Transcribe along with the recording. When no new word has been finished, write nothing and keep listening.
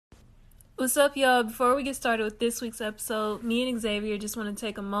What's up, y'all? Before we get started with this week's episode, me and Xavier just want to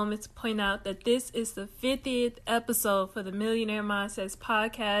take a moment to point out that this is the 50th episode for the Millionaire Mindsets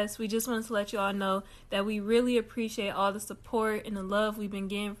podcast. We just wanted to let you all know that we really appreciate all the support and the love we've been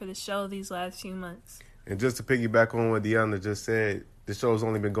getting for the show these last few months. And just to piggyback on what Deanna just said, the show's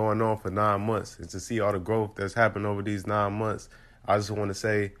only been going on for 9 months. And to see all the growth that's happened over these 9 months, I just want to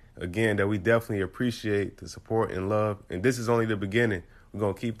say, again, that we definitely appreciate the support and love. And this is only the beginning. We're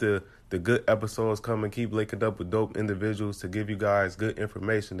going to keep the good episodes coming, keep linking up with dope individuals to give you guys good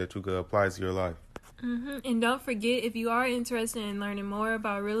information that you could apply to your life. And don't forget, if you are interested in learning more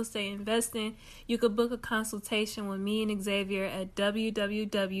about real estate investing, you could book a consultation with me and Xavier at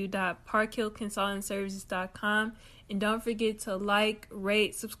www.parkhillconsultingservices.com. And don't forget to like,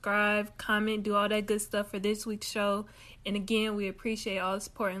 rate, subscribe, comment, do all that good stuff for this week's show. And again, we appreciate all the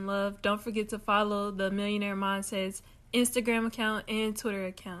support and love. Don't forget to follow the Millionaire Mindsets Instagram account and Twitter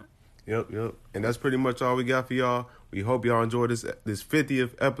account. Yep. And that's pretty much all we got for y'all. We hope y'all enjoyed this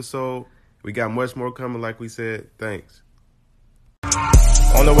 50th episode. We got much more coming, like we said. Thanks.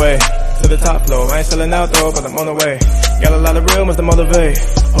 On the way to the top floor. I ain't selling out though, but I'm on the way. Got a lot of real ones to motivate.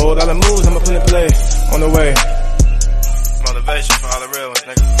 Whole lot of moves, I'ma put in play. On the way. Motivation for all the real ones,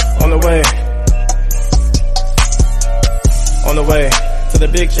 nigga. On the way. On the way to the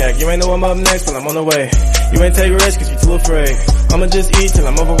big check. You ain't know I'm up next, but I'm on the way. You ain't take risks cause you too afraid. I'ma just eat till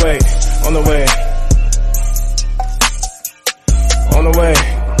I'm overweight. On the way. On the way.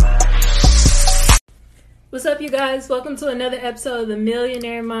 What's up, you guys? Welcome to another episode of the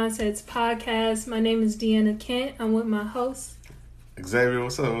Millionaire Mindsets podcast. My name is Deanna Kent. I'm with my host, Xavier.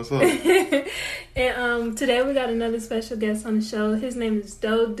 What's up? And today we got another special guest on the show. His name is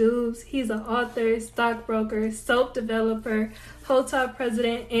Doe Dubes. He's an author, stockbroker, soap developer, Hotop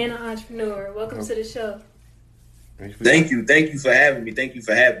president, and an entrepreneur. Welcome to the show. Thank you for having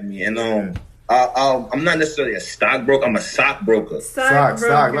me. And I'm not necessarily a stockbroker. I'm a sock broker.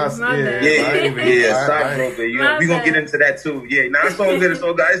 Stockbroker. Stockbroker. We gonna get into that too. Yeah, now it's all good. It's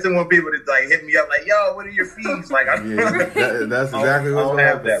all good. I just didn't want people to like hit me up like, "Yo, what are your fees?" Like, that's exactly what's gonna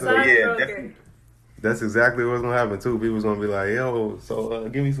happen. That. So, yeah, definitely. That's exactly what's gonna happen too. People's gonna be like, "Yo, so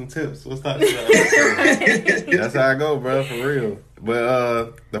give me some tips. What's that?" That's how I go, bro, for real.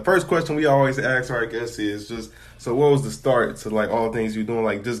 But the first question we always ask our guests is just, so what was the start to like all things you're doing?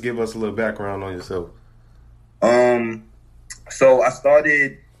 Like, just give us a little background on yourself. So I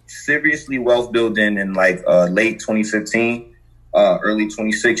started seriously wealth building in like late 2015, early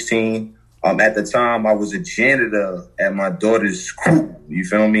 2016. At the time, I was a janitor at my daughter's school. You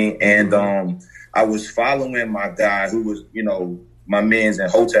feel me? And I was following my guy who was, my man's in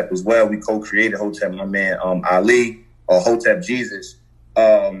Hotep as well. We co-created Hotep, my man Ali, or Hotep Jesus.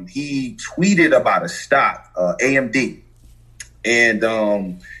 He tweeted about a stock, AMD.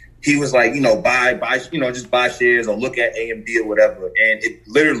 And he was like, buy, just buy shares or look at AMD or whatever. And it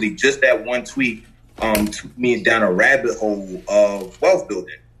literally, just that one tweet took me down a rabbit hole of wealth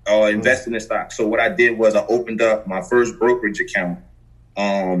building or investing in stocks. So what I did was I opened up my first brokerage account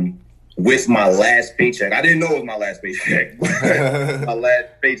with my last paycheck. I didn't know it was my last paycheck. My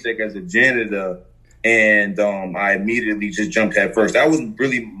last paycheck as a janitor. And I immediately just jumped head first. That wasn't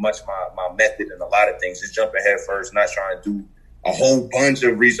really much my method in a lot of things. Just jumping head first, not trying to do a whole bunch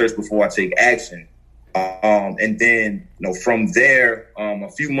of research before I take action. And then, from there,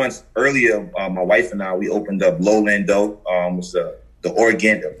 a few months earlier, my wife and I, we opened up Lowland Doe. It's the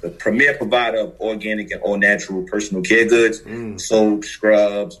premier provider of organic and all natural personal care goods, soap,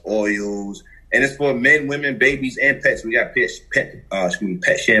 scrubs, oils, and it's for men, women, babies, and pets. We got pet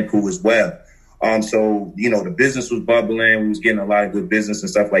shampoo as well. So, the business was bubbling. We was getting a lot of good business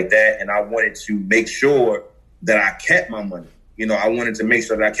and stuff like that. And I wanted to make sure that I kept my money. I wanted to make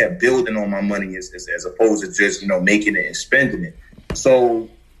sure that I kept building on my money as opposed to just, making it and spending it. So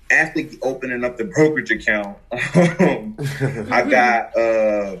after opening up the brokerage account, I got,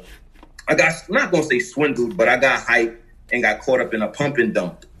 I'm not going to say swindled, but I got hyped and got caught up in a pump and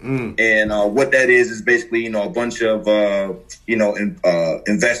dump. And what that is basically, a bunch of,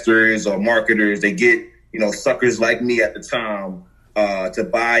 investors or marketers. They get, suckers like me at the time to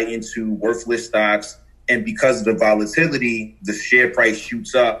buy into worthless stocks. And because of the volatility, the share price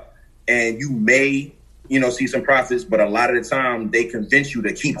shoots up and you may, see some profits. But a lot of the time they convince you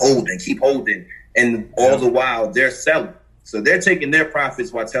to keep holding. And all the while they're selling. So they're taking their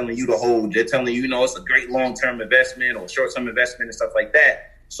profits while telling you to hold. They're telling you, it's a great long-term investment or short-term investment and stuff like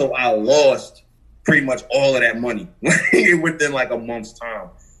that. So I lost pretty much all of that money within like a month's time.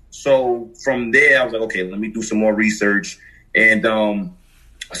 So from there, I was like, okay, let me do some more research. And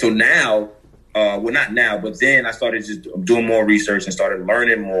so now, well, not now, but then I started just doing more research and started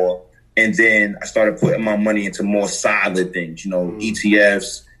learning more. And then I started putting my money into more solid things,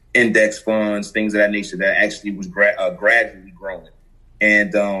 ETFs, index funds, things of that nature that actually was gradually growing.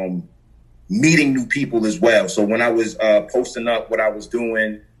 And meeting new people as well. So when I was posting up what I was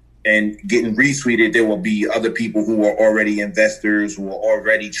doing and getting retweeted, there will be other people who are already investors, who are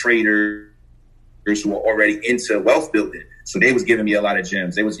already traders, who are already into wealth building. So they was giving me a lot of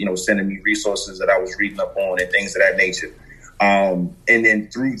gems. They was, sending me resources that I was reading up on and things of that nature. And then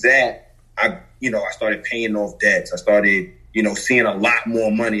through that, I started paying off debts. I started, seeing a lot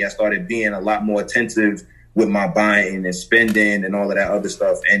more money. I started being a lot more attentive with my buying and spending and all of that other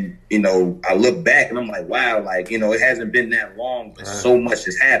stuff. And, I look back and I'm like, wow, it hasn't been that long, but so much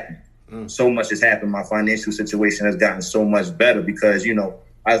has happened. So much has happened. My financial situation has gotten so much better because,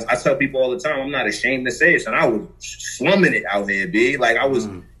 I tell people all the time, I'm not ashamed to say it, and I was slumming it out here, B. I was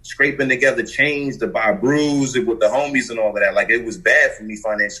scraping together change to buy brews with the homies and all of that. It was bad for me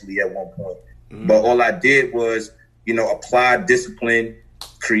financially at one point. But all I did was, apply discipline,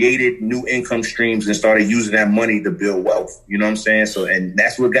 created new income streams, and started using that money to build wealth. You know what I'm saying? So, and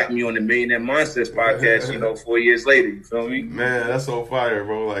that's what got me on the Millionaire Mindsets podcast, 4 years later. You feel me? Man, that's so fire,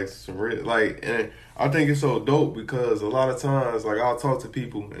 bro. And I think it's so dope because a lot of times, I'll talk to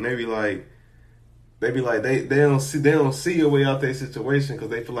people and they don't see a way out their situation because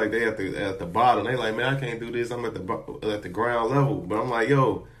they feel like they at the bottom. They like, man, I can't do this. I'm at the ground level. But I'm like,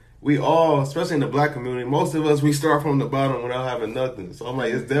 yo, we all, especially in the black community, most of us, we start from the bottom without having nothing. So I'm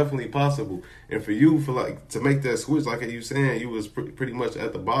like, it's definitely possible. And for you, to make that switch, like you saying, you was pretty much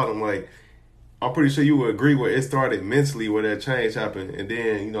at the bottom. I'm pretty sure you would agree where it started mentally, where that change happened. And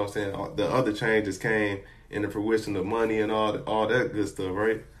then, the other changes came in the fruition of money and all that good stuff,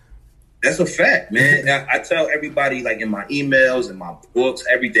 right? That's a fact, man. I tell everybody, in my emails and my books,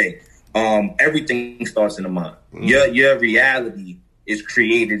 everything starts in the mind. Your reality is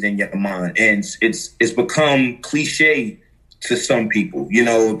created in your mind, and it's become cliche to some people.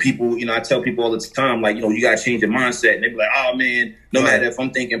 I tell people all the time, you gotta change your mindset, and they be like, oh man, no matter if I'm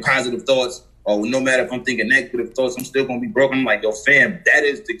thinking positive thoughts or no matter if I'm thinking negative thoughts, I'm still gonna be broke. I'm like, yo, fam, that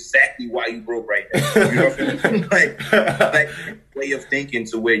is exactly why you broke right now. You know what I mean? Way of thinking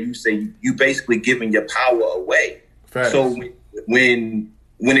to where you say you basically giving your power away. Facts. So when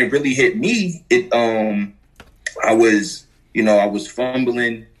it really hit me, I was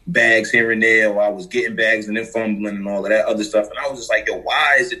fumbling bags here and there, or I was getting bags and then fumbling and all of that other stuff. And I was just like, yo,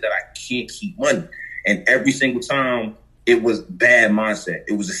 why is it that I can't keep money? And every single time it was bad mindset.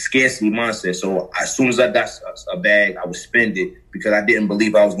 It was a scarcity mindset. So as soon as I got a bag, I would spend it because I didn't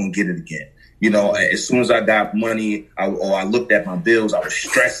believe I was going to get it again. As soon as I got money I looked at my bills, I was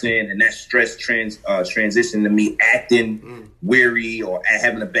stressing, and that stress transitioned to me acting weary or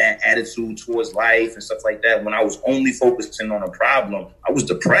having a bad attitude towards life and stuff like that. When I was only focusing on a problem, I was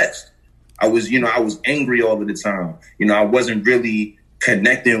depressed. I was angry all of the time. I wasn't really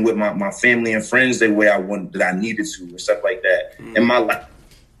connecting with my family and friends the way that I needed to and stuff like that. And my life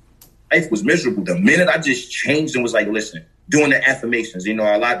was miserable. The minute I just changed and was like, listen, doing the affirmations,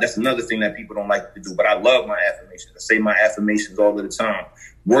 that's another thing that people don't like to do, but I love my affirmations. I say my affirmations all of the time.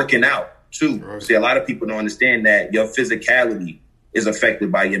 Working out too. Right. See, a lot of people don't understand that your physicality is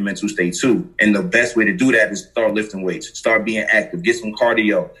affected by your mental state too. And the best way to do that is start lifting weights, start being active, get some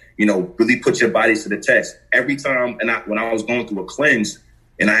cardio, really put your body to the test. Every time, when I was going through a cleanse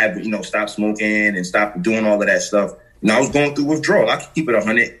and I had, stopped smoking and stopped doing all of that stuff, I was going through withdrawal. I keep it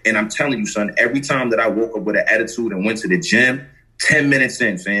 100. And I'm telling you, son, every time that I woke up with an attitude and went to the gym, 10 minutes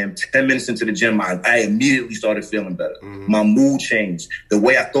in, fam, 10 minutes into the gym, I immediately started feeling better. My mood changed. The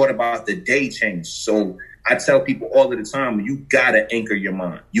way I thought about the day changed. So I tell people all of the time, you got to anchor your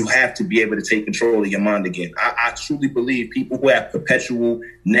mind. You have to be able to take control of your mind again. I truly believe people who have perpetual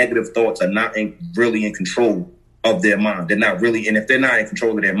negative thoughts are not really in control of their mind. They're not really. And if they're not in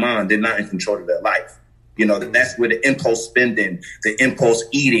control of their mind, they're not in control of their life. That's where the impulse spending, the impulse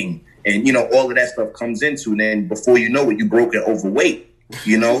eating, and, all of that stuff comes into. And then before you know it, you broke and overweight,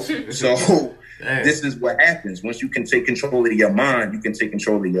 So this is what happens. Once you can take control of your mind, you can take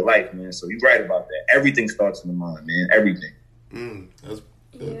control of your life, man. So you're right about that. Everything starts in the mind, man. Everything.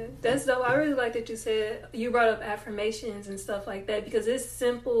 That's dope. I really like that you said, you brought up affirmations and stuff like that, because it's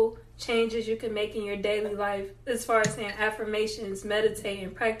simple changes you can make in your daily life as far as saying affirmations,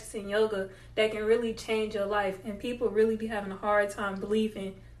 meditating, practicing yoga, that can really change your life. And people really be having a hard time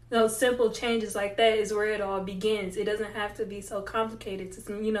believing those simple changes like that is where it all begins. It doesn't have to be so complicated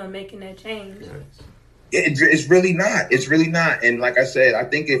to, making that change. It's really not. It's really not. And like I said, I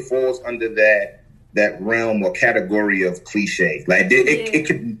think it falls under that realm or category of cliche. It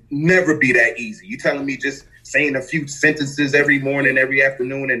could never be that easy. You telling me just saying a few sentences every morning, every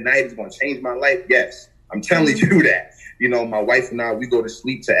afternoon and night is going to change my life. Yes, I'm telling you that. You know, my wife and I, we go to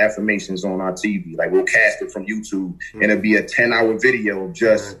sleep to affirmations on our TV. Like, we'll cast it from YouTube, and it'll be a 10-hour video of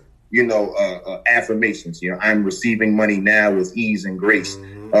just, you know, affirmations. You know, I'm receiving money now with ease and grace.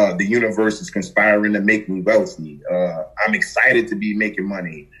 The universe is conspiring to make me wealthy. I'm excited to be making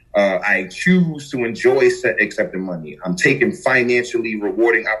money. I choose to enjoy accepting money. I'm taking financially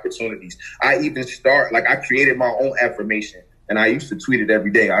rewarding opportunities. I even I created my own affirmation. And I used to tweet it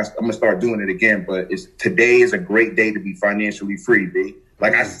every day. I'm going to start doing it again. But today is a great day to be financially free, B.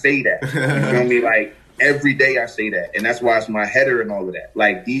 Like, I say that. You feel me? Like, every day I say that. And that's why it's my header and all of that.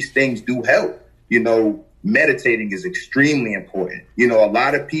 Like, these things do help. You know, meditating is extremely important. You know, a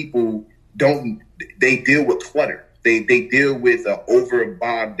lot of people they deal with clutter. They deal with an over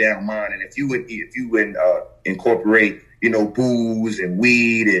bogged down mind. And if you incorporate, you know, booze and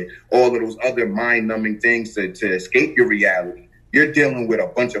weed and all of those other mind-numbing things to escape your reality, you're dealing with a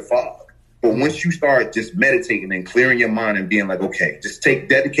bunch of fog. But once you start just meditating and clearing your mind and being like, okay, just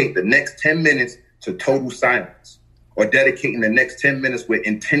dedicate the next 10 minutes to total silence, or dedicating the next 10 minutes with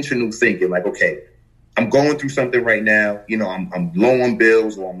intentional thinking, like, okay, I'm going through something right now. You know, I'm low on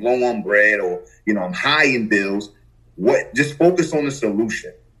bills, or I'm low on bread, or, you know, I'm high in bills. Just focus on the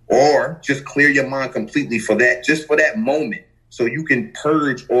solution. Or just clear your mind completely for that moment, so you can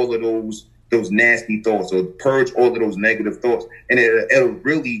purge all of those nasty thoughts, or purge all of those negative thoughts, and it'll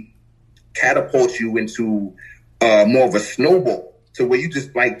really catapult you into more of a snowball, to where you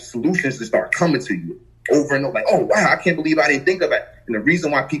just like solutions to start coming to you over and over. Like, oh wow, I can't believe I didn't think of that. And the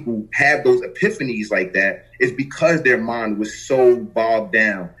reason why people have those epiphanies like that is because their mind was so bogged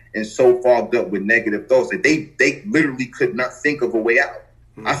down and so fogged up with negative thoughts that they literally could not think of a way out.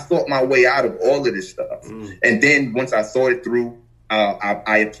 I thought my way out of all of this stuff. And then once I thought it through,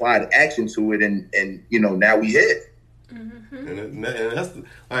 I applied action to it, and you know, now we hit. And that's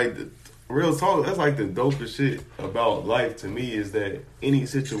like real talk. That's like the dopest shit about life to me, is that any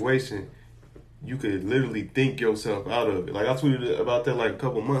situation, you could literally think yourself out of it. Like, I tweeted about that like a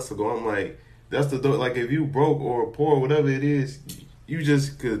couple months ago. I'm like, that's the dope. Like, if you broke or poor, whatever it is, you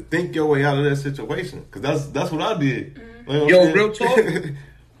just could think your way out of that situation. Because that's what I did. Like, yo, real talk.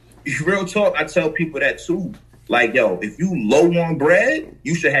 Real talk, I tell people that too. Like, yo, if you low on bread,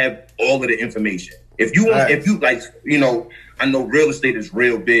 you should have all of the information. If you like, you know, I know real estate is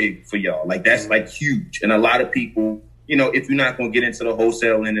real big for y'all. Like, that's like huge. And a lot of people, you know, if you're not going to get into the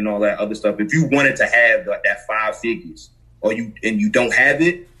wholesaling and all that other stuff, if you wanted to have that 5 figures, or you don't have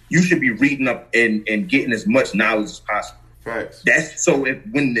it, you should be reading up and getting as much knowledge as possible. Facts. That's so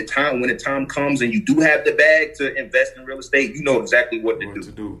when the time comes and you do have the bag to invest in real estate, you know exactly what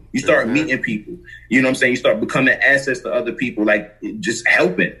to do. You start meeting people. You know what I'm saying? You start becoming assets to other people, like just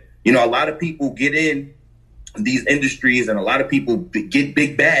helping. You know, a lot of people get in these industries, and a lot of people get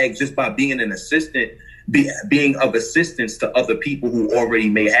big bags just by being an assistant, being of assistance to other people who already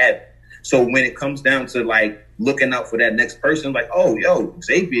may have it. So when it comes down to like looking out for that next person, like, oh, yo,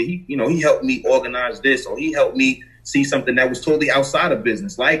 Xavier, he helped me organize this, or he helped me see something that was totally outside of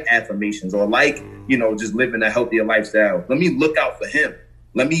business, like affirmations, or like, you know, just living a healthier lifestyle. Let me look out for him.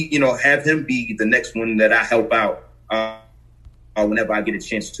 Let me, you know, have him be the next one that I help out whenever I get a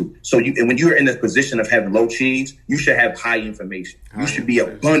chance to. So when you're in the position of having low cheese, you should have high information. You should be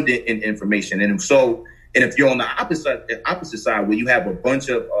abundant in information. And if you're on the opposite side, where you have a bunch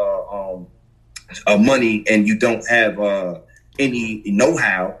of money and you don't have any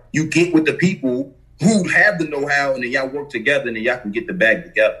know-how, you get with the people who have the know-how, and then y'all work together, and then y'all can get the bag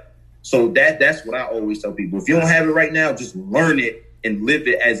together. So that's what I always tell people. If you don't have it right now, just learn it and live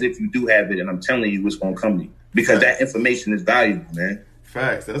it as if you do have it. And I'm telling you, it's going to come to you, because that information is valuable, man.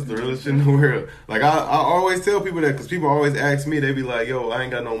 Facts. That's the realest shit in the world. Like, I always tell people that, because people always ask me, they be like, yo, I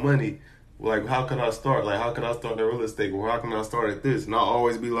ain't got no money. Like, how can I start? Like, how can I start in real estate? Or how can I start at this? And I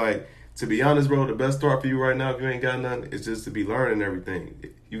always be like, to be honest, bro, the best start for you right now, if you ain't got nothing, is just to be learning everything.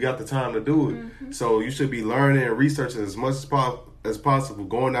 You got the time to do it. So you should be learning and researching as much as possible,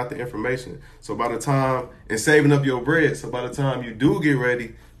 going out the information. So by the time, and saving up your bread, so by the time you do get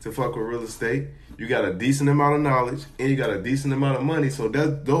ready to fuck with real estate, you got a decent amount of knowledge and you got a decent amount of money. So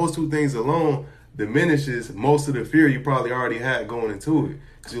those two things alone diminishes most of the fear you probably already had going into it.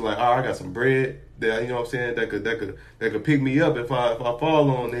 Because you're like, oh, I got some bread that, you know what I'm saying, that could pick me up if I fall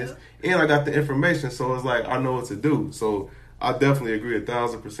on this. And I got the information, so it's like I know what to do. So I definitely agree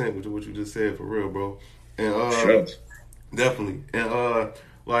 1,000% with what you just said, for real, bro. And Sure. Definitely. And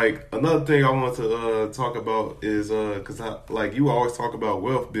like another thing I want to talk about is because like you always talk about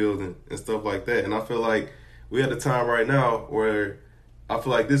wealth building and stuff like that, and I feel like we're at a time right now where I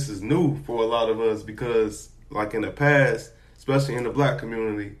feel like this is new for a lot of us, because like in the past, especially in the black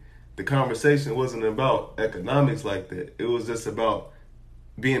community, the conversation wasn't about economics like that. It was just about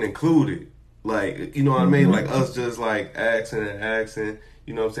being included. Like, you know what I mean? Like us just like asking,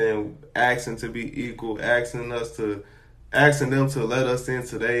 you know what I'm saying? Asking to be equal, asking them to let us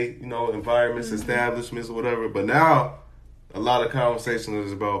into their, you know, environments, establishments, or whatever. But now a lot of conversation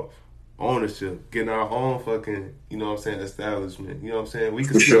is about ownership, getting our own fucking, you know what I'm saying, establishment. You know what I'm saying? We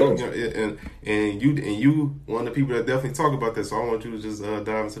can sure. You know, and you one of the people that definitely talk about that. So I want you to just dive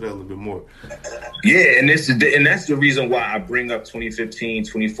into that a little bit more. Yeah, and that's the reason why I bring up 2015,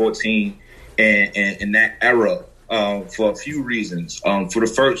 2014, and that era for a few reasons. For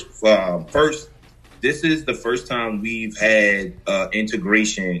the first, this is the first time we've had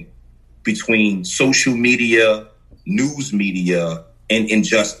integration between social media, news media, and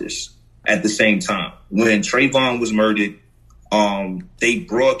injustice at the same time. When Trayvon was murdered, they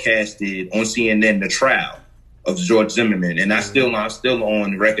broadcasted on CNN the trial of George Zimmerman, and I'm still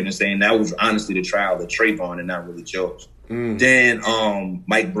on the record and saying that was honestly the trial of Trayvon and not really George. Then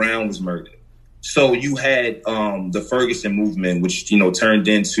Mike Brown was murdered. So you had the Ferguson movement, which, you know, turned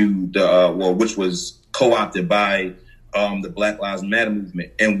into which was co-opted by the Black Lives Matter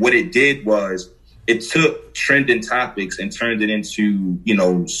movement. And what it did was it took trending topics and turned it into, you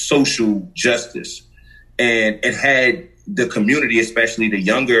know, social justice. And it had the community, especially the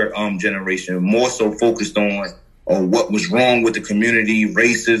younger generation, more so focused on what was wrong with the community,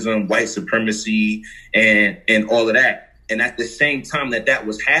 racism, white supremacy, and all of that. And at the same time that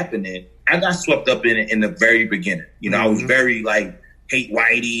was happening, I got swept up in it in the very beginning. You know, I was very like, hate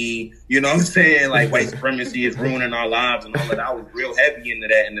whitey, you know what I'm saying? Like white supremacy is ruining our lives and all that. I was real heavy into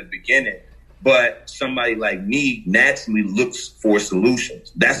that in the beginning. But somebody like me naturally looks for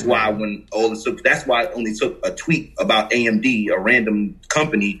solutions. That's why that's why it only took a tweet about AMD, a random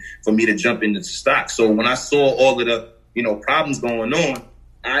company, for me to jump into stock. So when I saw all of the, you know, problems going on,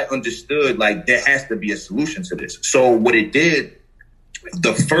 I understood like there has to be a solution to this. So what it did,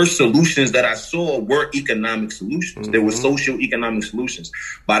 the first solutions that I saw were economic solutions. There were socio-economic solutions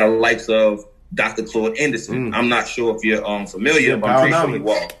by the likes of Dr. Claude Anderson. I'm not sure if you're familiar, but I'm pretty sure you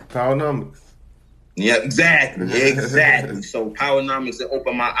are. Powernomics. Yeah, exactly. So Powernomics, it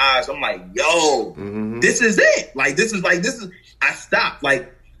opened my eyes. I'm like, yo, this is it. I stopped.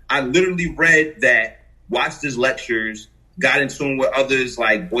 Like, I literally read that, watched his lectures, got in tune with others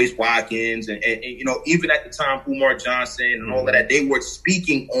like Boyce Watkins and you know, even at the time, Umar Johnson and all of that, they were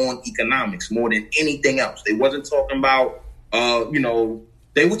speaking on economics more than anything else. They wasn't talking about, you know,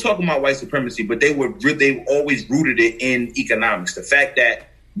 they were talking about white supremacy, but they always rooted it in economics. The fact that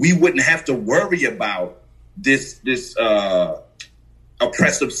we wouldn't have to worry about this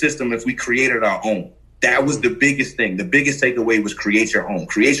oppressive system if we created our own. That was the biggest thing. The biggest takeaway was create your own.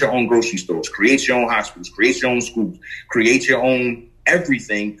 Create your own grocery stores. Create your own hospitals. Create your own schools. Create your own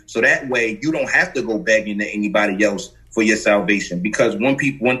everything. So that way you don't have to go begging to anybody else for your salvation. Because one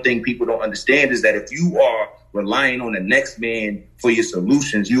thing people don't understand is that if you are relying on the next man for your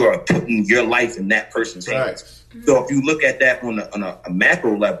solutions, you are putting your life in that person's hands. So if you look at that on a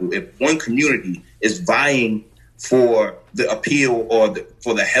macro level, if one community is vying for the appeal or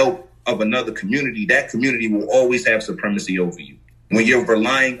for the help of another community, that community will always have supremacy over you. When you're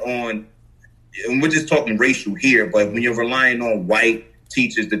relying on, and we're just talking racial here, but when you're relying on white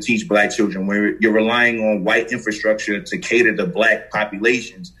teachers to teach black children, where you're relying on white infrastructure to cater to black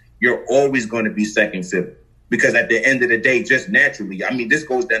populations, you're always going to be second fiddle. Because at the end of the day, just naturally, I mean, this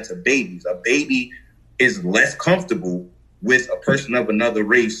goes down to babies. A baby is less comfortable with a person of another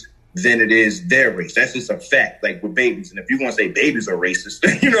race than it is their race. That's just a fact, like with babies. And if you're going to say babies are racist,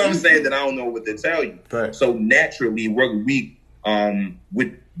 you know what I'm saying, then I don't know what to tell you. Right. So naturally, we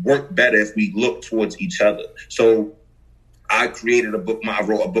would work better if we look towards each other. So I created a book. I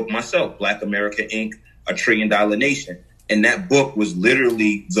wrote a book myself, Black America, Inc., A $1 Trillion Nation. And that book was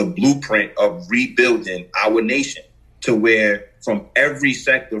literally the blueprint of rebuilding our nation to where from every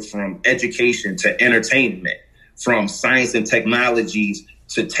sector, from education to entertainment, from science and technologies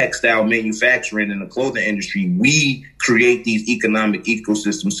to textile manufacturing and the clothing industry, we create these economic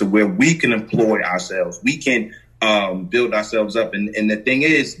ecosystems to where we can employ ourselves. We can build ourselves up. And the thing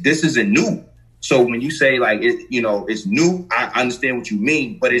is, this isn't new. So when you say like, it's new, I understand what you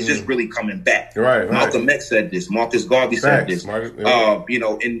mean, but it's just really coming back. Right. Malcolm X said this. Marcus Garvey said this. In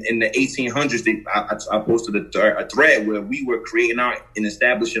the 1800s, I posted a thread where we were creating and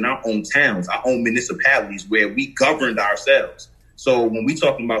establishing our own towns, our own municipalities where we governed ourselves. So when we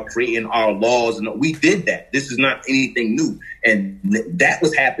talking about creating our laws, and we did that. This is not anything new. And that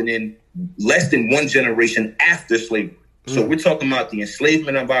was happening less than one generation after slavery. So we're talking about the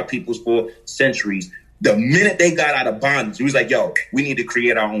enslavement of our peoples for centuries. The minute they got out of bondage, he was like, yo, we need to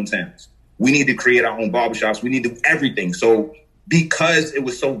create our own towns. We need to create our own barbershops. We need to do everything. So because it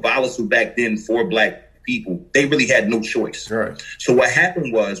was so volatile back then for Black people, they really had no choice. Right. So what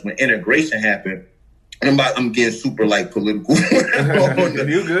happened was when integration happened, and I'm getting super like political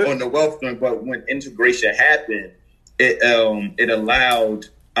on the wealth front, but when integration happened, it allowed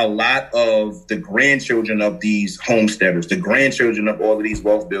a lot of the grandchildren of these homesteaders, the grandchildren of all of these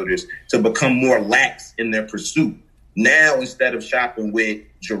wealth builders, to become more lax in their pursuit. Now, instead of shopping with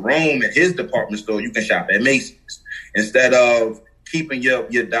Jerome at his department store, you can shop at Macy's. Instead of keeping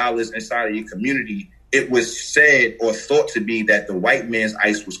your dollars inside of your community, it was said or thought to be that the white man's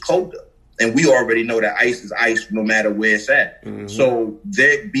ICE was colder. And we already know that ICE is ICE no matter where it's at. Mm-hmm. So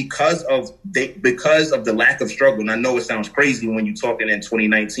because of the lack of struggle, and I know it sounds crazy when you're talking in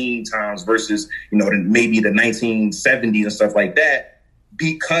 2019 times versus, maybe the 1970s and stuff like that,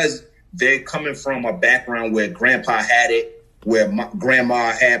 because they're coming from a background where grandpa had it, where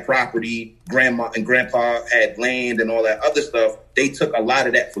grandma had property, grandma and grandpa had land and all that other stuff. They took a lot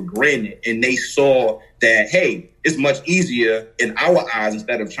of that for granted, and they saw that, hey, it's much easier in our eyes,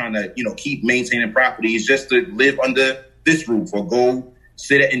 instead of trying to, keep maintaining properties, just to live under this roof or go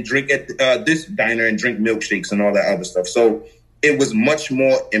sit and drink at this diner and drink milkshakes and all that other stuff. So it was much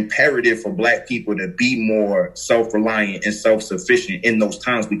more imperative for Black people to be more self-reliant and self-sufficient in those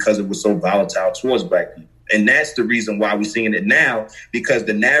times because it was so volatile towards Black people. And that's the reason why we're seeing it now, because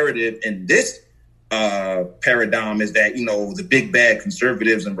the narrative in this paradigm is that, the big bad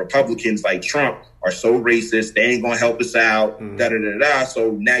conservatives and Republicans like Trump are so racist, they ain't gonna help us out,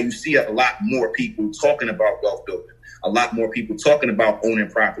 So now you see a lot more people talking about wealth building, a lot more people talking about owning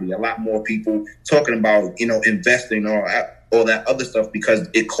property, a lot more people talking about, investing or all that other stuff, because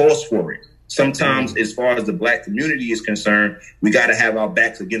it calls for it. Sometimes, as far as the Black community is concerned, we got to have our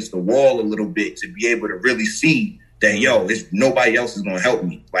backs against the wall a little bit to be able to really see that, nobody else is going to help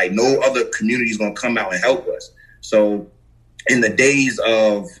me. Like, no other community is going to come out and help us. So in the days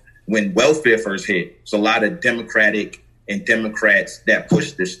of when welfare first hit, it's a lot of Democratic and Democrats that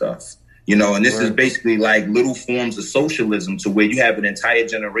push this stuff, and this is basically like little forms of socialism, to where you have an entire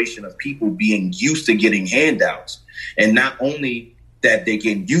generation of people being used to getting handouts. And not only that they're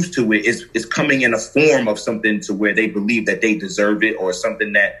getting used to it, it's coming in a form of something to where they believe that they deserve it, or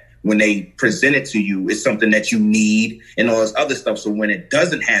something that when they present it to you, it's something that you need and all this other stuff. So when it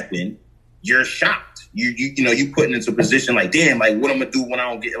doesn't happen, you're shocked. You putting into a position like, damn, like, what I'm gonna do when I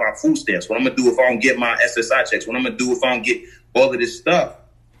don't get my food stamps? What I'm gonna do if I don't get my SSI checks? What I'm gonna do if I don't get all of this stuff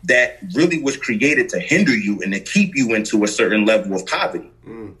that really was created to hinder you and to keep you into a certain level of poverty?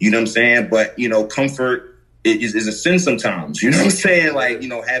 You know what I'm saying? But, comfort is a sin sometimes. You know what I'm saying? Like,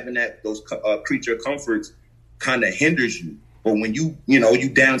 having those creature comforts kind of hinders you. But when you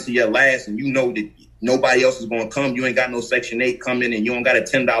down to your last, and that nobody else is going to come, you ain't got no Section 8 coming, and you don't got a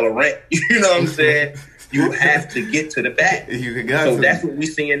 $10 rent. You know what I'm saying? You have to get to the back. So that's what we're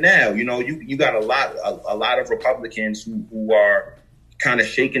seeing now. You got a lot of Republicans who are kind of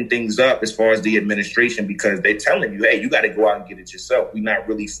shaking things up as far as the administration, because they're telling you, hey, you got to go out and get it yourself. We're not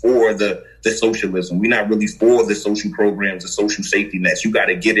really for the socialism. We're not really for the social programs, the social safety nets. You got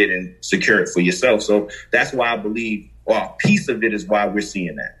to get it and secure it for yourself. So that's why I believe, or a piece of it is why we're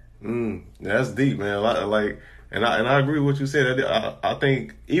seeing that. That's deep, man. And I agree with what you said. I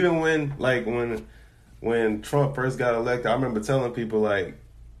think even when Trump first got elected, I remember telling people like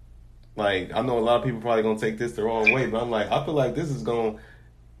I know a lot of people probably gonna take this the wrong way, but I'm like, I feel like this is gonna,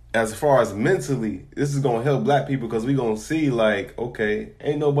 as far as mentally, this is gonna help Black people, because we gonna see like, okay,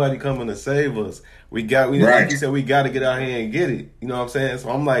 ain't nobody coming to save us. Like you said, we got to get out here and get it. You know what I'm saying? So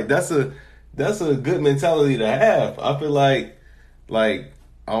I'm like, that's a good mentality to have. I feel like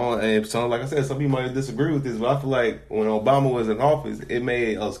and so like I said, some people might disagree with this, but I feel like when Obama was in office, it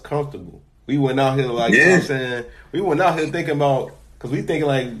made us comfortable. We went out here you know what I'm saying? We went out here thinking about, because we thinking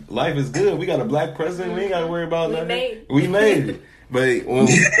like life is good. We got a Black president. We ain't got to worry about nothing. We made it. But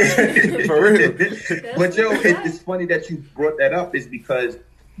for real. But it's funny that you brought that up, is because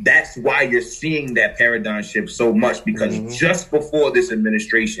that's why you're seeing that paradigm shift so much, because just before this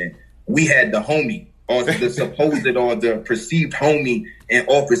administration, we had the homie, or the supposed or the perceived homie in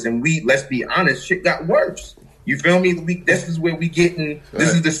office, and let's be honest, shit got worse. You feel me? This is where we getting.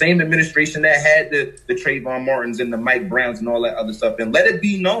 This is the same administration that had the Trayvon Martins and the Mike Browns and all that other stuff. And let it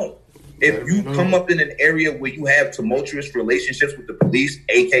be known, if you come up in an area where you have tumultuous relationships with the police,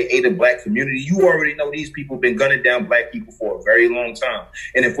 aka the Black community, you already know these people have been gunning down Black people for a very long time.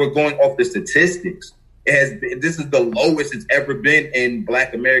 And if we're going off the statistics, this is the lowest it's ever been in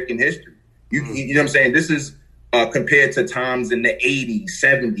Black American history. You know what I'm saying? This is compared to times in the 80s,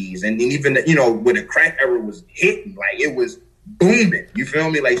 70s, and even, when the crack era was hitting, like it was booming. You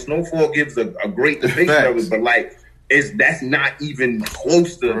feel me? Like Snowfall gives a great depiction of it, but like that's not even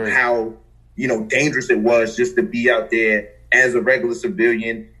close to how, dangerous it was just to be out there as a regular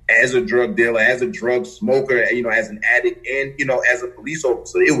civilian, as a drug dealer, as a drug smoker, as an addict, and, as a police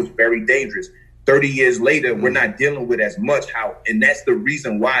officer. It was very dangerous. 30 years later, we're not dealing with as much and that's the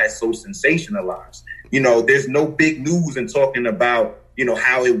reason why it's so sensationalized. There's no big news in talking about,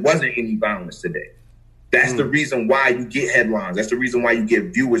 how it wasn't any violence today. That's the reason why you get headlines. That's the reason why you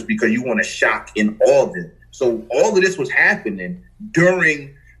get viewers, because you want to shock and awe them. So all of this was happening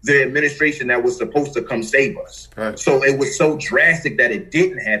during the administration that was supposed to come save us. Right. So it was so drastic that it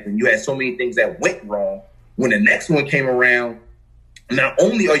didn't happen. You had so many things that went wrong. When the next one came around, not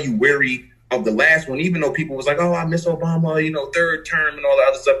only are you wary of the last one, even though people was like, oh, I miss Obama, third term and all the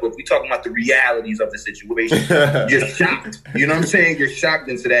other stuff. But if we talking about the realities of the situation, you're shocked. You know what I'm saying? You're shocked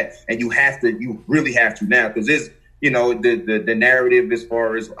into that. And you really have to now, because it's, the narrative as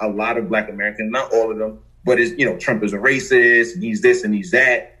far as a lot of Black Americans, not all of them, but it's, Trump is a racist and he's this and he's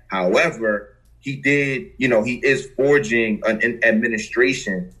that. However, he is forging an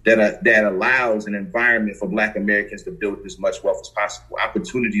administration that allows an environment for Black Americans to build as much wealth as possible.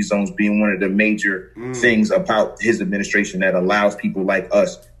 Opportunity zones being one of the major things about his administration that allows people like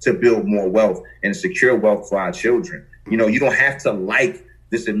us to build more wealth and secure wealth for our children. You don't have to like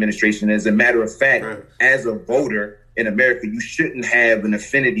this administration. As a matter of fact, as a voter in America, you shouldn't have an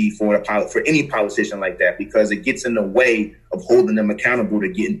affinity for any politician like that, because it gets in the way of holding them accountable to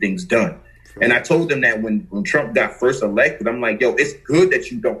getting things done. And I told them that when Trump got first elected, I'm like, yo, it's good that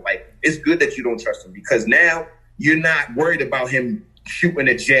you don't like him. It's good that you don't trust him, because now you're not worried about him shooting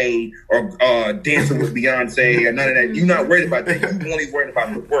a Jay or dancing with Beyonce or none of that. You're not worried about that. You're only worried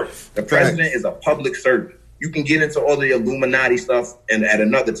about the work. The president is a public servant. You can get into all the Illuminati stuff and at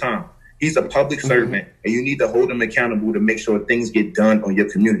another time. He's a public servant, and you need to hold him accountable to make sure things get done in your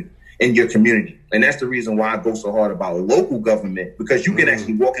community. And that's the reason why I go so hard about local government, because you can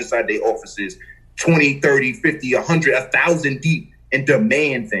actually walk inside their offices 20, 30, 50, 100, 1,000 deep and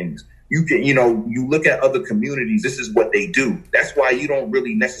demand things. You can, you look at other communities, this is what they do. That's why you don't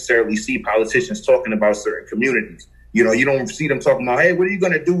really necessarily see politicians talking about certain communities. You don't see them talking about, hey, what are you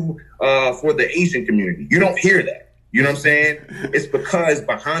going to do for the Asian community? You don't hear that. You know what I'm saying? It's because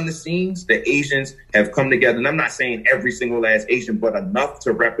behind the scenes, the Asians have come together. And I'm not saying every single last Asian, but enough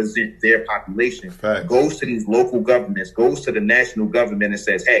to represent their population. Goes to these local governments, goes to the national government and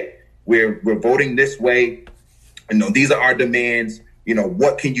says, hey, we're voting this way. These are our demands.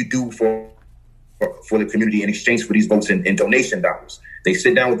 What can you do for the community in exchange for these votes and donation dollars? They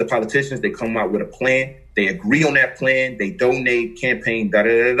sit down with the politicians. They come out with a plan. They agree on that plan. They donate, campaign,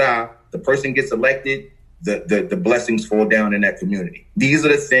 da-da-da-da-da. The person gets elected. The blessings fall down in that community. These are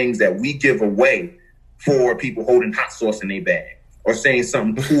the things that we give away for people holding hot sauce in their bag or saying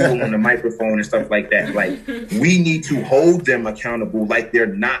something cool on the microphone and stuff like that. Like, we need to hold them accountable like they're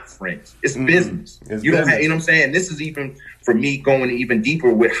not friends. It's business. You don't have, you know what I'm saying? This is even for me going even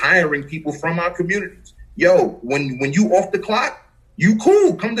deeper with hiring people from our communities. Yo, when you off the clock, you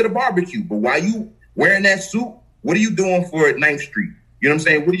cool, come to the barbecue. But while you wearing that suit, what are you doing for 9th Street? You know what I'm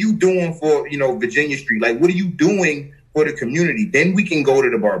saying? What are you doing for, Virginia Street? Like, what are you doing for the community? Then we can go to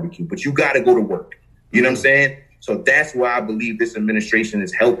the barbecue, but you got to go to work. You know what I'm saying? So that's why I believe this administration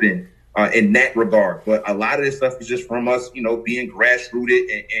is helping in that regard. But a lot of this stuff is just from us, being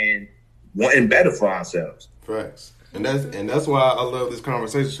grassrooted and wanting better for ourselves. Facts. And that's why I love this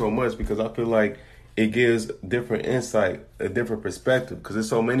conversation so much, because I feel like it gives different insight, a different perspective, because there's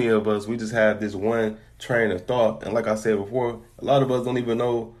so many of us, we just have this one train of thought. And like I said before, a lot of us don't even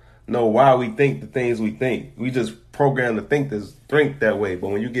know why we think the things we think. We just program to think that way. But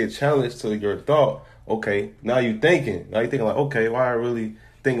when you get challenged to your thought, okay, now you're thinking like, okay, why I really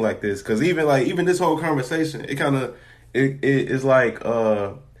think like this? Because even this whole conversation, it kind of it's like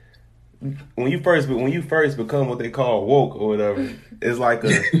when you first become what they call woke or whatever, it's like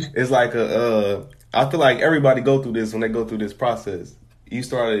I feel like everybody go through this when they go through this process. You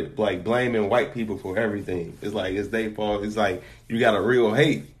started like blaming white people for everything. It's like it's their fault. It's like you got a real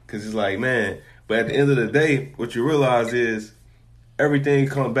hate, because it's like, man. But at the end of the day, what you realize is everything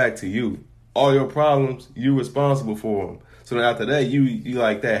comes back to you. All your problems, you responsible for them. So then after that, you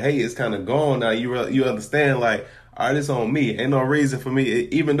like that hate is kind of gone now. You understand, like, all right, it's on me. Ain't no reason for me,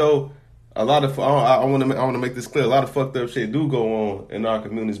 even though a lot of I want to make this clear. A lot of fucked up shit do go on in our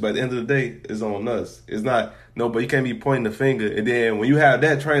communities, but at the end of the day, it's on us. It's not but you can't be pointing the finger. And then when you have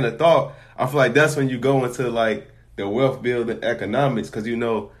that train of thought, I feel like that's when you go into like the wealth building economics, because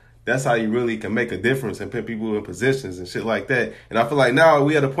that's how you really can make a difference and put people in positions and shit like that. And I feel like now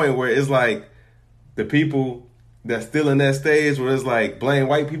we at a point where it's like the people that's still in that stage where it's like blame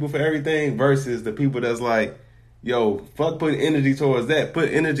white people for everything versus the people that's like, yo, fuck putting energy towards that. Put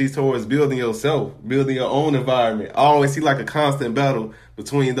energy towards building yourself, building your own environment. I always see like a constant battle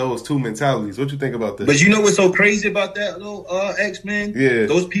between those two mentalities. What you think about this? But you know what's so crazy about that, though, X-Men? Yeah.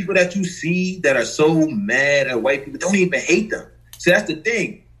 Those people that you see that are so mad at white people don't even hate them. See, that's the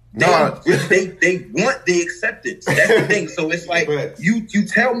thing. They want the acceptance. That's the thing. So it's like you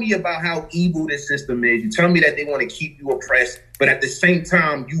tell me about how evil this system is. You tell me that they want to keep you oppressed, but at the same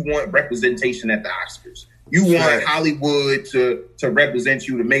time, you want representation at the Oscars. You want Hollywood to represent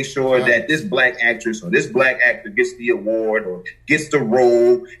you, to make sure that this black actress or this black actor gets the award or gets the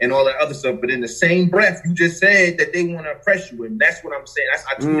role and all that other stuff. But in the same breath, you just said that they want to oppress you. And that's what I'm saying.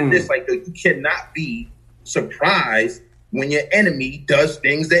 I tweeted this, like, you cannot be surprised when your enemy does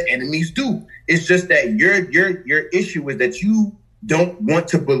things that enemies do. It's just that your issue is that you don't want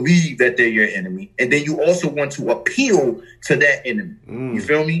to believe that they're your enemy. And then you also want to appeal to that enemy. You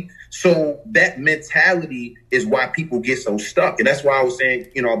feel me? So that mentality is why people get so stuck. And that's why I was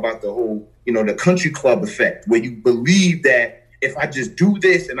saying, about the whole, the country club effect, where you believe that if I just do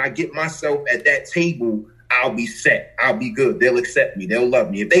this and I get myself at that table, I'll be set. I'll be good. They'll accept me. They'll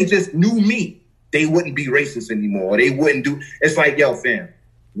love me. If they just knew me, they wouldn't be racist anymore. They wouldn't do. It's like, yo, fam,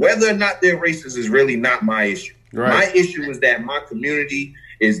 whether or not they're racist is really not my issue. Right. My issue is that my community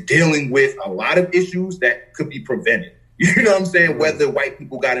is dealing with a lot of issues that could be prevented. You know what I'm saying? Whether white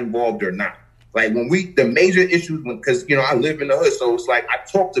people got involved or not. Like the major issues, because, I live in the hood. So it's like, I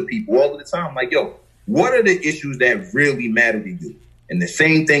talk to people all the time. Like, yo, what are the issues that really matter to you? And the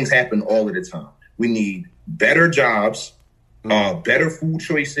same things happen all of the time. We need better jobs, better food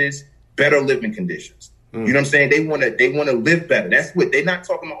choices, better living conditions. You know what I'm saying? They want to live better. That's what they're not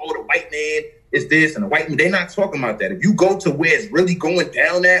talking about. Oh, the white man is this and the white man. They're not talking about that. If you go to where it's really going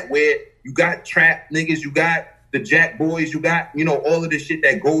down at, where you got trap niggas, you got the Jack boys, you got, all of the shit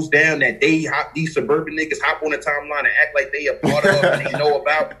that goes down that these suburban niggas hop on the timeline and act like they a part of and they know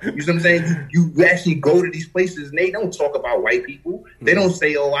about. You know what I'm saying? You actually go to these places and they don't talk about white people. They don't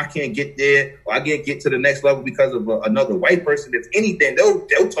say, oh, I can't get there or I can't get to the next level because of another white person. If anything,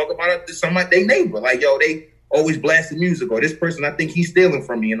 they'll talk about it to somebody, their neighbor. Like, yo, they always blasting music or this person, I think he's stealing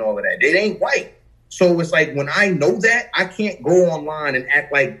from me and all of that. They ain't white. So it's like when I know that, I can't go online and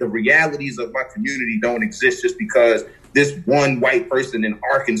act like the realities of my community don't exist just because this one white person in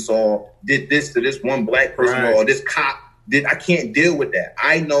Arkansas did this to this one black person or this cop did. I can't deal with that.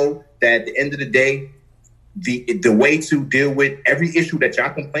 I know that at the end of the day, the way to deal with every issue that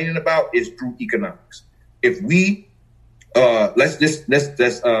y'all complaining about is through economics. If we let's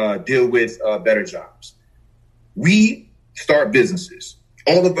deal with better jobs. We start businesses.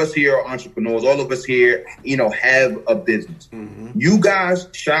 All of us here are entrepreneurs. All of us here, have a business. You guys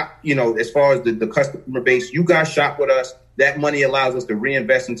shop, as far as the customer base, you guys shop with us. That money allows us to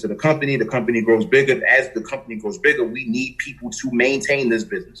reinvest into the company. The company grows bigger. As the company grows bigger, we need people to maintain this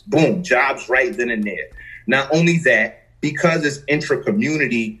business. Boom, jobs right then and there. Not only that, because it's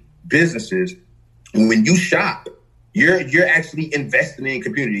intra-community businesses, when you shop, you're actually investing in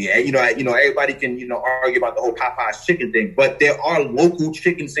community. Everybody can, argue about the whole Popeye's chicken thing, but there are local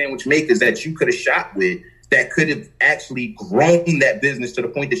chicken sandwich makers that you could have shopped with that could have actually grown that business to the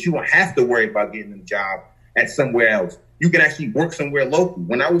point that you don't have to worry about getting a job at somewhere else. You can actually work somewhere local.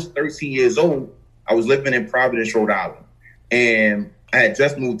 When I was 13 years old, I was living in Providence, Rhode Island, and I had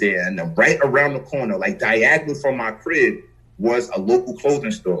just moved there. And right around the corner, like diagonal from my crib, was a local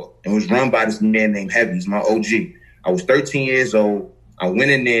clothing store. It was run by this man named Heavy. He's my OG. I was 13 years old. I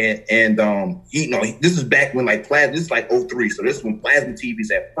went in there and, this is back when this is like 03. So this is when plasma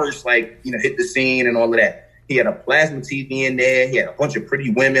TVs at first, hit the scene and all of that. He had a plasma TV in there. He had a bunch of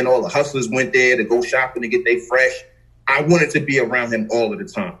pretty women. All the hustlers went there to go shopping to get they fresh. I wanted to be around him all of the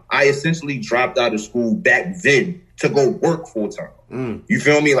time. I essentially dropped out of school back then to go work full time. You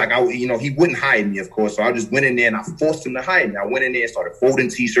feel me? Like he wouldn't hire me, of course. So I just went in there and I forced him to hire me. I went in there and started folding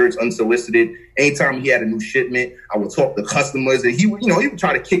T-shirts unsolicited. Anytime he had a new shipment, I would talk to customers and he would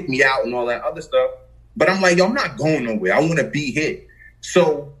try to kick me out and all that other stuff. But I'm like, yo, I'm not going nowhere. I want to be here.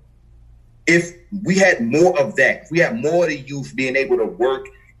 So if we had more of that, if we had more of the youth being able to work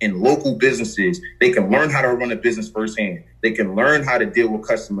in local businesses, they can learn how to run a business firsthand. They can learn how to deal with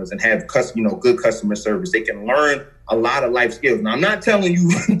customers and have good customer service. They can learn a lot of life skills. Now, I'm not telling you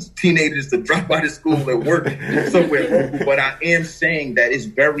teenagers to drop out of school and work somewhere local, but I am saying that it's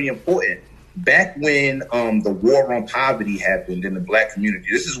very important. Back when the war on poverty happened in the Black community,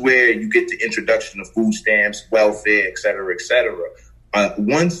 this is where you get the introduction of food stamps, welfare, et cetera, et cetera.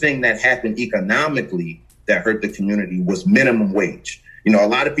 one thing that happened economically that hurt the community was minimum wage. You know, a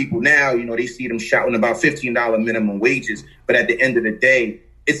lot of people now, you know, they see them shouting about $15 minimum wages, but at the end of the day,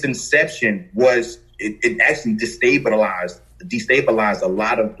 its inception was it actually destabilized a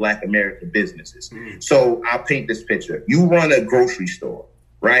lot of Black American businesses. Mm. So I'll paint this picture. You run a grocery store,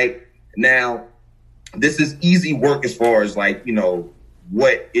 right? Now, this is easy work as far as like, you know,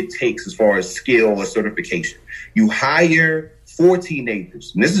 what it takes as far as skill or certification. You hire 4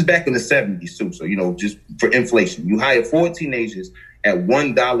 teenagers, and this is back in the 70s too, so, you know, just for inflation. You hire 4 teenagers at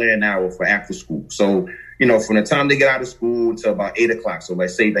 $1 an hour for after school. So, you know, from the time they get out of school until about 8 o'clock. So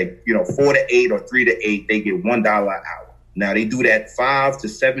let's say like, you know, 4 to 8 or 3 to 8, they get $1 an hour. Now they do that 5 to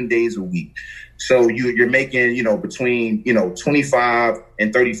 7 days a week. So you're making, you know, between, you know, $25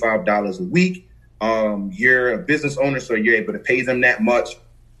 and $35 a week. You're a business owner, so you're able to pay them that much.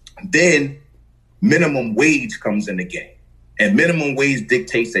 Then minimum wage comes in the game. And minimum wage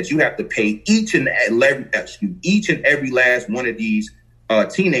dictates that you have to pay each and every last one of these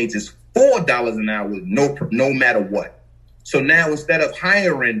teenagers $4 an hour, no matter what. So now instead of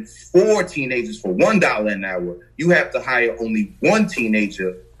hiring 4 teenagers for $1 an hour, you have to hire only 1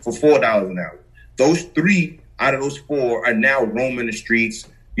 teenager for $4 an hour. Those 3 out of those 4 are now roaming the streets,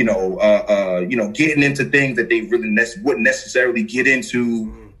 getting into things that they really wouldn't necessarily get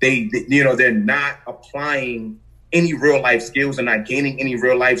into. They're not applying any real life skills and not gaining any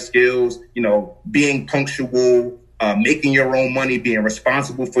real life skills, you know, being punctual, making your own money, being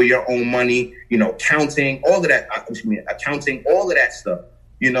responsible for your own money, you know, accounting, all of that stuff,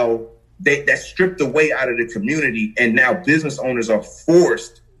 you know, that's stripped away out of the community. And now business owners are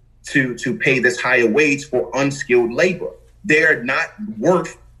forced to pay this higher wage for unskilled labor. They're not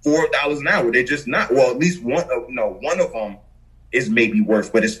worth $4 an hour. They're just not. Well, at least one of them is maybe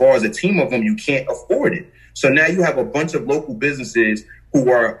worth, but as far as a team of them, you can't afford it. So now you have a bunch of local businesses who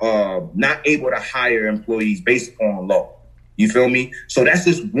are not able to hire employees based upon law. You feel me? So that's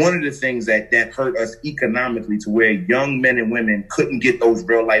just one of the things that hurt us economically, to where young men and women couldn't get those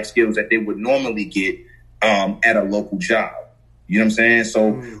real life skills that they would normally get at a local job. You know what I'm saying?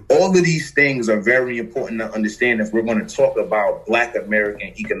 So all of these things are very important to understand if we're going to talk about Black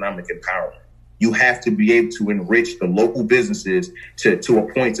American economic empowerment. You have to be able to enrich the local businesses to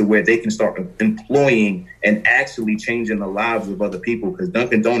a point to where they can start employing and actually changing the lives of other people, because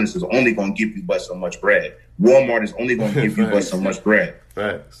Dunkin' Donuts is only going to give you but so much bread. Walmart is only going to give you but so much bread.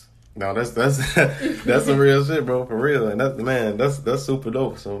 Facts. No, that's some real shit, bro, for real. And that's super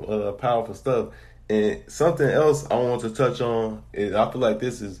dope. Some powerful stuff. And something else I want to touch on is, I feel like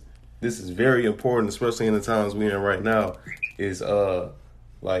this is very important, especially in the times we're in right now, is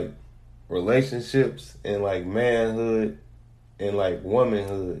like relationships and like manhood and like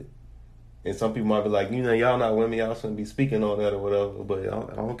womanhood. And some people might be like, you know, y'all not women, y'all shouldn't be speaking on that or whatever. But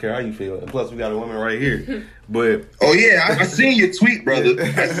I don't care how you feel. And plus, we got a woman right here. But oh yeah, I seen your tweet, brother.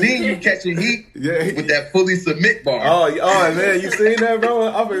 I seen you catching heat with that fully submit bar. Oh man, you seen that, bro?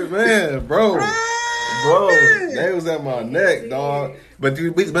 Bro, they was at my neck, dog. But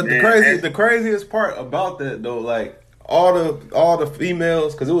the craziest part about that though, like all the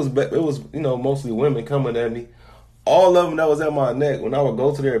females, because it was you know, mostly women coming at me. All of them that was at my neck, when I would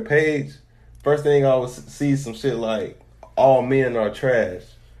go to their page, first thing I would see some shit like, all men are trash.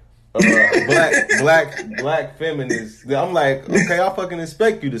 Black feminists. I'm like, okay, I fucking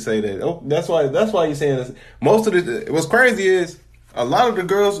expect you to say that. Oh, that's why you're saying this. Most of what's crazy is a lot of the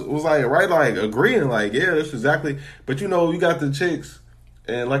girls was like agreeing, like, yeah, that's exactly. But you know, you got the chicks,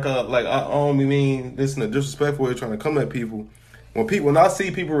 and I don't mean this in a disrespectful way, trying to come at people. When I see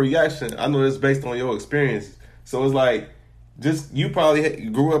people reaction, I know it's based on your experience. So it's like, just, you probably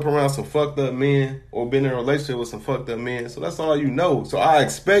grew up around some fucked up men or been in a relationship with some fucked up men. So that's all you know. So I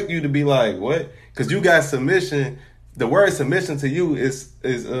expect you to be like, what? Because you got submission. The word submission to you is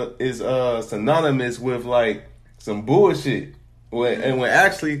synonymous with like some bullshit. When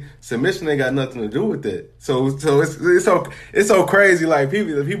actually submission ain't got nothing to do with that. So it's so crazy. Like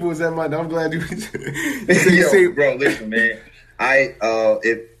the people was at my. I'm glad you. Yo, bro, listen, man.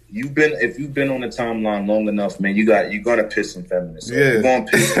 If you've been on the timeline long enough, man, you're gonna piss some feminists. Yeah. You're gonna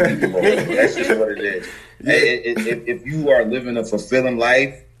piss some people off. That's just what it is. Yeah. If you are living a fulfilling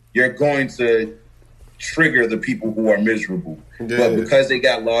life, you're going to trigger the people who are miserable. Yeah. But because they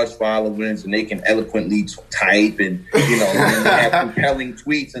got large followings and they can eloquently type and and have compelling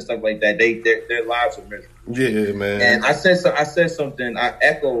tweets and stuff like that, their lives are miserable. Yeah, man. And I said something. I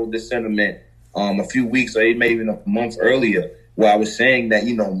echoed the sentiment a few weeks or maybe even a month earlier, where I was saying that,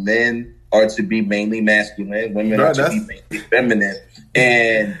 men are to be mainly masculine, women are to be mainly feminine,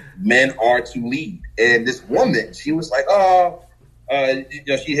 and men are to lead. And this woman, she was like,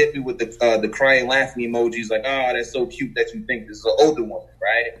 she hit me with the crying, laughing emojis, like, oh, that's so cute that you think this. Is an older woman,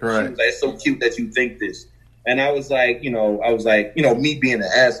 right? She was like, it's so cute that you think this. And I was like, me being an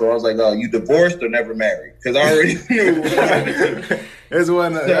asshole, I was like, oh, you divorced or never married? Because I already knew.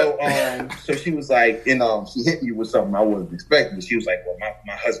 So she was like, she hit me with something I wasn't expecting. She was like, well,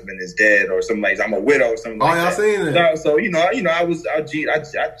 my husband is dead, or something like that. I'm a widow, or something like that. Oh, y'all seen it? So I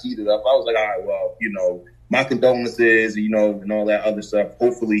cheated up. I was like, all right, well, my condolences, and all that other stuff.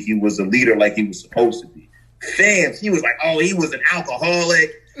 Hopefully he was a leader like he was supposed to be. Fam, he was like, oh, he was an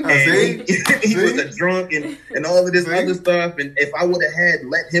alcoholic. And he was a drunk and all of this other stuff. And if I would have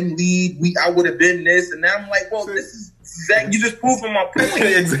let him lead, I would have been this. And now I'm like, well, this is exactly, you just proving my point.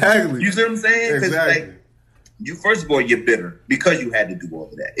 Exactly. You see what I'm saying? Exactly. First of all, you're bitter because you had to do all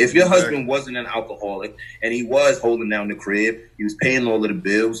of that. If your husband wasn't an alcoholic and he was holding down the crib, he was paying all of the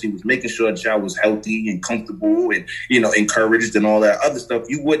bills, he was making sure that y'all was healthy and comfortable and, encouraged and all that other stuff,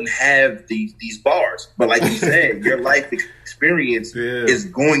 you wouldn't have these bars. But like you said, your life experience is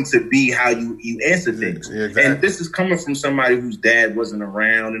going to be how you answer things. Yeah, exactly. And this is coming from somebody whose dad wasn't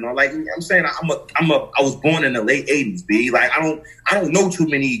around and all. Like I'm saying, I was born in the late 80s, B. Like I don't know too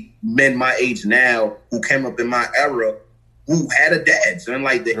many men my age now who came up in my era who had a dad. So in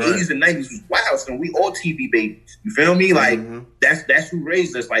like the 80s and 90s was wild. So we all TV babies. You feel me? Like that's who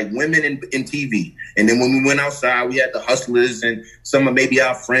raised us, like women in TV. And then when we went outside, we had the hustlers and some of maybe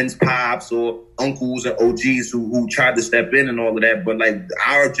our friends' pops or uncles or OGs who tried to step in and all of that. But like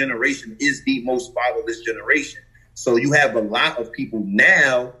our generation is the most fatherless generation. So you have a lot of people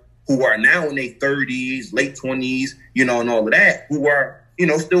now who are now in their 30s, late 20s, and all of that, who are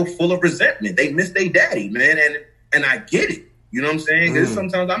still full of resentment. They miss their daddy, man. And I get it. You know what I'm saying? Because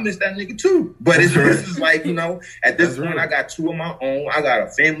sometimes I miss that nigga too. But it's just like, at this point, I got two of my own. I got a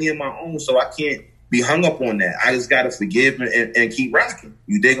family of my own. So I can't be hung up on that. I just got to forgive and keep rocking.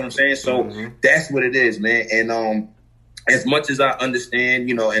 You dig what I'm saying? So that's what it is, man. And as much as I understand,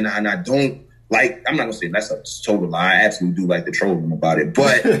 and I don't, like, I'm not going to say that's a total lie. I absolutely do like to troll them about it.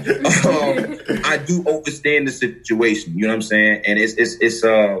 But I do understand the situation. You know what I'm saying? And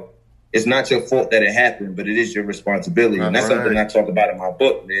it's not your fault that it happened, but it is your responsibility. And that's something I talk about in my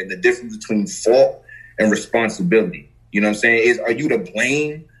book, man. The difference between fault and responsibility. You know what I'm saying? Are you to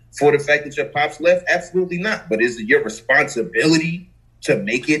blame for the fact that your pops left? Absolutely not. But is it your responsibility to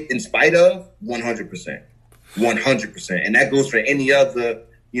make it in spite of? 100%. 100%. And that goes for any other...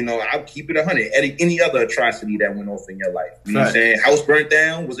 I'll keep it 100. Any other atrocity that went off in your life. You know what I'm saying? House burnt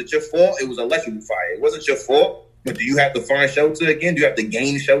down. Was it your fault? It was an electrical fire. It wasn't your fault. But do you have to find shelter again? Do you have to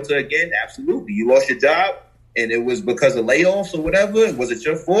gain shelter again? Absolutely. You lost your job and it was because of layoffs or whatever. Was it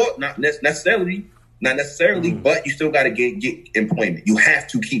your fault? Not necessarily, but you still got to get employment. You have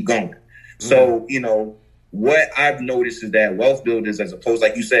to keep going. So, what I've noticed is that wealth builders, as opposed,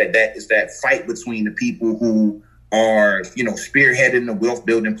 like you said, that is that fight between the people who are, spearheading the wealth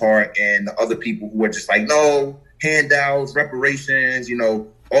building part and the other people who are just like, no, handouts, reparations,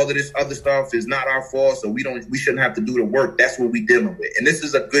 all of this other stuff is not our fault, so we shouldn't have to do the work. That's what we're dealing with. And this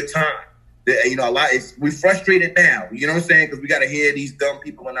is a good time. We're frustrated now, you know what I'm saying? Because we got to hear these dumb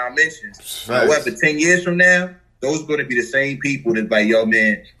people in our mentions. However, 10 years from now, those are going to be the same people that's like, yo,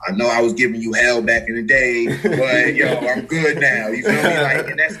 man, I know I was giving you hell back in the day, but, yo, I'm good now. You feel me? Like,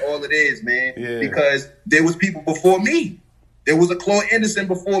 and that's all it is, man. Yeah. Because there was people before me. There was a Claude Anderson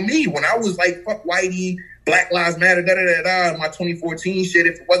before me. When I was like, fuck Whitey, Black Lives Matter, my 2014 shit.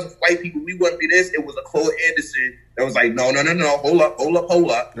 If it wasn't for white people, we wouldn't be this. It was a Claude Anderson that was like, no, hold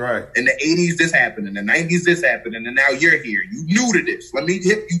up. Right. In the 80s, this happened. In the 90s, this happened. And then now you're here. You new to this. Let me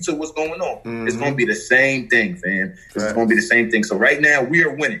hip you to what's going on. It's going to be the same thing, fam. It's going to be the same thing. So right now, we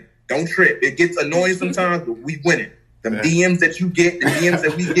are winning. Don't trip. It gets annoying sometimes, but we winning. The DMs that you get, the DMs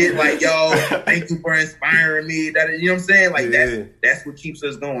that we get, like, yo, thank you for inspiring me. You know what I'm saying? Like, that's what keeps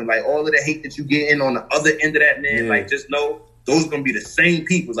us going. Like, all of the hate that you get in on the other end of that, man, like, just know those are going to be the same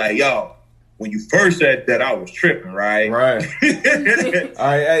people. Like, yo, when you first said that, I was tripping, right? Right.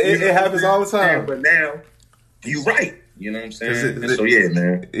 It happens all the time. But now, you're right. You know what I'm saying? So, yeah,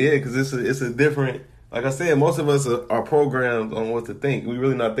 man. Yeah, because it's a different... Like I said, most of us are programmed on what to think. We're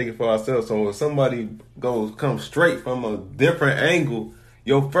really not thinking for ourselves. So when somebody comes straight from a different angle,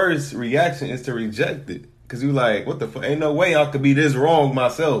 your first reaction is to reject it. Because you're like, what the fuck? Ain't no way I could be this wrong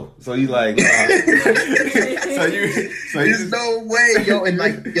myself. So you like, nah. There's no way, yo. And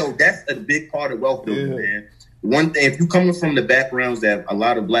like, yo, that's a big part of wealth building, man. One thing, if you're coming from the backgrounds that a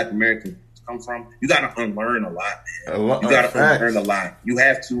lot of Black Americans come from, you got to unlearn a lot, man. You got to unlearn a lot. You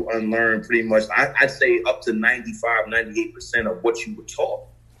have to unlearn pretty much, I'd say up to 95, 98% of what you were taught.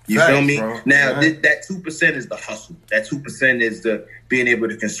 You Facts, feel me? bro. Now, that 2% is the hustle. That 2% is the being able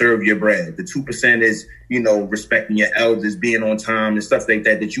to conserve your bread. The 2% is, respecting your elders, being on time and stuff like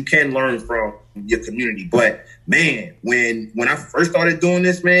that you can learn from your community. But, man, when I first started doing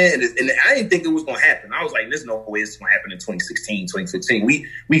this, man, and I didn't think it was going to happen. I was like, there's no way it's going to happen in 2016, 2015.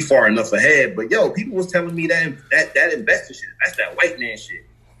 We far enough ahead. But, people was telling me that investor shit, that's that white man shit.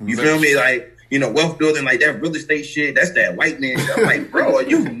 You feel me? Like, wealth building, like that real estate shit, that's that white man shit. I'm like, bro, are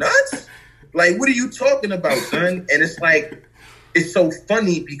you nuts? Like, what are you talking about, son? And it's like, it's so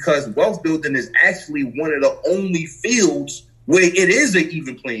funny because wealth building is actually one of the only fields where it is an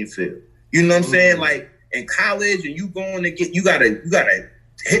even playing field. You know what I'm saying? Like in college, and you going to get, you gotta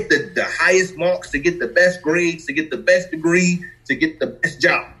hit the highest marks to get the best grades, to get the best degree, to get the best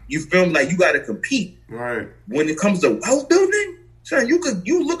job. You feel me? Like you gotta compete. Right. When it comes to wealth building, son, you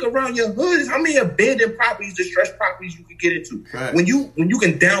look around your hood, how many abandoned properties, distressed properties you could get into? Right. When you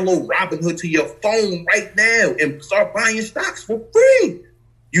can download Robinhood to your phone right now and start buying stocks for free.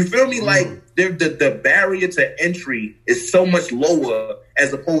 You feel me? Like the barrier to entry is so much lower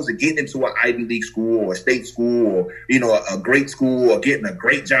as opposed to getting into an Ivy League school or a state school or, a great school or getting a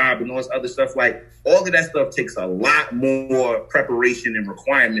great job and all this other stuff. Like all of that stuff takes a lot more preparation and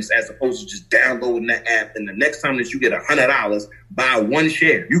requirements as opposed to just downloading the app. And the next time that you get $100, buy one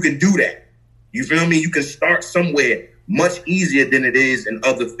share. You can do that. You feel me? You can start somewhere much easier than it is in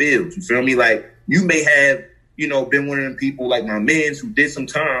other fields. You feel me? Like you may have, been one of them people like my mans who did some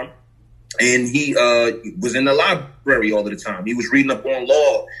time and he was in the library all of the time. He was reading up on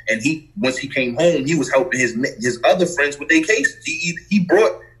law, and once he came home, he was helping his other friends with their cases. He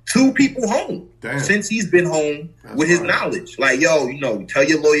brought 2 people home. Damn. Since he's been home. That's with his knowledge. Like, yo, tell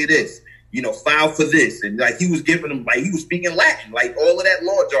your lawyer this, file for this. And like he was giving them, like he was speaking Latin, like all of that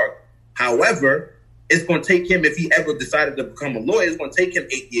law jargon. However, it's going to take him, if he ever decided to become a lawyer, it's going to take him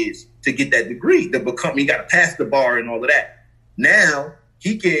 8 years to get that degree, he got to pass the bar and all of that. Now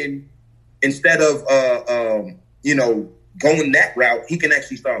he can, instead of, going that route, he can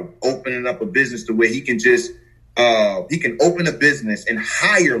actually start opening up a business to where he can just, he can open a business and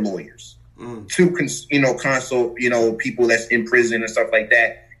hire lawyers to, consult, people that's in prison and stuff like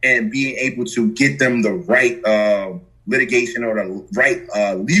that, and being able to get them the right, litigation or the right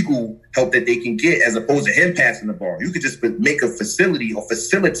legal help that they can get, as opposed to him passing the bar. You could just make a facility or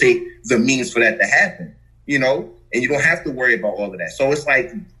facilitate the means for that to happen, and you don't have to worry about all of that. So it's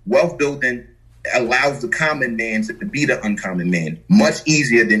like wealth building allows the common man to be the uncommon man much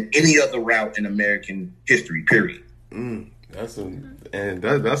easier than any other route in American history, period. That's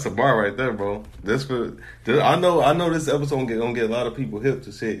a bar right there, bro. I know this episode gonna get a lot of people hip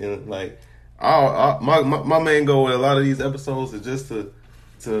to shit, and like my main goal with a lot of these episodes is just to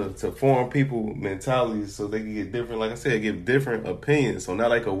form people mentalities so they can get different, like I said, give different opinions. So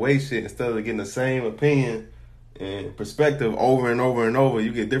not like a way shit, instead of getting the same opinion and perspective over and over and over,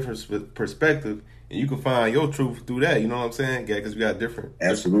 you get different perspective, and you can find your truth through that. You know what I'm saying? Yeah, because we got different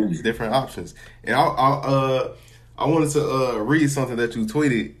options. And I wanted to read something that you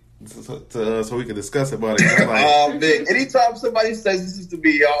tweeted so we can discuss about it. Like, man, anytime somebody says this is to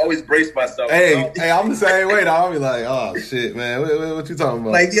me, I always brace myself. Hey, I'm the same way. I'll be like, oh shit, man, what you talking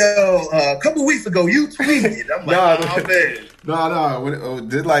about? Like, yo, a couple weeks ago you tweeted. I'm like, man. No.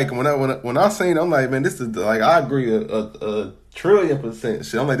 When I seen it, I'm like, man, this is like, I agree a trillion%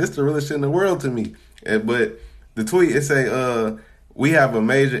 shit. I'm like, this is the realest shit in the world to me. But the tweet, it say, we have a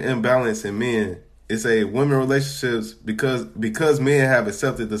major imbalance in men. It say women relationships because men have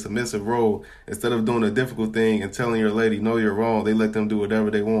accepted the submissive role. Instead of doing a difficult thing and telling your lady, no, you're wrong, they let them do whatever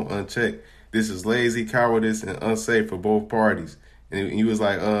they want unchecked. This is lazy, cowardice, and unsafe for both parties. And he was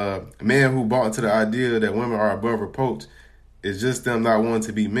like, men who bought into the idea that women are above reproach, it's just them not wanting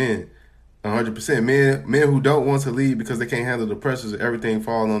to be men. 100%. Men who don't want to lead because they can't handle the pressures of everything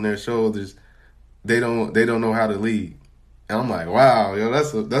falling on their shoulders, they don't know how to lead. And I'm like, wow, yo, it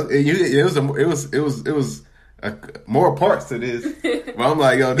was more parts to this. But I'm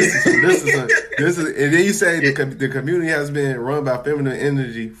like, yo, this is. And then you say the community has been run by feminine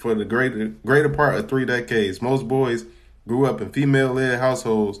energy for the greater part of 3 decades. Most boys grew up in female-led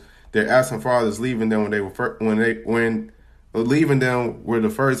households. Their absent fathers leaving them when leaving them were the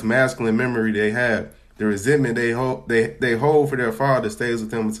first masculine memory they have. The resentment they hold for their father stays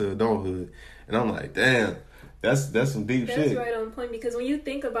with them into adulthood. And I'm like, damn. That's some deep shit. That's right on point, because when you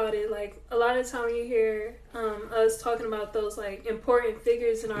think about it, like a lot of the time when you hear us talking about those like important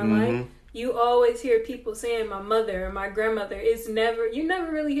figures in our life, you always hear people saying my mother or my grandmother. You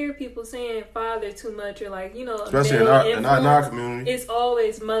never really hear people saying father too much, or like, especially in our community. It's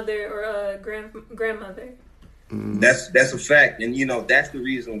always mother or grandmother. That's a fact. And, that's the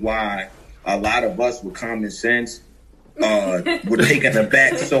reason why a lot of us with common sense were taken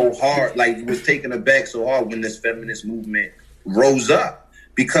aback so hard, when this feminist movement rose up.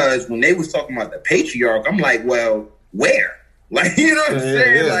 Because when they was talking about the patriarch, I'm like, well, where? Like, you know what I'm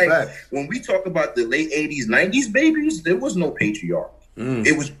saying? Like, when we talk about the late 80s, 90s babies, there was no patriarch.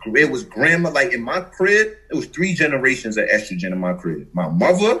 It was grandma. Like, in my crib, it was 3 generations of estrogen in my crib. My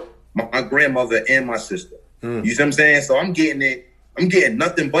mother, my grandmother, and my sister. You see what I'm saying? So I'm getting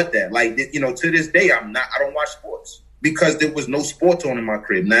nothing but that. Like, to this day, I don't watch sports because there was no sports on in my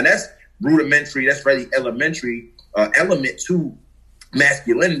crib. Now, that's rudimentary. That's very elementary element to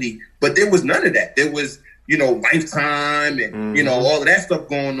masculinity, but there was none of that. There was, Lifetime and, all of that stuff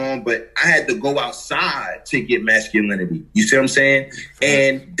going on, but I had to go outside to get masculinity. You see what I'm saying?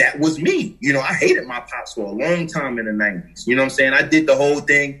 And that was me. I hated my pops for a long time in the 90s. You know what I'm saying? I did the whole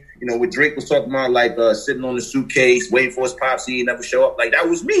thing, what Drake was talking about, like sitting on the suitcase, waiting for his pops, he never show up. Like, that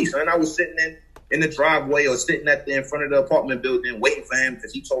was me, son. I was sitting in the driveway or sitting in front of the apartment building waiting for him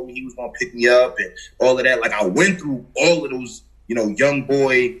because he told me he was going to pick me up and all of that. Like, I went through all of those, young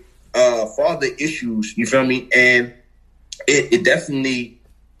boy father issues, you feel me? And it definitely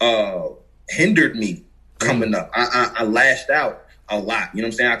hindered me coming up. I lashed out a lot. You know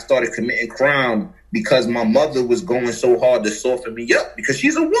what I'm saying? I started committing crime because my mother was going so hard to soften me up because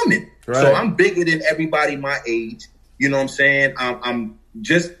she's a woman. Right. So I'm bigger than everybody my age. You know what I'm saying? I'm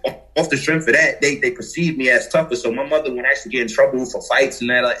just off the strength of that, they perceive me as tougher. So my mother would actually get in trouble for fights and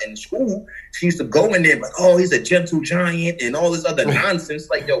that in school. She used to go in there like, oh, he's a gentle giant and all this other nonsense.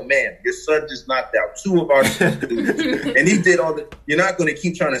 Like, yo, man, your son just knocked out 2 of our students. And he did all the, you're not going to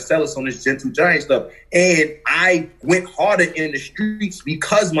keep trying to sell us on this gentle giant stuff. And I went harder in the streets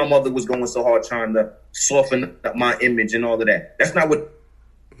because my mother was going so hard trying to soften up my image and all of that. That's not what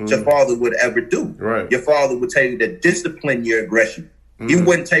your father would ever do. Right. Your father would tell you to discipline your aggression. He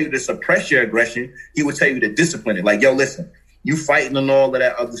wouldn't tell you to suppress your aggression. He would tell you to discipline it. Like, yo, listen, you fighting and all of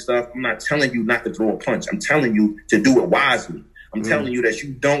that other stuff. I'm not telling you not to throw a punch. I'm telling you to do it wisely. I'm telling you that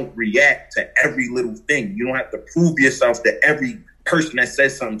you don't react to every little thing. You don't have to prove yourself to every person that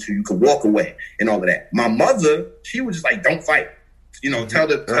says something to you. You can walk away and all of that. My mother, she was just like, don't fight. Tell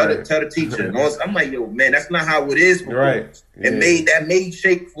the teacher. And all. I'm like, yo, man, that's not how it is. Right. Yeah. That made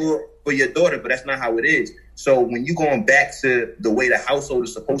shake for your daughter, but that's not how it is. So when you're going back to the way the household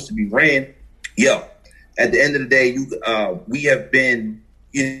is supposed to be ran, at the end of the day, we have been,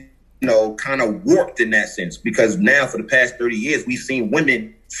 kind of warped in that sense because now for the past 30 years, we've seen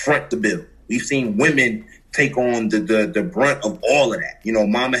women front the bill. We've seen women take on the brunt of all of that.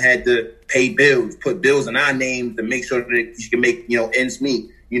 Mama had to pay bills, put bills in our names to make sure that she can make, ends meet,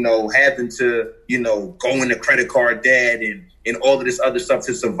 having to, go into credit card debt and all of this other stuff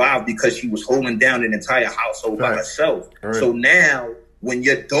to survive because she was holding down an entire household by herself. Right. So now when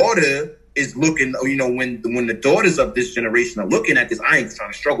your daughter is looking, when the daughters of this generation are looking at this, I ain't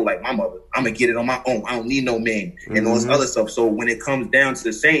trying to struggle like my mother. I'm going to get it on my own. I don't need no man and all this other stuff. So when it comes down to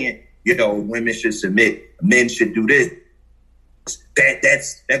the saying, women should submit, men should do this,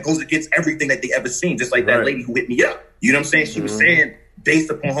 that goes against everything that they ever seen. Just like that lady who hit me up. You know what I'm saying? She was saying based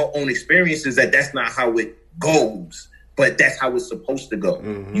upon her own experiences that's not how it goes. But that's how it's supposed to go.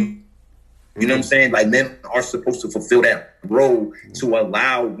 You know what I'm saying? Like, men are supposed to fulfill that role to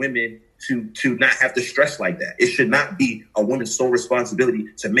allow women to not have to stress like that. It should not be a woman's sole responsibility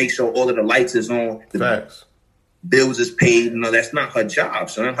to make sure all of the lights is on, the bills is paid. No, that's not her job.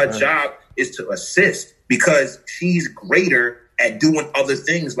 So her job is to assist because she's greater at doing other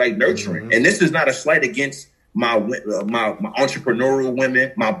things like nurturing. And this is not a slight against my entrepreneurial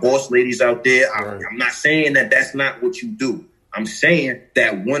women, my boss ladies out there. I'm not saying that that's not what you do. I'm saying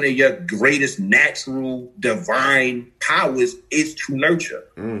that one of your greatest natural divine powers is to nurture,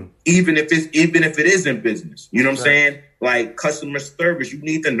 even if it is in business. You know what I'm saying? Like customer service, you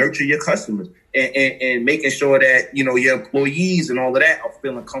need to nurture your customers and making sure that your employees and all of that are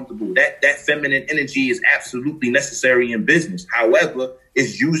feeling comfortable. That feminine energy is absolutely necessary in business. However,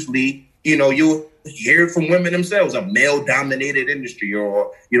 it's usually you'll hear it from women themselves, a male-dominated industry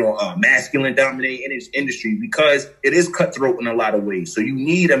or, a masculine-dominated industry because it is cutthroat in a lot of ways. So you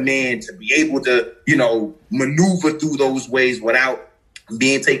need a man to be able to, maneuver through those ways without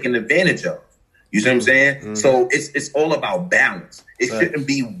being taken advantage of. You see what I'm saying? So it's all about balance. It shouldn't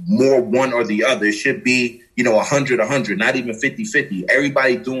be more one or the other. It should be, 100, not even 50-50.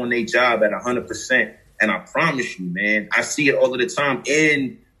 Everybody doing their job at 100%. And I promise you, man, I see it all of the time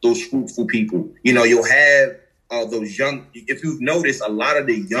in those fruitful people. You'll have those young, if you've noticed, a lot of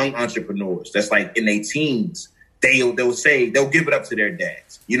the young entrepreneurs that's like in their teens, they'll say, they'll give it up to their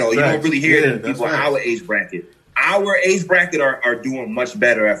dads. You don't really hear people our age bracket. our age bracket are doing much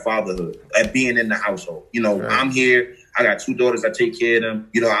better at fatherhood, at being in the household. You know, right. I'm here. I got 2 daughters. I take care of them.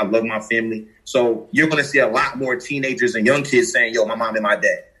 You know, I love my family. So you're going to see a lot more teenagers and young kids saying, yo, my mom and my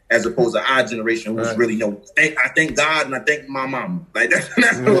dad, as opposed to our generation who's really, you know, I thank God and I thank my mom. Like, that's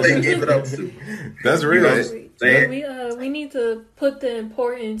what they gave it up to. That's real. You know, we need to put the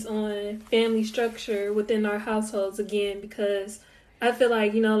importance on family structure within our households again, because I feel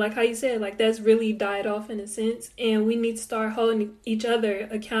like, you know, like how you said, like that's really died off in a sense, and we need to start holding each other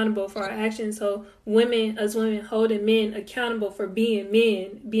accountable for our actions. So women holding men accountable for being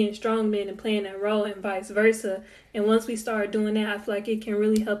men, being strong men and playing that role, and vice versa. And once we start doing that, I feel like it can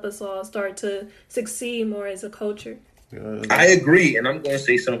really help us all start to succeed more as a culture. I agree, and I'm going to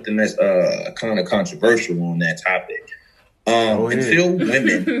say something that's kind of controversial on that topic. Until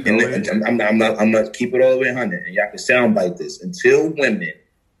women, and I'm not keep it all the way 100, and y'all can soundbite this. Until women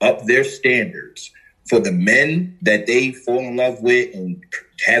up their standards for the men that they fall in love with and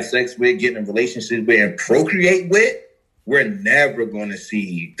have sex with, get in relationships with, and procreate with, we're never going to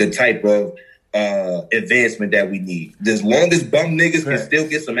see the type of advancement that we need. As long as bum niggas can still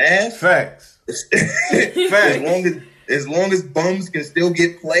get some ass, facts. As long as bums can still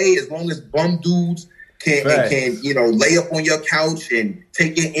get play, as long as bum dudes can you know, lay up on your couch and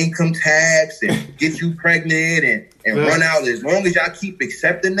take your income tax and get you pregnant and run out. As long as y'all keep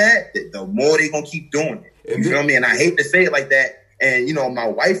accepting that, the more they gonna keep doing it. You feel me? And I hate to say it like that. And you know, my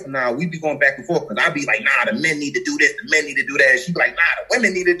wife and I, we be going back and forth because I be like, nah, the men need to do this, the men need to do that. And she be like, nah, the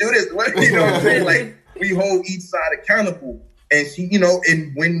women need to do this. You know what I'm saying? Like, we hold each side accountable. And she, you know,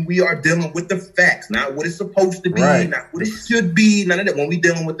 and when we are dealing with the facts, not what it's supposed to be, not what it should be, none of that. When we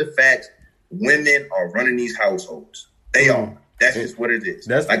dealing with the facts, women are running these households. They are. That's just what it is.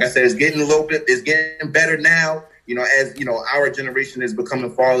 Like I said, it's getting better now, you know, as, you know, our generation is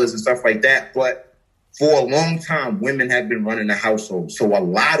becoming fathers and stuff like that. But for a long time, women have been running the household. So a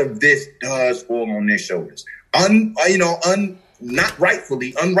lot of this does fall on their shoulders. Not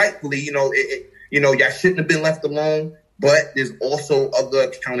rightfully, unrightfully, you know, y'all shouldn't have been left alone. But there's also other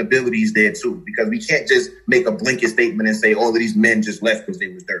accountabilities there, too, because we can't just make a blanket statement and say all of these men just left because they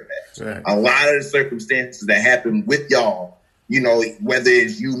was dirtbags. Right. A lot of the circumstances that happen with y'all, you know, whether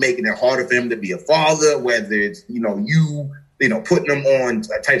it's you making it harder for him to be a father, whether it's, you know, you putting him on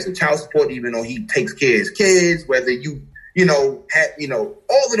types of child support, even though he takes care of his kids, whether you all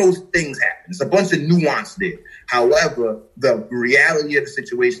of those things happen. It's a bunch of nuance there. However, the reality of the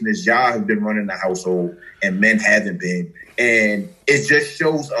situation is y'all have been running the household and men haven't been. And it just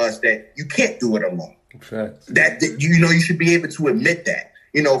shows us that you can't do it alone. Okay. That, you know, you should be able to admit that.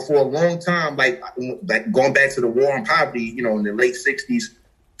 You know, for a long time, like going back to the war on poverty, you know, in the late 60s,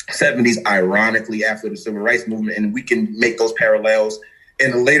 70s, ironically, after the civil rights movement, and we can make those parallels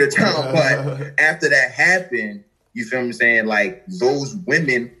in a later time. But after that happened, you feel what I'm saying? Like, those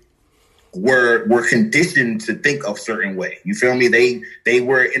women were conditioned to think a certain way. You feel me? They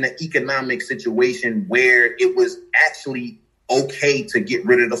were in an economic situation where it was actually okay to get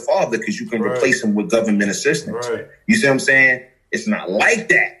rid of the father because you can replace him with government assistance. Right. You see what I'm saying? It's not like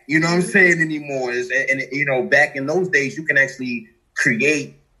that. You know what I'm saying anymore? And you know, back in those days, you can actually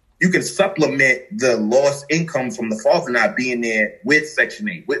you can supplement the lost income from the father not being there with Section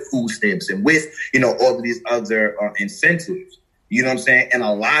 8, with food stamps, and with, you know, all of these other incentives. You know what I'm saying? And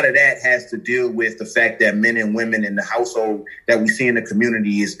a lot of that has to deal with the fact that men and women in the household that we see in the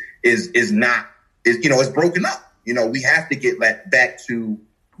community is broken up. You know, we have to get back to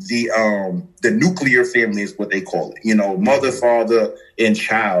the nuclear family is what they call it. You know, mother, father, and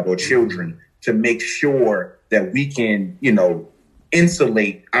child or children, to make sure that we can, you know,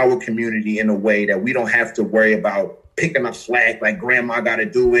 insulate our community in a way that we don't have to worry about picking up slack like grandma got to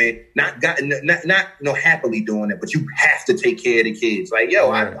do it, not happily doing it, but you have to take care of the kids. Like, yo,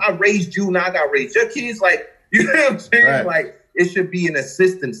 I raised you, now I got to raise your kids. Like, you know what I'm saying? Right. Like, it should be an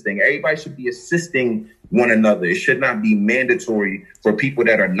assistance thing. Everybody should be assisting one another. It should not be mandatory for people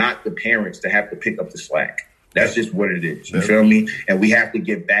that are not the parents to have to pick up the slack. That's just what it is. You feel me? And we have to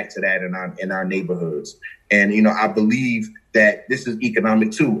get back to that in our neighborhoods. And, you know, I believe that this is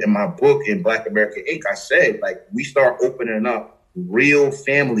economic too. In my book, in Black America Inc., I said, like, we start opening up real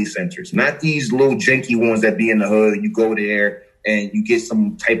family centers, not these little janky ones that be in the hood. You go there and you get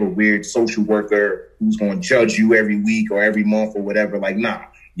some type of weird social worker who's going to judge you every week or every month or whatever. Like, nah,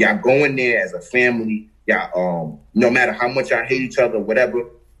 y'all go in there as a family. Y'all, no matter how much y'all hate each other, whatever,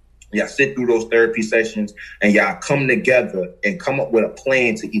 y'all sit through those therapy sessions and y'all come together and come up with a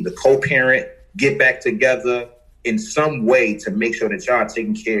plan to either co-parent, get back together in some way to make sure that y'all are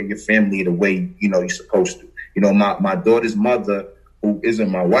taking care of your family the way, you know, you're supposed to. You know, my daughter's mother, who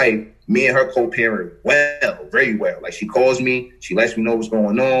isn't my wife, me and her co-parent well, very well. Like, she calls me, she lets me know what's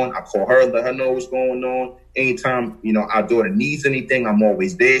going on. I call her, let her know what's going on. Anytime, our daughter needs anything, I'm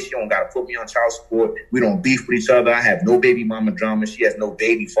always there. She don't got to put me on child support. We don't beef with each other. I have no baby mama drama. She has no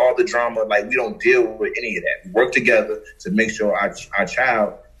baby father drama. Like, we don't deal with any of that. We work together to make sure our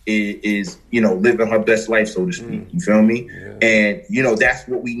child is living her best life, so to speak. You feel me? Yeah. And, that's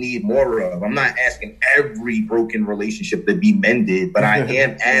what we need more of. I'm not asking every broken relationship to be mended, but I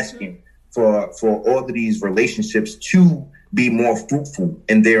am asking for all of these relationships to be more fruitful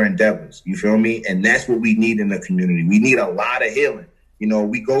in their endeavors. You feel me? And that's what we need in the community. We need a lot of healing.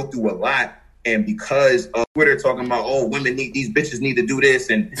 We go through a lot. And because of Twitter talking about, these bitches need to do this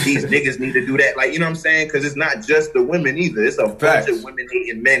and these niggas need to do that. Like, you know what I'm saying? Because it's not just the women either. It's a bunch of women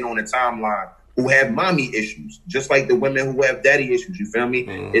hating men on the timeline who have mommy issues, just like the women who have daddy issues. You feel me?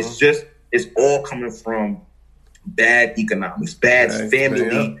 Mm-hmm. It's all coming from bad economics, bad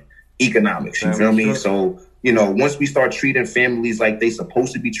family economics. You feel me? So, once we start treating families like they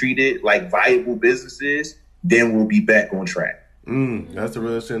supposed to be treated, like viable businesses, then we'll be back on track. That's the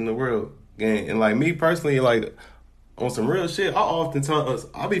real shit in the world. And like me personally, like on some real shit,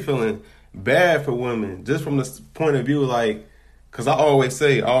 I be feeling bad for women just from the point of view, like, cause I always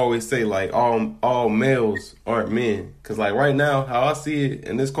say like all males aren't men. Cause like right now, how I see it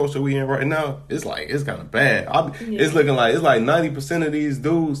in this culture we in right now, it's kind of bad. It's looking like it's like 90% of these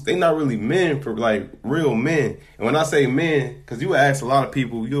dudes, they not really men for like real men. And when I say men, cause you ask a lot of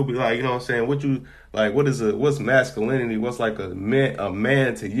people, you'll be like, you know what I'm saying? What's masculinity? What's like a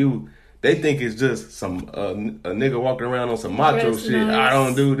man to you? They think it's just some a nigga walking around on some macho shit. Nice. I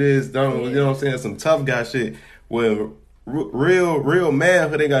don't do this, you know what I'm saying? Some tough guy shit. Well, real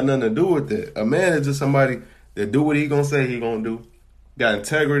manhood ain't got nothing to do with that. A man is just somebody that do what he gonna say he gonna do. Got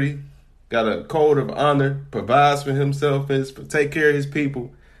integrity, got a code of honor, provides for himself, take care of his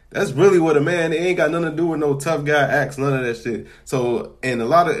people. That's really what a man. It ain't got nothing to do with no tough guy acts, none of that shit. So, and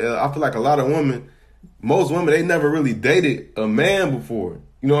I feel like a lot of women, most women, they never really dated a man before.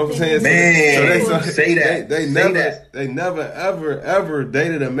 You know what I'm saying? Man, They never ever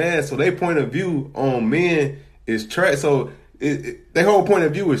dated a man. So their point of view on men is trash. So their whole point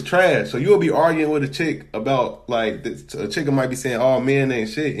of view is trash. So you'll be arguing with a chick about like a chick might be saying, "Oh, men ain't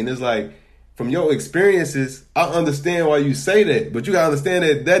shit," and it's like, from your experiences, I understand why you say that, but you gotta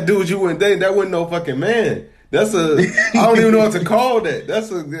understand that dude you wouldn't date, that wasn't no fucking man. I don't even know what to call that. That's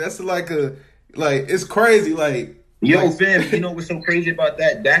it's crazy. Like. Yo, fam, you know what's so crazy about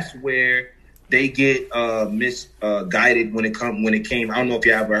that? That's where they get misguided when it came. I don't know if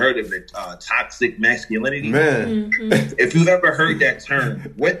you ever heard of it, toxic masculinity. Man, if you've ever heard that term,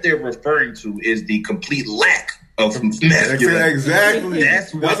 what they're referring to is the complete lack of masculinity. Exactly.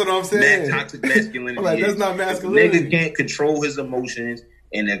 That's what I'm saying. Toxic masculinity. Like, that's not masculinity. Nigga can't control his emotions.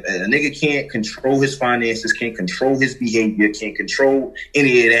 And if a nigga can't control his finances, can't control his behavior, can't control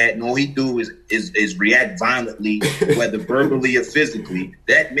any of that, and all he do is react violently, whether verbally or physically,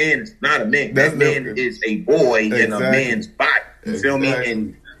 that man is not a man. That man is a boy in a man's body. You feel me?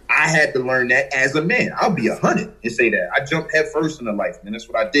 And I had to learn that as a man. I'll be 100 and say that. I jumped head first into life, and that's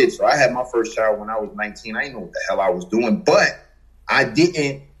what I did. So I had my first child when I was 19. I didn't know what the hell I was doing, but I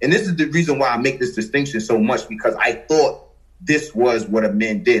didn't. And this is the reason why I make this distinction so much, because I thought this was what a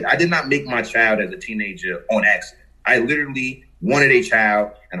man did. I did not make my child as a teenager on accident. I literally wanted a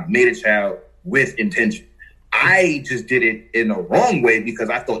child, and I made a child with intention. I just did it in the wrong way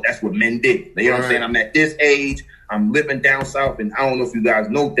because I thought that's what men did. You know what I'm saying? I'm at this age. I'm living down south, and I don't know if you guys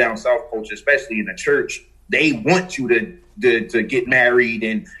know down south culture, especially in the church. They want you to get married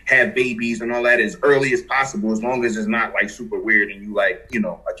and have babies and all that as early as possible, as long as it's not like super weird and you like,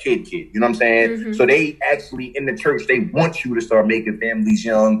 a kid. You know what I'm saying? Mm-hmm. So they actually, in the church, they want you to start making families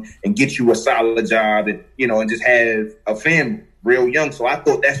young and get you a solid job and, and just have a family real young. So I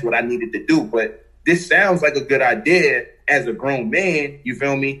thought that's what I needed to do. But this sounds like a good idea as a grown man, you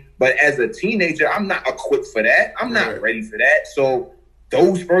feel me? But as a teenager, I'm not equipped for that. I'm not ready for that. So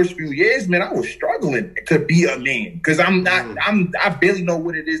those first few years, man, I was struggling to be a man because I barely know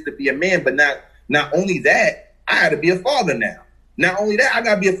what it is to be a man. But not only that, I had to be a father now. Not only that, I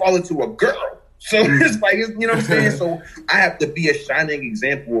got to be a father to a girl. So it's like, you know what I'm saying? So I have to be a shining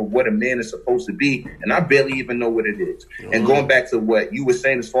example of what a man is supposed to be. And I barely even know what it is. And going back to what you were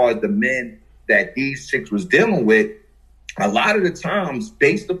saying as far as the men that these chicks was dealing with, a lot of the times,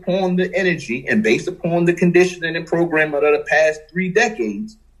 based upon the energy and based upon the conditioning and programming of the past 3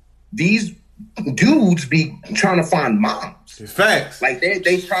 decades, these dudes be trying to find moms. Facts. Like they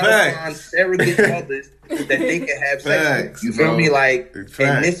try to find surrogate mothers that they can have sex with. You feel me? Like,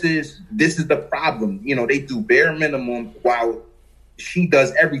 and this is the problem. They do bare minimum while she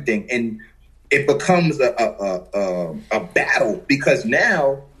does everything. And it becomes a battle because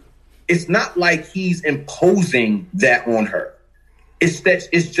now it's not like he's imposing that on her. It's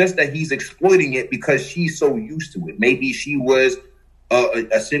just that he's exploiting it because she's so used to it. Maybe she was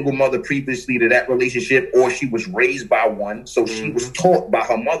a single mother previously to that relationship, or she was raised by one. So she was taught by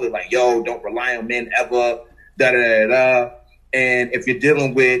her mother, like, yo, don't rely on men ever, da-da-da-da. And if you're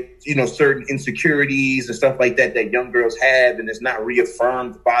dealing with, certain insecurities and stuff like that young girls have, and it's not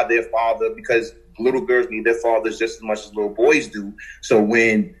reaffirmed by their father, because little girls need their fathers just as much as little boys do. So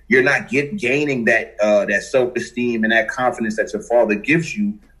when you're not gaining that self-esteem and that confidence that your father gives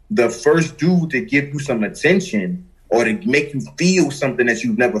you, the first dude to give you some attention or to make you feel something that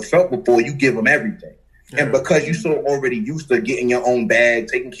you've never felt before, you give them everything. Yeah. And because you're so already used to getting your own bag,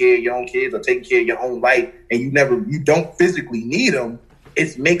 taking care of your own kids or taking care of your own life, and you don't physically need them,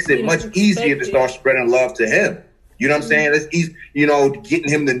 it makes it much easier to start spreading love to him. You know what I'm saying? It's easy, getting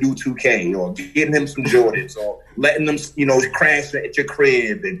him the new 2K or getting him some Jordans or letting them, crash at your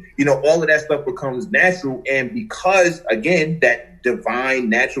crib. And, all of that stuff becomes natural. And because, again, that divine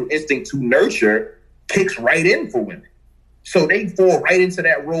natural instinct to nurture kicks right in for women. So they fall right into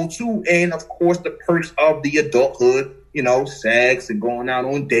that role too. And of course, the perks of the adulthood, sex and going out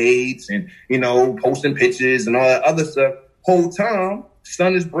on dates and, posting pictures and all that other stuff. Whole time,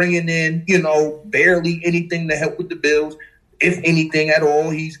 son is bringing in, barely anything to help with the bills. If anything at all,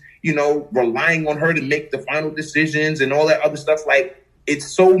 he's, relying on her to make the final decisions and all that other stuff. Like, it's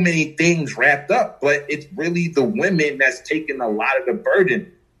so many things wrapped up, but it's really the women that's taking a lot of the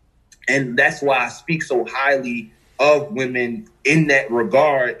burden. And that's why I speak so highly of women in that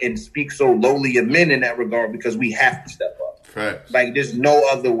regard and speak so lowly of men in that regard, because we have to step up. Right. Like, there's no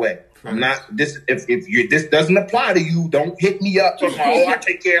other way. I'm not this. If this doesn't apply to you, don't hit me up talking about, I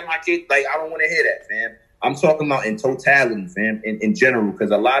take care of my kids. Like, I don't want to hear that, fam. I'm talking about in totality, fam, in general, because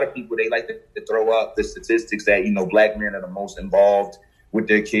a lot of people, they like to throw up the statistics that, Black men are the most involved with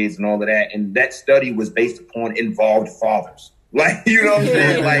their kids and all of that. And that study was based upon involved fathers. Like, you know what I'm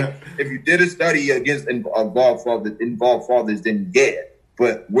saying? Like, if you did a study against involved fathers, then yeah.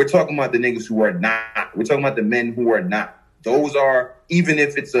 But we're talking about the niggas who are not. We're talking about the men who are not. Those are, even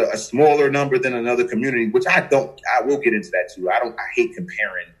if it's a smaller number than another community, which I will get into that too. I hate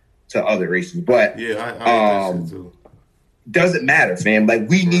comparing to other races, but yeah, I hate that shit too. Doesn't matter, fam. Like,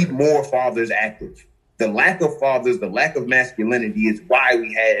 we need more fathers active. The lack of fathers, the lack of masculinity is why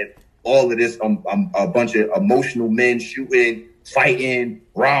we have all of this, a bunch of emotional men shooting, fighting,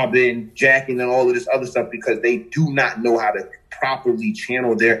 robbing, jacking, and all of this other stuff, because they do not know how to properly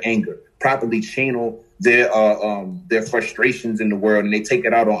channel their anger, properly channel their frustrations in the world, and they take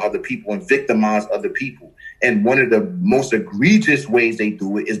it out on other people and victimize other people. And one of the most egregious ways they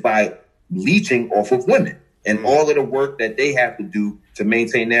do it is by leeching off of women and all of the work that they have to do to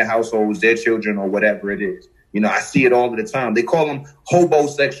maintain their households, their children, or whatever it is. I see it all of the time. They call them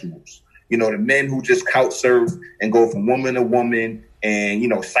hobosexuals. The men who just couch surf and go from woman to woman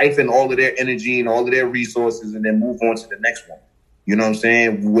and, siphon all of their energy and all of their resources and then move on to the next one. You know what I'm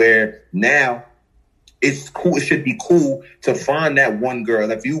saying? Where now it's cool. It should be cool to find that one girl.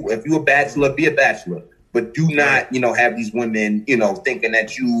 If you a bachelor, be a bachelor, but do not, have these women, thinking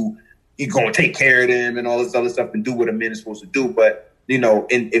that you're going to take care of them and all this other stuff and do what a man is supposed to do. But,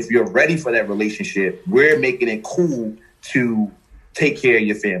 and if you're ready for that relationship, we're making it cool to take care of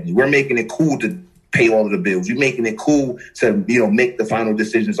your family. We're making it cool to pay all of the bills. You're making it cool to, make the final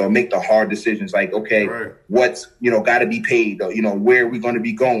decisions or make the hard decisions. Like, okay, right, what's, got to be paid, or, where are we going to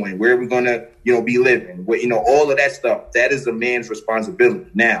be going? Where are we going to, be living? All of that stuff, that is a man's responsibility.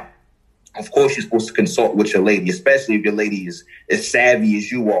 Now, of course, you're supposed to consult with your lady, especially if your lady is as savvy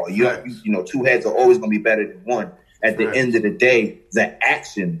as you are. Two heads are always going to be better than one. At the end of the day, the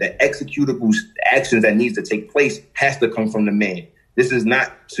executable actions that needs to take place has to come from the man. This is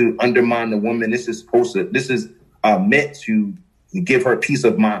not to undermine the woman. This is meant to give her peace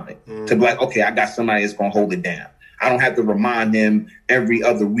of mind. To be like, okay, I got somebody that's going to hold it down. I don't have to remind him every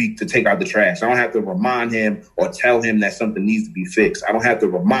other week to take out the trash. I don't have to remind him or tell him that something needs to be fixed. I don't have to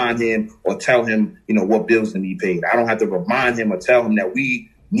remind him or tell him, what bills need to be paid. I don't have to remind him or tell him that we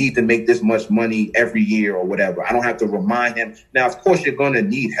need to make this much money every year or whatever. I don't have to remind him. Now, of course, you're going to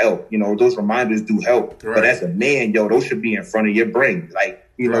need help. Those reminders do help. Right. But as a man, those should be in front of your brain. Like,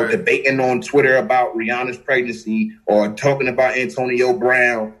 right, debating on Twitter about Rihanna's pregnancy or talking about Antonio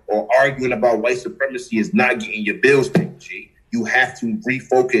Brown or arguing about white supremacy is not getting your bills paid, G. You have to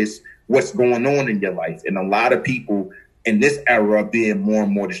refocus what's going on in your life. And a lot of people in this era are being more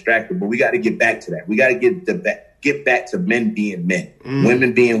and more distracted. But we got to get back to that. We got to get back to men being men,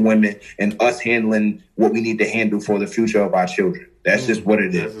 women being women, and us handling what we need to handle for the future of our children. That's just what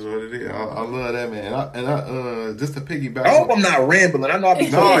it That's is. just what it is. I love that, man. And I just to piggyback. I hope I'm not rambling. I know I'll be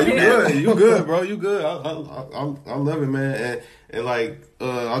No, you good. You good, bro. You good. I love it, man. And like,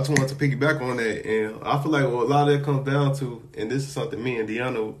 I just wanted to piggyback on that. And I feel like what a lot of that comes down to, and this is something me and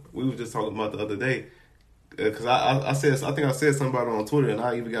Deanna, we were just talking about the other day. Because I think I said something about it on Twitter, and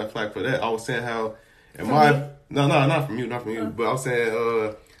I even got flack for that. I was saying how, not from you, but I was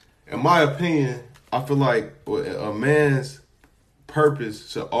saying, in my opinion, I feel like a man's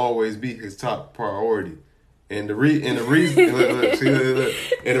purpose should always be his top priority. And the reason for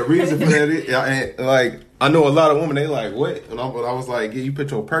that is, like, I know a lot of women, they like, what? And I was like, yeah, you put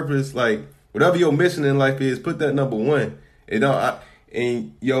your purpose, like, whatever your mission in life is, put that number one. I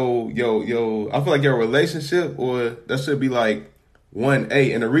feel like your relationship, or that should be like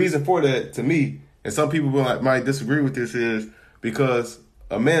 1A. And the reason for that, to me, and some people might disagree with this, is because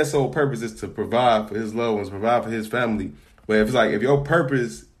a man's sole purpose is to provide for his loved ones, provide for his family. But if your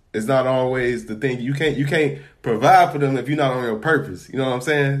purpose is not always the thing, you can't provide for them if you're not on your purpose. You know what I'm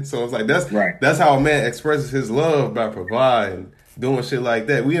saying? So it's like that's how a man expresses his love, by providing, doing shit like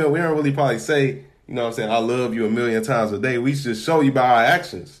that. We don't really probably say, you know what I'm saying, I love you 1,000,000 times a day. We should show you by our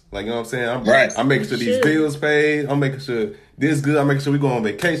actions. Like, you know what I'm saying? I'm making sure these bills paid. I'm making sure this good. I'm making sure we go on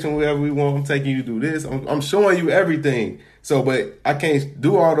vacation wherever we want. I'm taking you to do this. I'm showing you everything. So, but I can't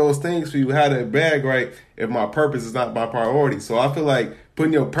do all those things for you, have that bag right, if my purpose is not my priority. So I feel like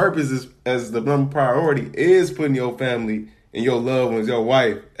putting your purpose as the number priority is putting your family and your loved ones, your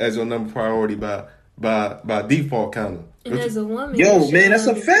wife, as your number priority by default, kind of. And as a woman, man, that's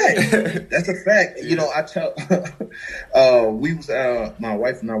a fact. That's a fact. You know, I tell my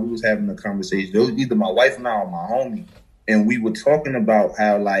wife and I, we was having a conversation. It was either my wife and I or my homie, and we were talking about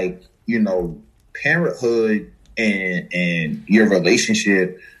how, like, you know, parenthood and your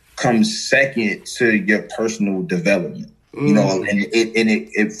relationship comes second to your personal development. You know, and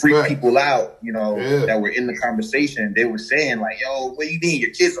it freaked people out, you know, that were in the conversation. They were saying, like, yo, what do you mean? Your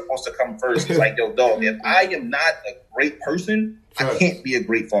kids are supposed to come first. It's like, yo, dog, if I am not a great person, I can't be a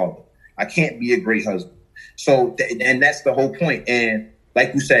great father. I can't be a great husband. So, and that's the whole point. And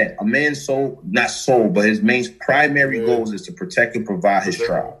like you said, a man's but his main primary goals is to protect and provide his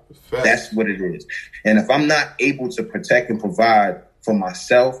tribe. That's what it is. And if I'm not able to protect and provide for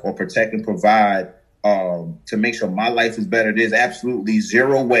myself, or protect and provide to make sure my life is better, there's absolutely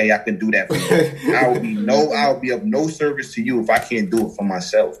zero way I can do that for you. I'll be of no service to you if I can't do it for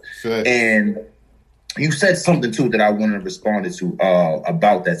myself. Sure. And you said something too that I wanted to respond to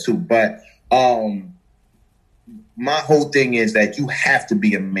about that too. But my whole thing is that you have to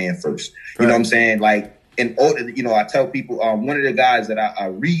be a man first. You know what I'm saying? Like, in order, you know, I tell people, one of the guys that I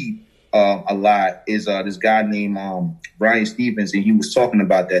read a lot is this guy named Brian Stevens, and he was talking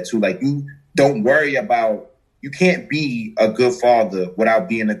about that too. Like, you don't worry about, you can't be a good father without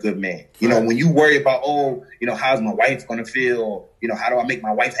being a good man. You know, when you worry about, you know, how's my wife going to feel? Or, you know, how do I make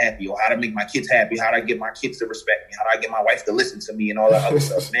my wife happy? Or how to make my kids happy? How do I get my kids to respect me? How do I get my wife to listen to me? And all that other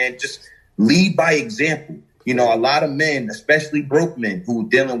stuff, man. Just lead by example. You know, a lot of men, especially broke men, who are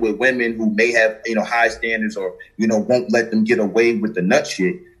dealing with women who may have, you know, high standards, or, you know, won't let them get away with the nut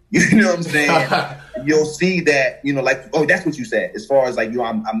shit. You know what I'm saying? You'll see that, you know, like, that's what you said. As far as, like, you know,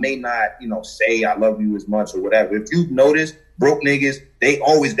 I may not, you know, say I love you as much or whatever. If you've noticed, broke niggas, they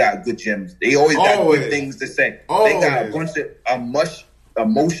always got good gems. They always got good things to say. They got a bunch of much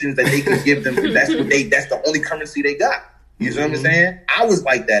emotions that they can give them. That's the only currency they got. You know what I'm saying? I was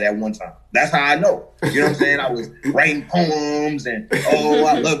like that at one time. That's how I know. You know what I'm saying? I was writing poems and,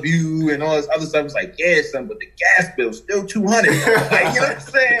 I love you and all this other stuff. It's like, yeah, son, but the gas bill's still $200. Like, you know what I'm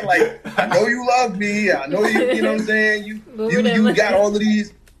saying? Like, I know you love me. I know you know what I'm saying? You got all of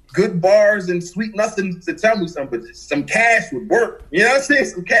these good bars and sweet nothings to tell me something, but some cash would work. You know what I'm saying?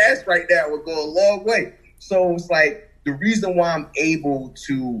 Some cash right there would go a long way. So it's like, the reason why I'm able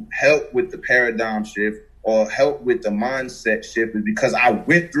to help with the paradigm shift or help with the mindset shift is because I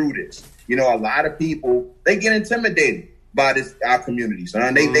went through this. You know, a lot of people, they get intimidated by our community. So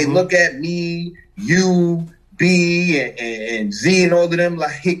they look at me, you, B, and Z, and all of them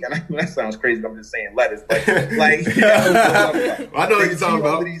like, and that sounds crazy. I'm just saying letters, but like, you know, I know what you're talking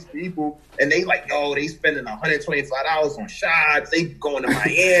about. All of these people, and they like, they spending $125 on shots. They going to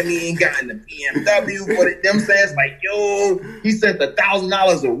Miami and got in the BMW for them. Saying it's like, he spent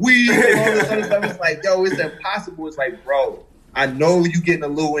 $1,000 a week and all this other stuff. It's like, it's impossible. It's like, bro, I know you getting a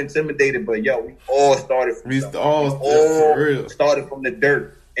little intimidated, but we all started from started from the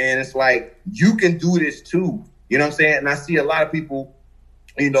dirt, and it's like, you can do this too. You know what I'm saying? And I see a lot of people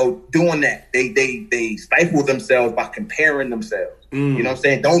doing that. They stifle themselves by comparing themselves. You know what I'm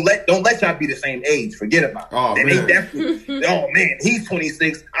saying? Don't let y'all be the same age. Forget about it. Oh, and man. they definitely, oh man, he's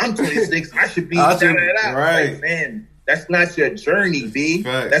 26, I'm 26, I should be right. Like, man, that's not your journey, B.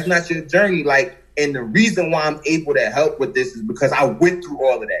 Facts. That's not your journey. Like, and the reason why I'm able to help with this is because I went through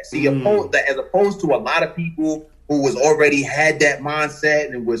all of that. See, as opposed to a lot of people who was already had that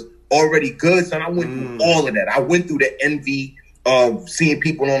mindset and was already good, son, I went through all of that. I went through the envy of seeing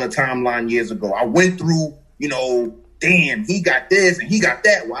people on the timeline years ago. I went through, damn, he got this and he got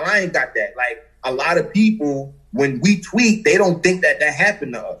that while I ain't got that. Like, a lot of people, when we tweet, they don't think that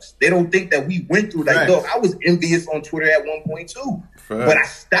happened to us. They don't think that we went through that. Like, dog, I was envious on Twitter at one point too. But I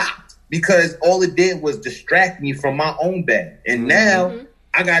stopped because all it did was distract me from my own bag. And now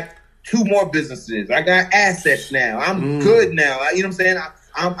I got 2 more businesses. I got assets now. I'm good now. You know what I'm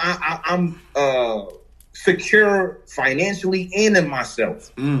saying? I'm secure financially and in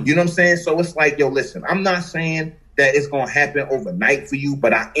myself. You know what I'm saying? So it's like, yo, listen, I'm not saying that it's going to happen overnight for you,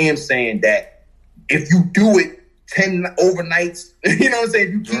 but I am saying that if you do it 10 overnights, you know what I'm saying?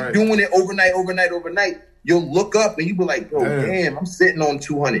 If you keep doing it overnight, you'll look up and you'll be like, oh, damn, I'm sitting on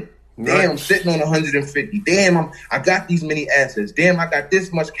 200. Damn, I'm sitting on 150. Damn, I got these many assets. Damn, I got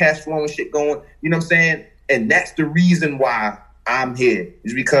this much cash flow and shit going. You know what I'm saying? And that's the reason why I'm here,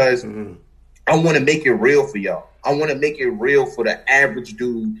 is because I want to make it real for y'all. I want to make it real for the average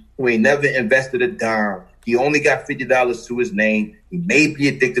dude who ain't never invested a dime. He only got $50 to his name. He may be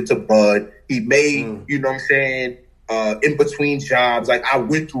addicted to bud. He may, you know what I'm saying, in between jobs. Like, I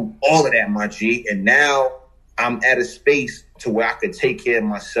went through all of that, my G. And now I'm at a space to where I could take care of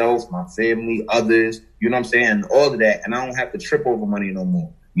myself, my family, others, you know what I'm saying, all of that. And I don't have to trip over money no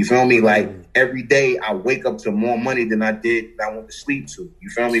more. You feel me? Like, every day I wake up to more money than I did that I went to sleep to. You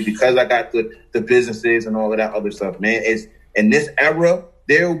feel me? Because I got the businesses and all of that other stuff, man. It's in this era,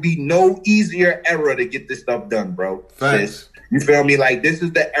 there will be no easier era to get this stuff done, bro. Thanks. You feel me? Like, this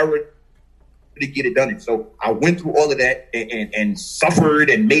is the era to get it done. And so I went through all of that and suffered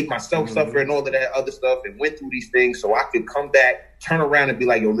and made myself suffer and all of that other stuff and went through these things so I could come back, turn around and be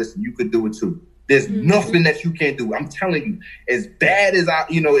like, yo, listen, you could do it too. There's nothing that you can't do. I'm telling you, as bad as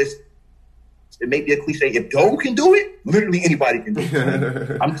it may be a cliche. If Doe can do it, literally anybody can do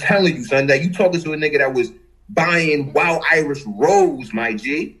it. I'm telling you, son, that you talking to a nigga that was buying Wild Irish Rose, my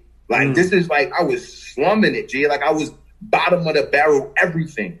G. Like, this is like, I was slumming it, G. Like, I was bottom of the barrel,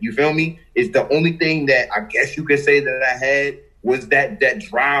 everything. You feel me? It's the only thing that I guess you could say that I had was that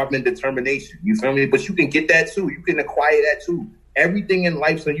drive and determination. You feel me? But you can get that too. You can acquire that too. Everything in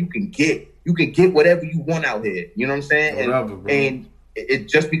life, so you can get whatever you want out here. You know what I'm saying? And it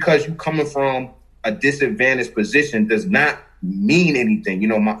just because you coming from a disadvantaged position does not mean anything. You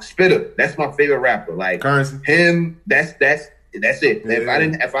know, my Spitter, that's my favorite rapper. Like, Currency. Him, that's it. Yeah.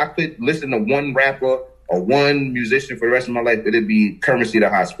 If I could listen to one rapper or one musician for the rest of my life, it'd be Currency the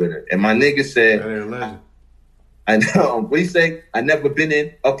Hospital. And my nigga said, I know, what he say? I never been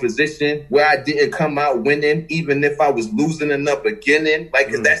in a position where I didn't come out winning, even if I was losing in the beginning.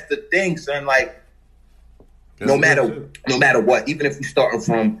 Like, that's the thing, son. Like, no matter what, even if you starting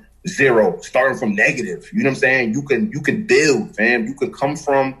from zero, starting from negative, you know what I'm saying? You can build, fam. You can come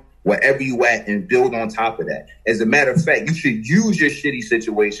from wherever you at and build on top of that. As a matter of fact, you should use your shitty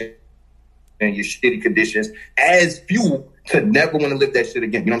situation and your shitty conditions as fuel to never want to live that shit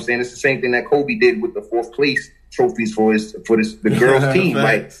again. You know what I'm saying? It's the same thing that Kobe did with the 4th place trophies for the girls team.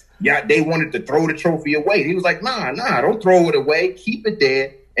 Like, yeah, they wanted to throw the trophy away. He was like, nah, don't throw it away. Keep it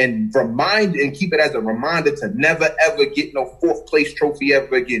there and keep it as a reminder to never ever get no 4th place trophy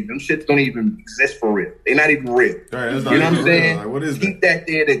ever again. Them shits don't even exist for real. They're not even real. Right, you know what I'm saying? Like, what is keep that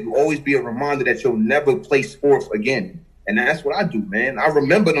there to always be a reminder that you'll never place 4th again. And that's what I do, man. I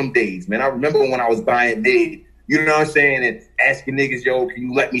remember them days, man. I remember when I was buying mid. You know what I'm saying? And asking niggas, yo, can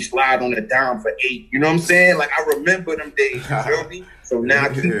you let me slide on the down for 8? You know what I'm saying? Like, I remember them days, you feel me? So now I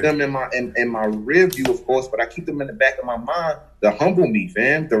keep them in my rear view, of course, but I keep them in the back of my mind to humble me,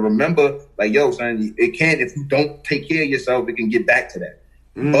 fam. To remember, like, yo, son, it can't, if you don't take care of yourself, it can get back to that.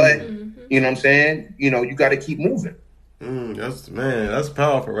 But, you know what I'm saying? You know, you got to keep moving. That's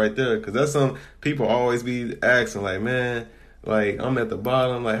powerful right there. Because that's some people always be asking, like, man, like, I'm at the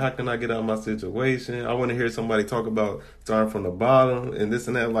bottom. Like, how can I get out of my situation? I want to hear somebody talk about starting from the bottom and this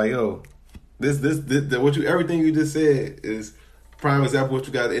and that. Like, yo, this everything you just said is prime example of what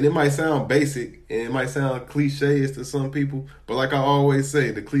you got. And it might sound basic and it might sound cliches to some people, but like I always say,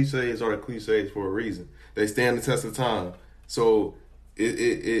 the cliches are the cliches for a reason. They stand the test of time. So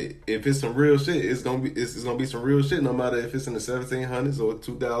if it's some real shit, it's gonna be some real shit, no matter if it's in the 1700s or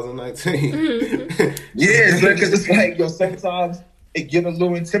 2019. Yeah, because it's like, yo, sometimes it get a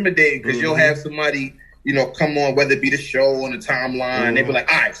little intimidating because you'll have somebody, you know, come on, whether it be the show on the timeline, they be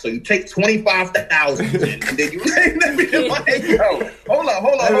like, all right, so you take 25,000 and then you be like, yo, hold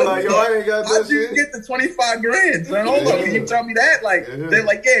on. Like, yo, I ain't got that how'd you shit. get the 25 grand, son? Hold on, can you tell me that? Like, they're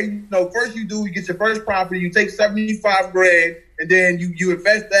like, yeah, you know, first you get your first property, you take 75 grand, and then you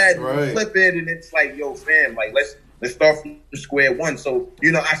invest that and you flip it, and it's like, yo, fam, like, let's start from square one. So,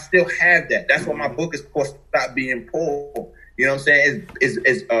 you know, I still have that. That's why my book is called Stop Being Poor. You know what I'm saying?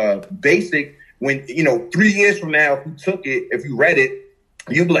 It's basic. When, you know, 3 years from now, if you took it, if you read it,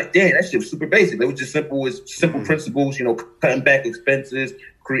 you'll be like, damn, that shit was super basic. It was just simple principles, you know, cutting back expenses,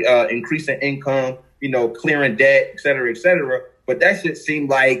 increasing income, you know, clearing debt, et cetera, et cetera. But that shit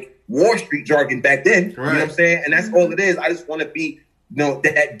seemed like Wall Street jargon back then. You know what I'm saying? And that's all it is. I just want to be, you know,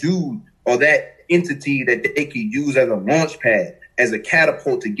 that dude or that entity that they could use as a launch pad, as a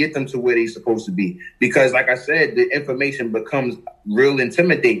catapult to get them to where they're supposed to be. Because like I said, the information becomes real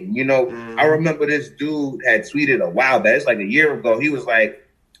intimidating. You know, I remember this dude had tweeted a while back, it's like a year ago. He was like,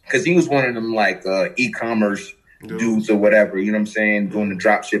 because he was one of them like e-commerce dudes or whatever, you know what I'm saying, doing the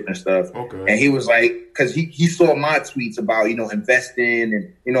drop shipping stuff. And he was like, because he saw my tweets about, you know, investing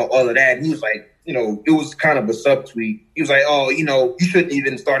and, you know, all of that. And he was like, you know, it was kind of a subtweet. He was like, oh, you know, you shouldn't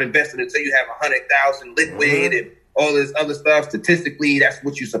even start investing until you have 100,000 liquid and all this other stuff. Statistically, that's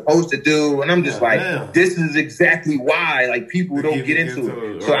what you're supposed to do. And I'm just this is exactly why like people don't get into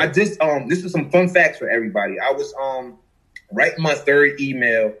it. So I just this is some fun facts for everybody. I was writing my third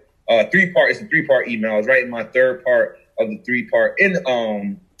email, it's a 3-part email. I was writing my third part of the 3-part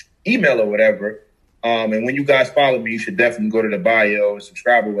in email or whatever. And when you guys follow me, you should definitely go to the bio and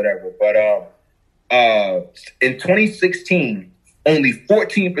subscribe or whatever. But in 2016, only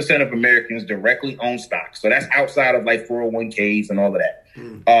 14% of Americans directly own stocks. So that's outside of like 401ks and all of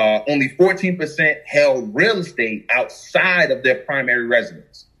that. Only 14% held real estate outside of their primary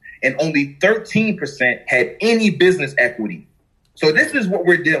residence. And only 13% had any business equity. So this is what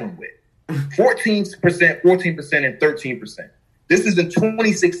we're dealing with. 14%, and 13%. This is in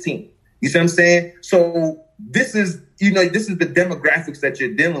 2016. You see what I'm saying? So this is, you know, this is the demographics that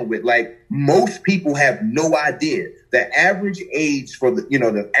you're dealing with. Like most people have no idea. The average age for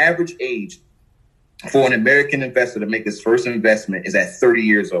the average age for an American investor to make his first investment is at 30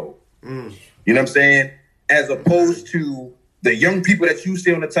 years old. You know what I'm saying? As opposed to the young people that you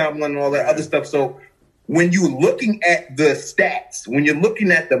see on the timeline and all that other stuff. So when you're looking at the stats, when you're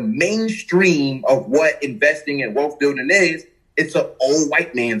looking at the mainstream of what investing and wealth building is, it's an old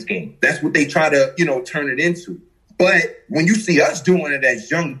white man's game. That's what they try to, you know, turn it into. But when you see us doing it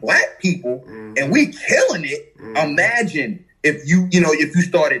as young black people and we killing it, imagine if you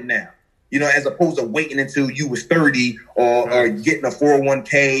started now, you know, as opposed to waiting until you was 30 or getting a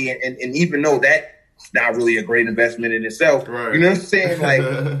 401k. And even though that's not really a great investment in itself, you know what I'm saying? Like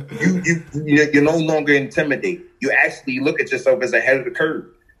you're no longer intimidated. You actually look at yourself as ahead of the curve.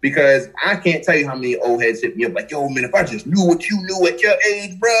 Because I can't tell you how many old heads hit me up like, yo, man, if I just knew what you knew at your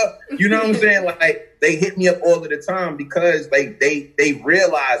age, bro. You know what I'm saying? Like, they hit me up all of the time because like they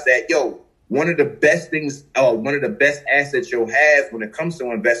realize that, yo, one of the best things, one of the best assets you'll have when it comes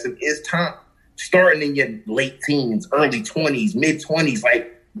to investing is time. Starting in your late teens, early 20s, mid-20s,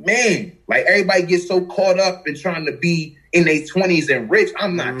 like, man, like everybody gets so caught up in trying to be in their 20s and rich.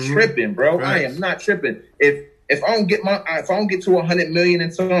 I'm not tripping, bro. I am not tripping. If I don't get to 100 million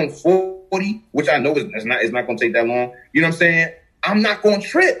until I'm 40, which I know is not going to take that long, you know what I'm saying? I'm not going to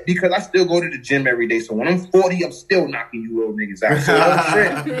trip because I still go to the gym every day. So when I'm 40, I'm still knocking you little niggas out. So I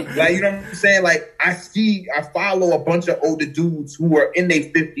don't trip. Like, you know what I'm saying? Like I follow a bunch of older dudes who are in their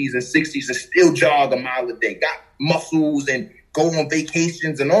 50s and 60s and still jog a mile a day, got muscles and go on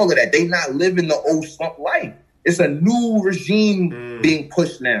vacations and all of that. They not living the old slump life. It's a new regime being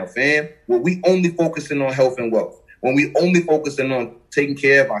pushed now, fam. Where we only focusing on health and wealth. When we only focusing on taking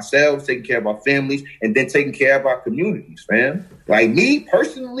care of ourselves, taking care of our families, and then taking care of our communities, fam. Like me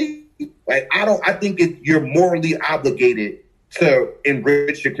personally, like I think you're morally obligated to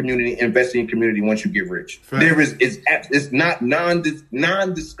enrich your community, invest in your community once you get rich. Fair. It's not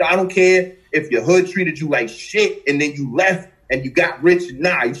I don't care if your hood treated you like shit and then you left and you got rich.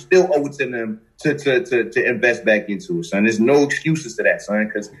 Nah, you still owe it to them to invest back into it, son. There's no excuses to that, son,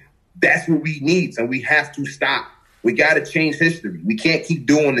 because that's what we need, son. We have to stop. We got to change history. We can't keep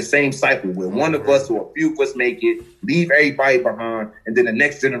doing the same cycle where one of us or a few of us make it, leave everybody behind, and then the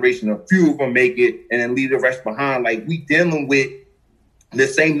next generation, a few of them make it, and then leave the rest behind. Like, we dealing with the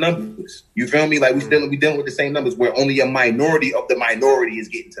same numbers. You feel me? Like, we dealing with the same numbers where only a minority of the minority is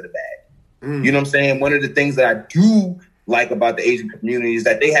getting to the bag. You know what I'm saying? One of the things that I do like about the Asian community is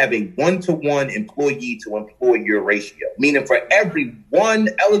that they have a 1-to-1 employee to employer ratio, meaning for every one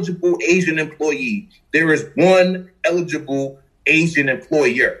eligible Asian employee, there is one eligible Asian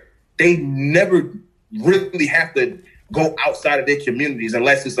employer. They never really have to go outside of their communities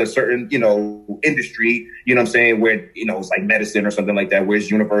unless it's a certain, industry, where, it's like medicine or something like that, where it's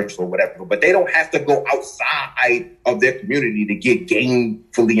universal or whatever. But they don't have to go outside of their community to get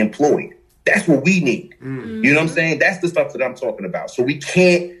gainfully employed. That's what we need. Mm-hmm. You know what I'm saying? That's the stuff that I'm talking about. So we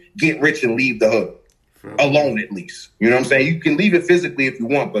can't get rich and leave the hood alone, at least. You know what I'm saying? You can leave it physically if you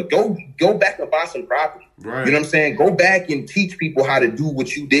want, but go back and buy some property. Right. You know what I'm saying? Go back and teach people how to do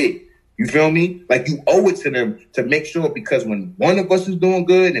what you did. You feel me? Like, you owe it to them to make sure, because when one of us is doing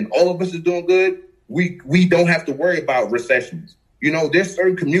good and all of us is doing good, we don't have to worry about recessions. There's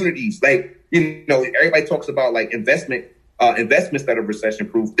certain communities, like, everybody talks about like investments that are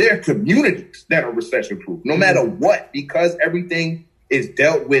recession-proof. There are communities that are recession-proof, no matter what, because everything is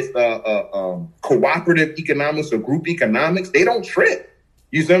dealt with cooperative economics or group economics. They don't trip.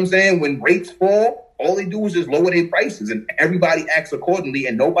 You see what I'm saying? When rates fall, all they do is just lower their prices, and everybody acts accordingly,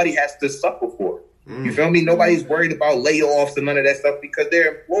 and nobody has to suffer for it. You feel me? Nobody's worried about layoffs and none of that stuff because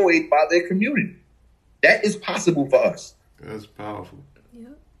they're employed by their community. That is possible for us. That's powerful.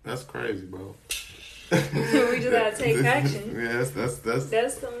 Yep. That's crazy, bro. We just gotta take action. Yeah, that's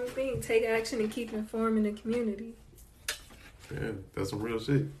the only thing. Take action and keep informing the community. Yeah, that's some real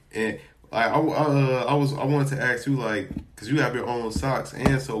shit. And like I wanted to ask you, like, because you have your own socks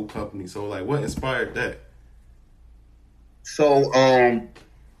and soap company. So like, what inspired that? So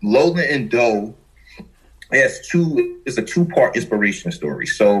Lola and Doe it's a 2-part inspiration story.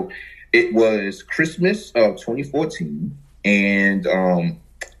 So it was Christmas of 2014, and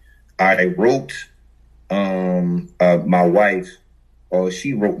I wrote my wife,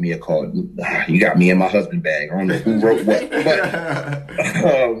 she wrote me a card. You got me in my husband bag. I don't know who wrote what, but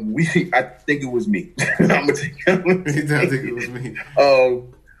I think it was me. I'm gonna take it. I think it was me.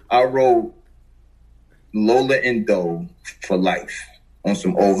 I wrote Lola and Doe for life on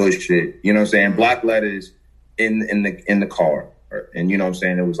some old hood shit. You know what I'm saying? Block letters in the car, and you know what I'm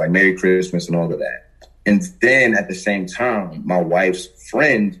saying? It was like Merry Christmas and all of that. And then at the same time, my wife's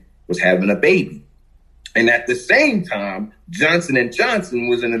friend was having a baby. And at the same time, Johnson & Johnson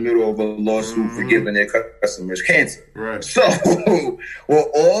was in the middle of a lawsuit for giving their customers cancer. Right. So, well,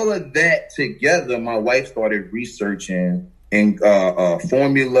 all of that together, my wife started researching and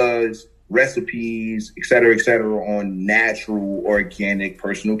formulas, recipes, et cetera, on natural, organic,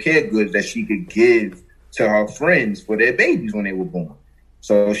 personal care goods that she could give to her friends for their babies when they were born.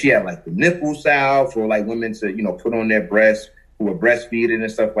 So she had like the nipple salve for like women to, put on their breasts who were breastfeeding and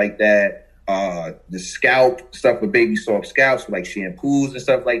stuff like that. The scalp stuff for baby soft scalps, like shampoos and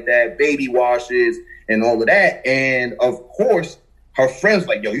stuff like that, baby washes and all of that. And of course, her friends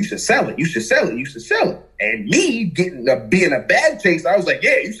like, yo, you should sell it. You should sell it. You should sell it. And me being a bad taste, I was like,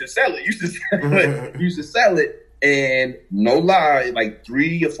 yeah, you should sell it. You should sell it. You should sell it. And no lie, like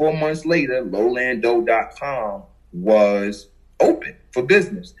 3 or 4 months later, LolandDoe.com was open for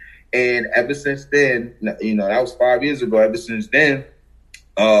business. And ever since then, that was 5 years ago. Ever since then,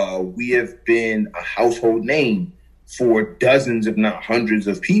 we have been a household name for dozens, if not hundreds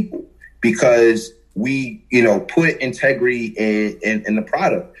of people, because we, put integrity in the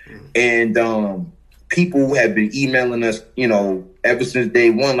product. And people have been emailing us, ever since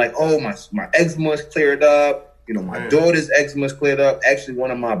day one, like, oh, my eczema's cleared up. My daughter's eczema's cleared up. Actually,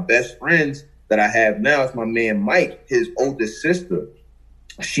 one of my best friends that I have now is my man Mike, his oldest sister.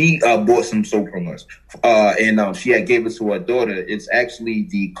 She bought some soap from us, and she had gave it to her daughter. It's actually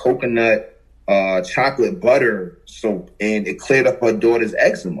the coconut chocolate butter soap, and it cleared up her daughter's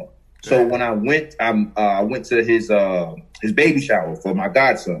eczema. So when I went to his baby shower for my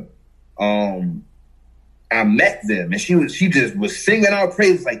godson. I met them, and she just was singing our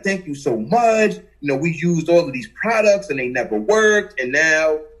praises, like, thank you so much. We used all of these products and they never worked, and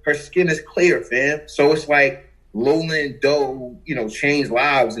now her skin is clear, fam. So it's like Lola and Doe, changed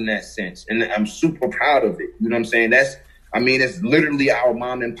lives in that sense. And I'm super proud of it. You know what I'm saying? It's literally our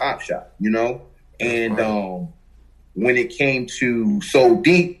mom and pop shop, And when it came to So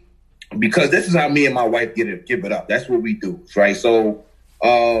Deep, because this is how me and my wife give it up. That's what we do, right? So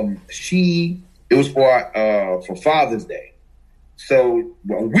it was for Father's Day. So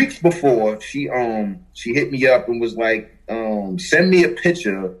weeks before, she hit me up and was like, send me a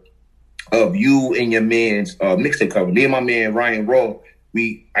picture of you and your man's mixtape cover. Me and my man Ryan Raw,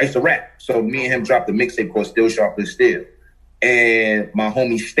 I used to rap. So me and him dropped a mixtape called Still Sharp and Still. And my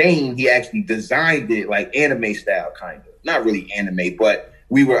homie Stain, he actually designed it like anime style, kind of. Not really anime, but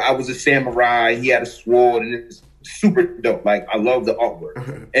I was a samurai. He had a sword, and super dope. Like, I love the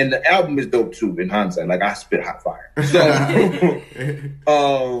artwork. And the album is dope too, in hindsight. Like, I spit hot fire. So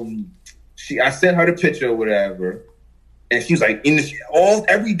I sent her the picture or whatever, and she was like,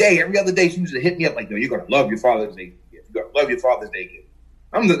 every other day, she used to hit me up like, yo, you're gonna love your Father's Day gift. You're gonna love your Father's Day gift.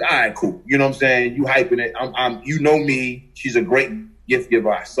 I'm just, all right, cool. You know what I'm saying? You hyping it. I'm you know me. She's a great gift giver.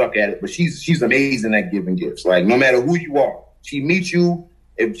 I suck at it, but she's amazing at giving gifts. Like, no matter who you are, she meets you.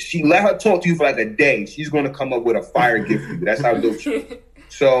 If she let her talk to you for like a day, she's going to come up with a fire gift for you. That's how dope she is.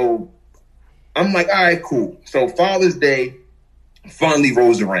 So I'm like, all right, cool. So Father's Day finally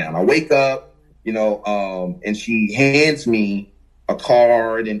rolls around. I wake up, and she hands me a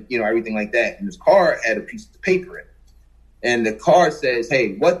card and, everything like that. And this card had a piece of paper in it. And the card says,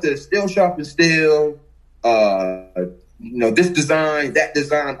 hey, what does Still Sharpen Still, this design, that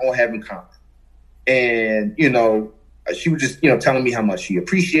design all have in common? And, she was just, telling me how much she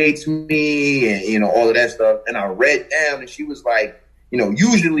appreciates me and, all of that stuff. And I read down and she was like,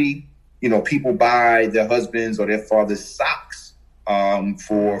 usually, people buy their husbands or their father's socks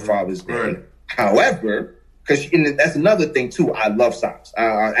for Father's Day. Right. However, because that's another thing too, I love socks.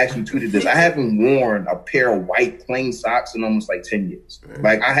 I actually tweeted this. I haven't worn a pair of white plain socks in almost like 10 years.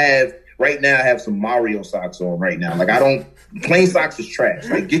 Like right now I have some Mario socks on right now. Like plain socks is trash.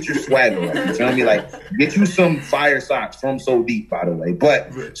 Like, get your swagger up. You feel me? Like, get you some fire socks from So Deep, by the way.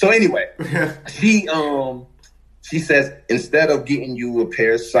 But so anyway, she says, instead of getting you a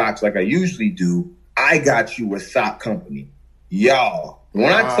pair of socks like I usually do, I got you a sock company. Y'all,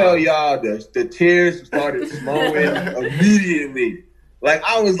 when I tell y'all the tears started flowing immediately. Like,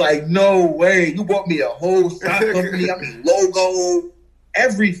 I was like, no way. You bought me a whole sock company. Logo,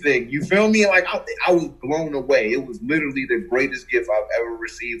 everything. You feel me? Like, I was blown away. It was literally the greatest gift I've ever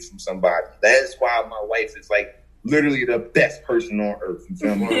received from somebody. That's why my wife is like literally the best person on earth. You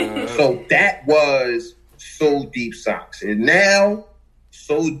feel me? So that was So Deep Socks. And now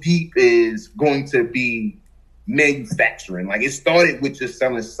So Deep is going to be manufacturing. Like, it started with just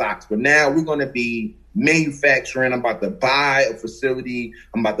selling socks, but now we're going to be manufacturing. I'm about to buy a facility.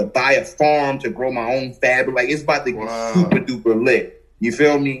 I'm about to buy a farm to grow my own fabric. Like, it's about to get super duper lit. You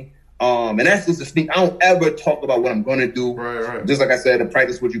feel me? And that's just a sneak. I don't ever talk about what I'm going to do. Right. Just like I said, to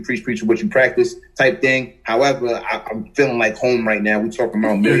practice what you preach, preach what you practice type thing. However, I'm feeling like home right now. We're talking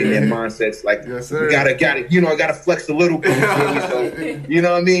about millionaire mindsets. Like, yes, gotta, I gotta flex a little bit. So, you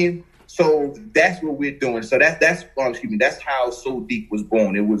know what I mean? So that's what we're doing. So that's how So Deep was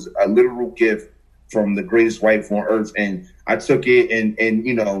born. It was a literal gift from the greatest wife on earth. And I took it and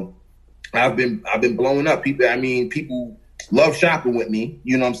I've been blowing up. People love shopping with me.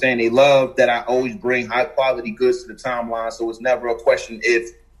 You know what I'm saying? They love that I always bring high quality goods to the timeline. So it's never a question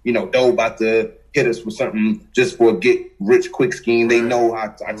if, Doe about to hit us with something just for a get rich quick scheme. They know I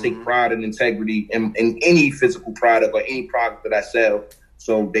take pride and integrity in any physical product or any product that I sell.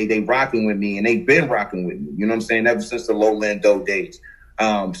 So they rocking with me and they've been rocking with me. You know what I'm saying? Ever since the Lowland Doe days.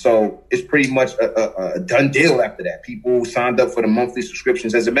 So it's pretty much a done deal after that. People signed up for the monthly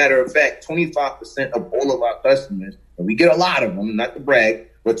subscriptions. As a matter of fact, 25% of all of our customers, and we get a lot of them, not to brag,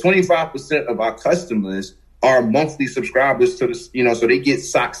 but 25% of our customers are monthly subscribers to the, so they get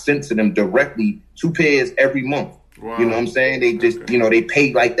socks sent to them directly, 2 pairs every month. Wow. You know what I'm saying? They just, they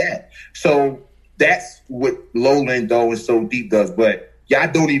pay like that. So that's what Lowland Doe and So Deep does. But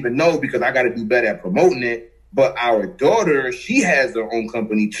y'all don't even know because I got to do better at promoting it. But our daughter, she has her own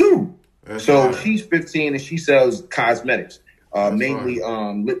company too. That's so right. She's 15 and she sells cosmetics, mainly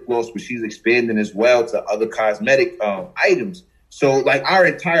lip gloss, but she's expanding as well to other cosmetic items. So like our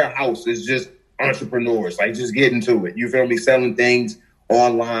entire house is just entrepreneurs, like just getting to it. You feel me? Selling things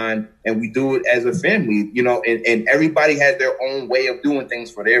online, and we do it as a family, and everybody has their own way of doing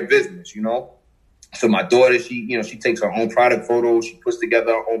things for their business, So my daughter, she takes her own product photos. She puts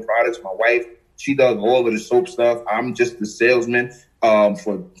together her own products. My wife, she does all of the soap stuff. I'm just the salesman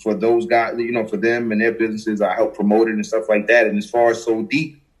for those guys, for them and their businesses. I help promote it and stuff like that. And as far as So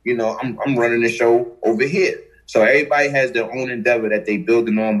Deep, I'm running the show over here. So everybody has their own endeavor that they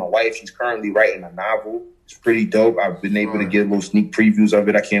building on. My wife, she's currently writing a novel. It's pretty dope. I've been able to get little sneak previews of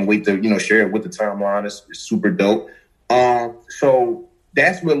it. I can't wait to, share it with the timeline. It's super dope. So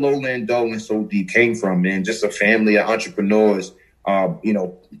that's where Lowland Doe and So Deep came from, man. Just a family of entrepreneurs.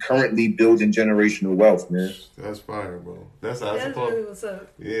 Currently building generational wealth, man. That's fire, bro. That's how it's supposed. Really what's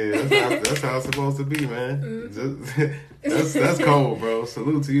up. Yeah, that's how it's supposed to be, man. Mm-hmm. That's cold, bro.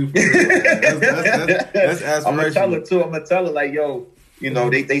 Salute to you. For this, that's aspirational. I'm gonna tell her like, yo,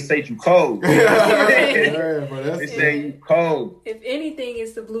 They say you cold. They say you cold. If anything,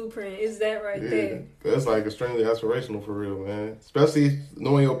 it's the blueprint. It's that right there. That's like extremely aspirational for real, man. Especially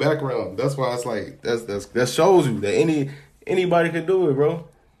knowing your background. That's why it's like that shows you that anybody can do it, bro.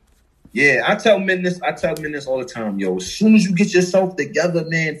 Yeah, I tell men this all the time, yo. As soon as you get yourself together,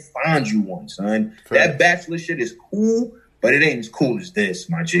 man, find you one, son. Fair. That bachelor shit is cool, but it ain't as cool as this,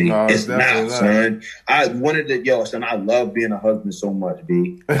 my G. No, it's not, son. I love being a husband so much,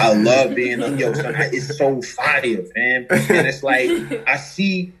 B. I love being son. It's so fire, fam. And it's like, I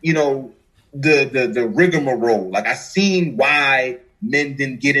see, the rigmarole. Like, I seen why men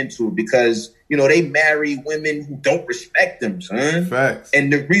didn't get into it because, they marry women who don't respect them, son. Facts.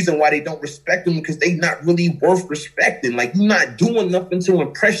 And the reason why they don't respect them because they not really worth respecting. Like, you're not doing nothing to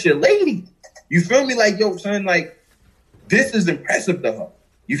impress your lady. You feel me? Like, yo, son, like, this is impressive to her.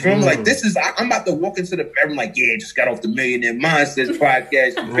 You feel me? Like, I'm about to walk into the bedroom like, yeah, just got off the Millionaire Mindsets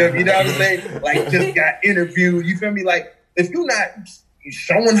podcast. You feel me? You know what I'm saying? Like, just got interviewed. You feel me? Like, if you're not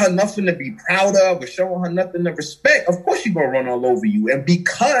showing her nothing to be proud of or showing her nothing to respect, of course she's going to run all over you. And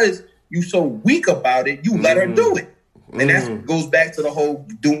because you so weak about it, you let her do it. And that goes back to the whole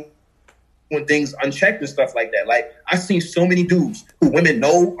doing things unchecked and stuff like that. Like, I've seen so many dudes who women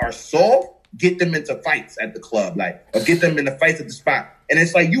know are soft, get them into fights at the club, like, or get them into fights at the spot. And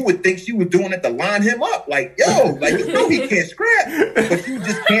it's like, you would think she was doing it to line him up. Like, yo, like, he can't scrap. But you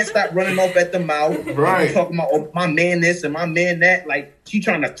just can't stop running off at the mouth. Right. Talking about, oh, my man this and my man that. Like, she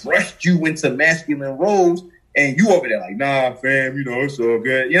trying to thrust you into masculine roles. And you over there like, nah, fam, it's all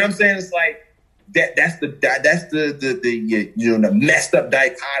good. You know what I'm saying? It's like, that's the messed up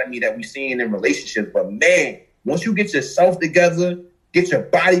dichotomy that we seeing in relationships. But man, once you get yourself together, get your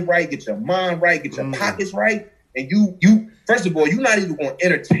body right, get your mind right, get your pockets right, and you first of all, you're not even going to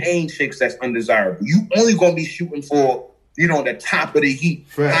entertain chicks that's undesirable. You only going to be shooting for, the top of the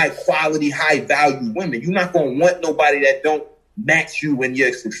heap, high quality, high value women. You're not going to want nobody that don't match you in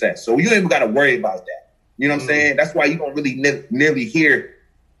your success. So you ain't even got to worry about that. You know what I'm saying? That's why you don't really nearly hear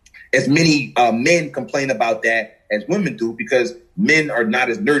as many men complain about that as women do, because men are not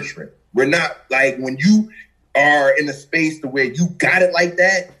as nurturing. We're not like, when you are in a space to where you got it like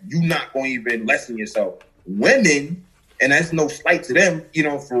that, you're not going to even lessen yourself. Women, and that's no slight to them,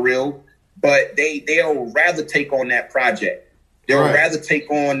 for real, but they'll rather take on that project. They'll rather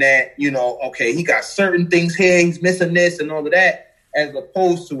take on that, okay, he got certain things here, he's missing this and all of that, as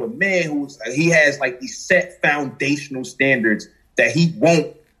opposed to a man he has like these set foundational standards that he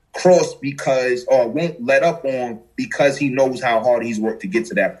won't cross or won't let up on because he knows how hard he's worked to get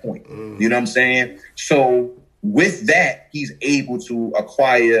to that point. You know what I'm saying? So with that, he's able to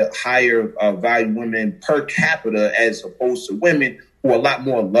acquire higher value women per capita as opposed to women who are a lot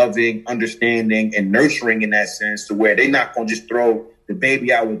more loving, understanding, and nurturing in that sense, to where they're not going to just throw the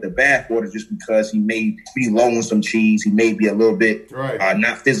baby out with the bathwater just because he may be low on some cheese, he may be a little bit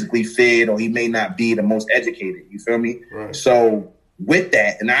not physically fit, or he may not be the most educated. You feel me? Right. So with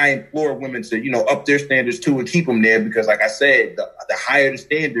that, and I implore women to, up their standards too and keep them there, because like I said, the higher the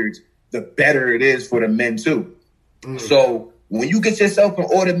standards, the better it is for the men too. So when you get yourself in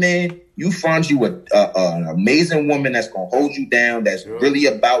order, man, you find you an amazing woman that's going to hold you down, that's really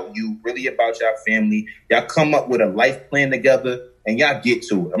about you, really about your family. Y'all come up with a life plan together and y'all get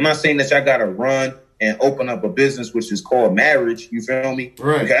to it. I'm not saying that y'all got to run and open up a business, which is called marriage. You feel me?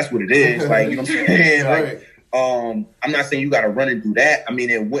 Right. Because that's what it is. Like, you know what I'm saying? Right. Like, I'm not saying you got to run and do that. I mean,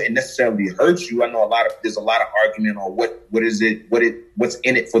 it wouldn't necessarily hurt you. I know there's a lot of argument on what's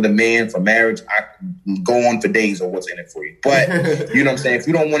in it for the man for marriage. I can go on for days on what's in it for you. But you know what I'm saying? If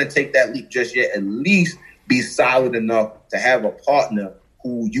you don't want to take that leap just yet, at least be solid enough to have a partner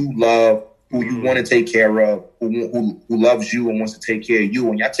who you love, who you want to take care of, who loves you and wants to take care of you,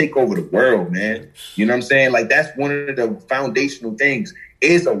 and y'all take over the world, man. You know what I'm saying? Like, that's one of the foundational things.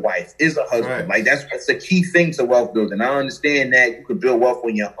 Is a wife, is a husband. Right. Like, that's a key thing to wealth building. I understand that you could build wealth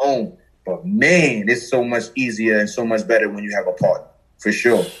on your own, but man, it's so much easier and so much better when you have a partner, for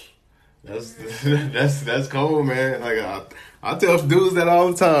sure. That's cool, man. Like, I tell dudes that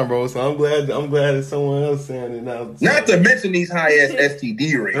all the time, bro. So I'm glad that someone else saying it now. Not to mention these high ass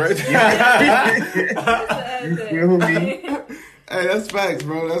STD rates. Right. You feel me? Hey, that's facts,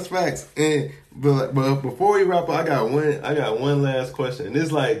 bro. That's facts. But before we wrap up, I got one last question. And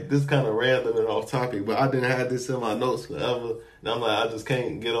this kind of random and off topic, but I've been had this in my notes forever, and I'm like, I just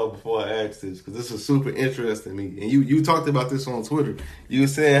can't get off before I ask this, because this is super interesting to me. And you talked about this on Twitter. You were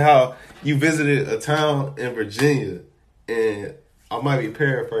saying how you visited a town in Virginia, and I might be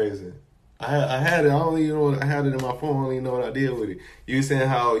paraphrasing. I had it. I don't even know. I had it in my phone. I don't even know what I did with it. You were saying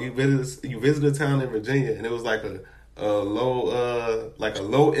how you visited a town in Virginia, and it was like like a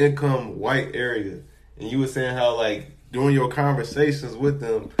low income white area, and you were saying how like during your conversations with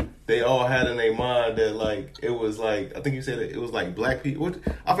them, they all had in their mind that like it was like, I think you said it was like black people.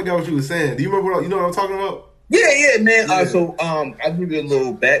 I forgot what you were saying. Do you remember? You know what I'm talking about? Yeah, man. Yeah. So I'll give you a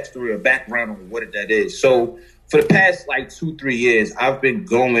little backstory or background on what that is. So for the past like 2-3 years, I've been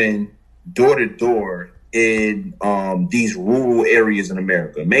going door to door in these rural areas in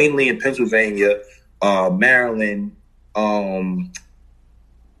America, mainly in Pennsylvania, Maryland,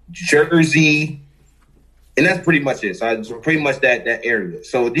 Jersey, and that's pretty much it. So pretty much that area.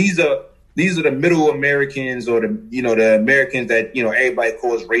 So these are the middle Americans, or the Americans that everybody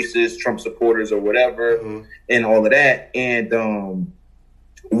calls racist, Trump supporters, or whatever, and all of that. And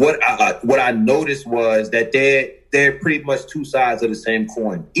what I noticed was that they're pretty much two sides of the same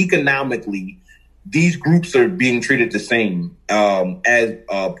coin. Economically, these groups are being treated the same as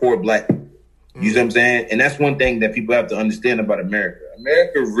poor black people. You see what I'm saying? And that's one thing that people have to understand about America.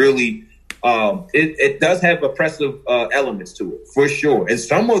 America really, it does have oppressive elements to it, for sure. And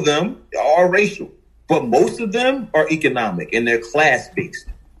some of them are racial, but most of them are economic and they're class-based.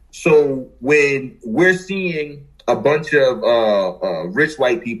 So when we're seeing a bunch of rich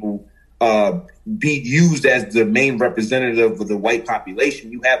white people be used as the main representative of the white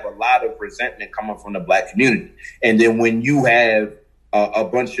population, you have a lot of resentment coming from the black community. And then when you have a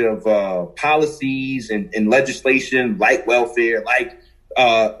bunch of policies and legislation like welfare, like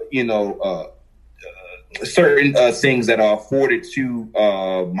certain things that are afforded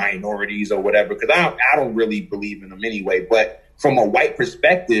to minorities or whatever, because I don't really believe in them anyway. But from a white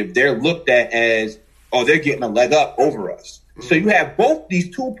perspective, they're looked at as, oh, they're getting a leg up over us. So you have both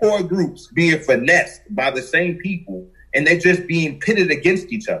these two poor groups being finessed by the same people, and they're just being pitted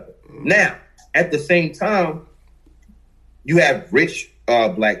against each other. Now, at the same time, you have rich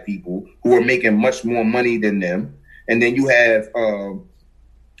black people who are making much more money than them. And then you have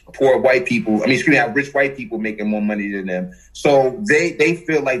poor white people. You have rich white people making more money than them. So they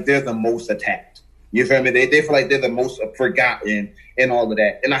feel like they're the most attacked. You feel me? They feel like they're the most forgotten and all of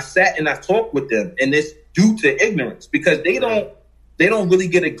that. And I sat and I talked with them, and it's due to ignorance, because they don't really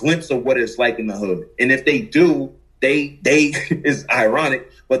get a glimpse of what it's like in the hood. And if they do, they is ironic,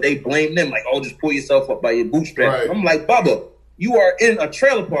 but they blame them like, oh, just pull yourself up by your bootstraps. Right. I'm like, Bubba, you are in a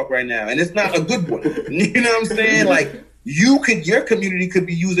trailer park right now, and it's not a good one. You know what I'm saying? Like, your community could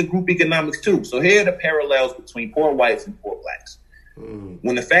be using group economics too. So here are the parallels between poor whites and poor blacks.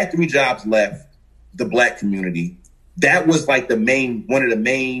 When the factory jobs left the black community, that was like one of the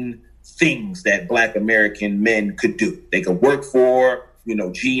main things that black American men could do. They could work for,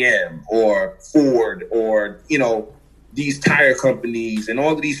 GM or Ford or, these tire companies and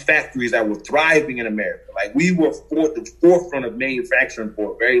all of these factories that were thriving in America. Like, we were the forefront of manufacturing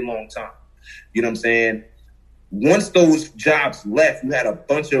for a very long time. You know what I'm saying? Once those jobs left, you had a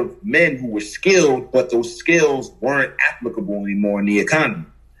bunch of men who were skilled, but those skills weren't applicable anymore in the economy.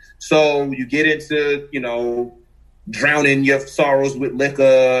 So you get into, drowning your sorrows with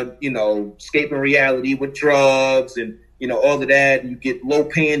liquor, escaping reality with drugs and, all of that. And you get low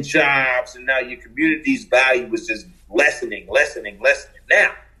paying jobs, and now your community's value is just lessening.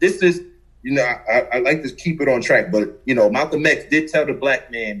 Now, this is, I like to keep it on track, but, Malcolm X did tell the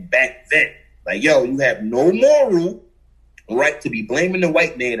black man back then, like, yo, you have no moral right to be blaming the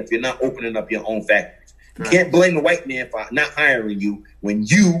white man if you're not opening up your own factories. You can't blame the white man for not hiring you when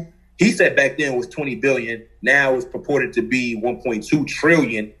he said back then it was 20 billion. Now it's purported to be 1.2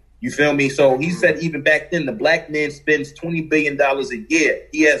 trillion. You feel me? So he said even back then, the black man spends $20 billion a year.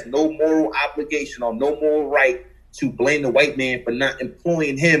 He has no moral obligation or no moral right to blame the white man for not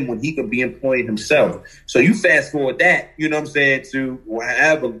employing him when he could be employing himself. So you fast forward that, to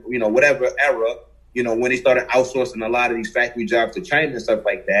whatever era, when they started outsourcing a lot of these factory jobs to China and stuff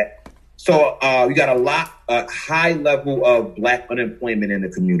like that. So you got a high level of black unemployment in the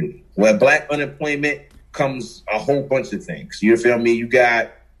community. Where black unemployment comes a whole bunch of things. You feel me? You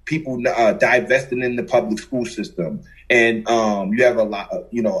got people divesting in the public school system, and you have a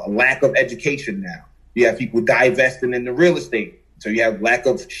lack of education now. You have people divesting in the real estate. So you have lack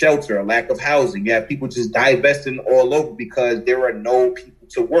of shelter, a lack of housing. You have people just divesting all over because there are no people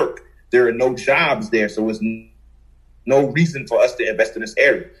to work. There are no jobs there. So it's no reason for us to invest in this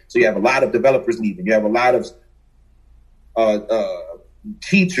area. So you have a lot of developers leaving. You have a lot of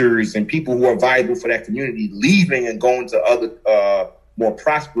teachers and people who are viable for that community leaving and going to other more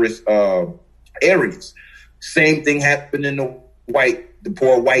prosperous areas. Same thing happened in the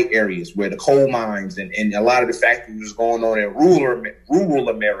poor white areas where the coal mines and a lot of the factories was going on in rural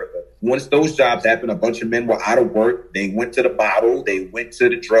America. Once those jobs happened, a bunch of men were out of work. They went to the bottle. They went to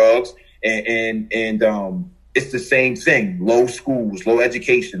the drugs. And it's the same thing. Low schools, low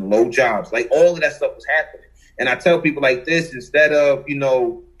education, low jobs. Like, all of that stuff was happening. And I tell people like this, instead of, you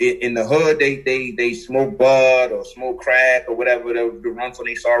know, in the hood, they smoke bud or smoke crack or whatever, the run for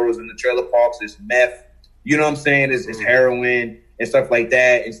their sorrows. In the trailer parks, it's meth. You know what I'm saying? It's heroin and stuff like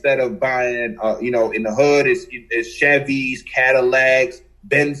that. Instead of buying, you know, in the hood, it's Chevys, Cadillacs,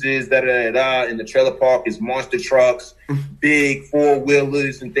 Benzes, in the trailer park is monster trucks, big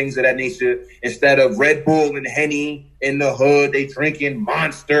 4-wheelers and things of that nature. Instead of Red Bull and Henny in the hood, they drinking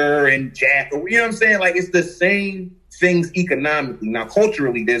Monster and Jack. You know what I'm saying? Like, it's the same things economically. Now,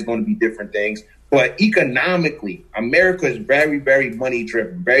 culturally, there's going to be different things, but economically, America is very, very money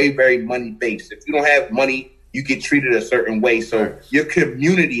driven, very, very money based. If you don't have money, you get treated a certain way. So your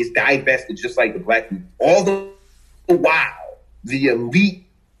community is divested, just like the black people. All the while, the elite,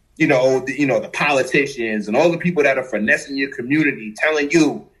 the politicians and all the people that are finessing your community, telling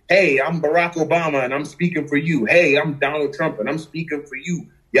you, hey, I'm Barack Obama and I'm speaking for you. Hey, I'm Donald Trump and I'm speaking for you.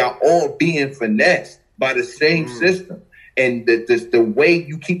 Y'all all being finessed by the same system. And the way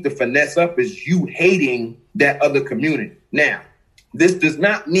you keep the finesse up is you hating that other community. Now, this does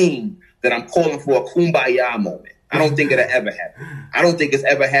not mean that I'm calling for a kumbaya moment. I don't think it'll ever happen. I don't think it's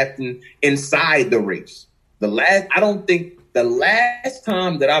ever happened inside the race. The last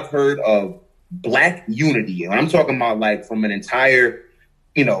time that I've heard of black unity, and I'm talking about like from an entire,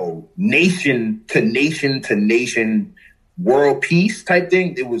 nation to nation to nation world peace type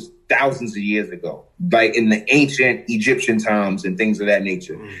thing, it was thousands of years ago, like in the ancient Egyptian times and things of that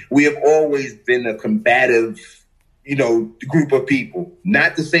nature. We have always been a combative, group of people.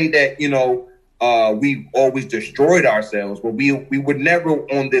 Not to say that, we've always destroyed ourselves, but we were never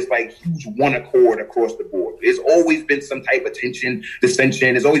on this like huge one accord across the board. There's always been some type of tension,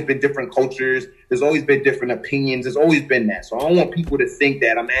 dissension. There's always been different cultures. There's always been different opinions. There's always been that. So I don't want people to think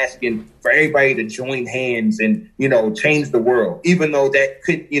that I'm asking for everybody to join hands and, change the world, even though that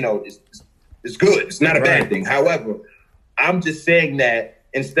could, it's good. It's not a bad thing. However, I'm just saying that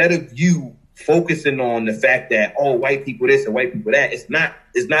instead of you focusing on the fact that, white people this and white people that, it's not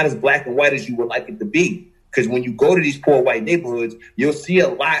as black and white as you would like it to be. Because when you go to these poor white neighborhoods, you'll see a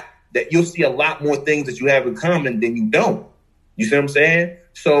lot more things that you have in common than you don't. You see what I'm saying?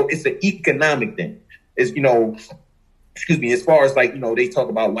 So it's an economic thing. It's, as far as like, they talk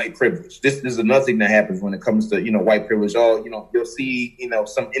about white privilege. This is another thing that happens when it comes to, white privilege. You'll see,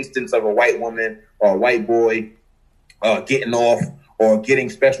 some instance of a white woman or a white boy getting off or getting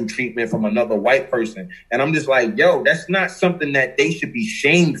special treatment from another white person. And I'm just like, that's not something that they should be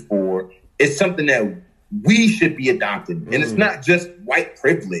shamed for. It's something that we should be adopting. And it's not just white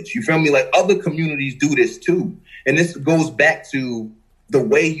privilege. You feel me? Like, other communities do this too. And this goes back to the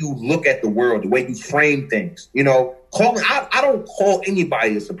way you look at the world, the way you frame things. I don't call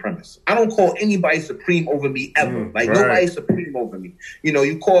anybody a supremacist. I don't call anybody supreme over me ever. Nobody's supreme over me.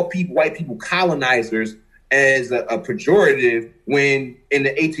 You call white people colonizers as a pejorative when in the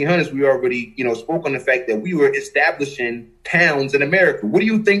 1800s we already, spoke on the fact that we were establishing towns in America. What do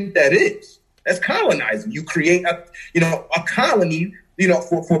you think that is? That's colonizing. You create a colony,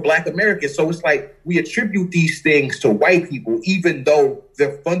 for Black Americans. So it's like we attribute these things to white people, even though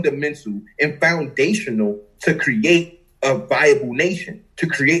they're fundamental and foundational to create a viable nation. To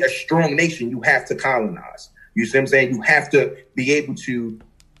create a strong nation, you have to colonize. You see what I'm saying? You have to be able to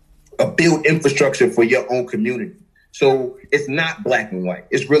build infrastructure for your own community. So it's not black and white.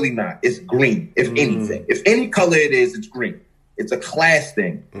 It's really not. It's green, if anything. If any color it is, it's green. It's a class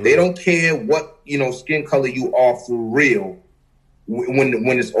thing. They don't care what, skin color you are for real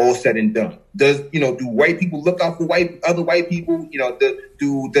when it's all said and done. Do white people look out for other white people?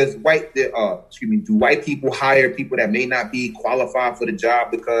 Do white people hire people that may not be qualified for the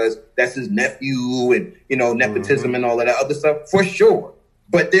job because that's his nephew and, nepotism and all of that other stuff? For sure.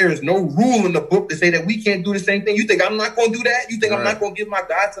 But there is no rule in the book to say that we can't do the same thing. You think I'm not going to do that? You think I'm not going to give my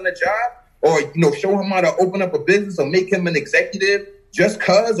godson a job? Or, show him how to open up a business or make him an executive just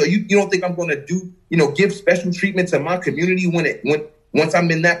cause? Or you don't think I'm going to give special treatment to my community once I'm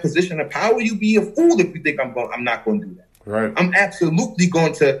in that position of power? You be a fool if you think I'm not going to do that. Right. I'm absolutely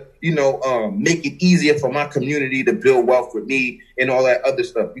going to, make it easier for my community to build wealth with me and all that other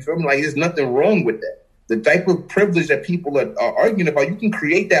stuff. You feel me? Like, there's nothing wrong with that. The type of privilege that people are arguing about, you can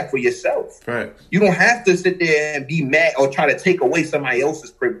create that for yourself. Right. You don't have to sit there and be mad or try to take away somebody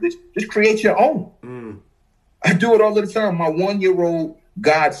else's privilege. Just create your own. I do it all the time. My 1-year-old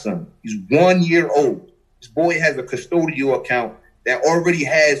godson, he's 1 year old. This boy has a custodial account that already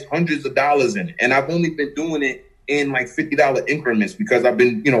has hundreds of dollars in it. And I've only been doing it in like $50 increments because I've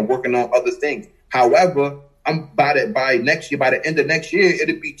been, working on other things. However, by the end of next year,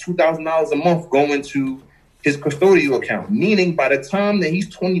 it'll be $2,000 a month going to his custodial account, meaning by the time that he's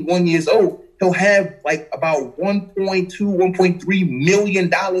 21 years old, he'll have like about $1.3 million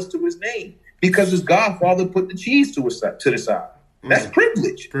to his name because his godfather put the cheese to the side. That's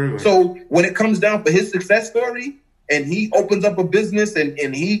privilege. So when it comes down for his success story and he opens up a business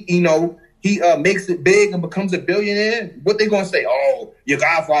and he, he makes it big and becomes a billionaire, what they going to say? Oh, your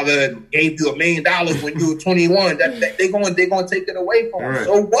godfather gave you $1 million when you were 21. They're going to take it away from him. Right.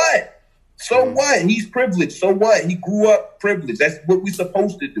 So what? So what? He's privileged. So what? He grew up privileged. That's what we're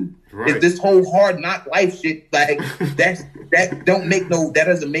supposed to do. Right. If this whole hard knock life shit, like that doesn't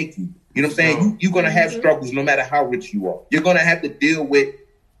make you. You know what I'm saying? No. You're gonna have struggles no matter how rich you are. You're gonna have to deal with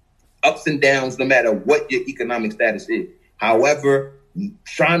ups and downs no matter what your economic status is. However,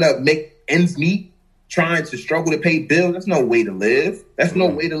 trying to make ends meet, trying to struggle to pay bills, that's no way to live. That's no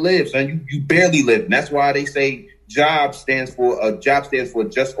way to live, son. You barely live. And that's why they say job stands for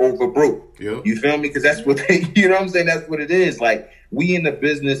just over broke. Yep. You feel me? Because that's what they, you know what I'm saying? That's what it is. Like, we in the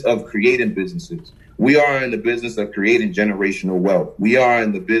business of creating businesses. We are in the business of creating generational wealth. We are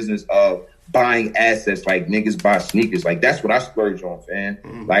in the business of buying assets like niggas buy sneakers. Like, that's what I splurge on, fam.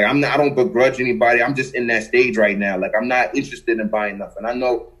 Like, I don't begrudge anybody. I'm just in that stage right now. Like, I'm not interested in buying nothing. I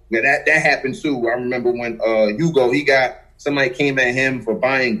know that happened too. I remember when Hugo, somebody came at him for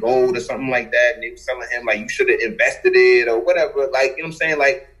buying gold or something like that, and they were telling him, like, you should have invested it or whatever. Like, you know what I'm saying?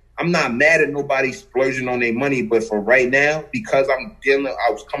 Like, I'm not mad at nobody splurging on their money, but for right now, because I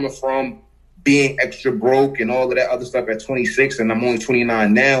was coming from being extra broke and all of that other stuff at 26, and I'm only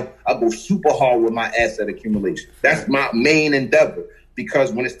 29 now, I go super hard with my asset accumulation. That's my main endeavor,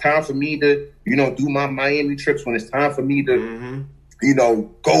 because when it's time for me to, do my Miami trips, when it's time for me to,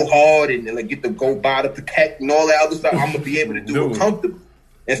 go hard and like get to go buy the Protect and all that other stuff, I'm gonna be able to do it comfortably.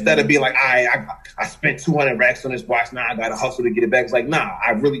 Instead of being like, I spent 200 racks on this watch, now I gotta hustle to get it back. It's like, nah,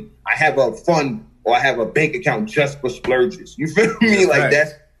 I have a fund, or I have a bank account just for splurges. You feel me? Like,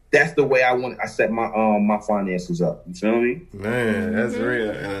 that's the way I set my finances up. You feel me? Man, that's real.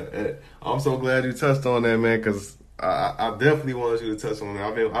 And I'm so glad you touched on that, man, because I definitely wanted you to touch on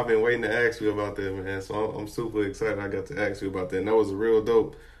that. I've been waiting to ask you about that, man. So I'm super excited I got to ask you about that. And that was a real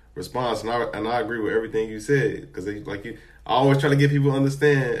dope response. And I agree with everything you said, because I always try to get people to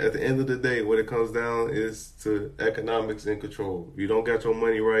understand, at the end of the day, what it comes down is to economics and control. If you don't got your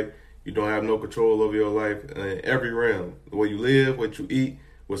money right, you don't have no control over your life in every realm. The way you live, what you eat,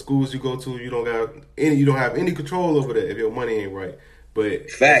 what schools you go to, you don't have any control over that if your money ain't right.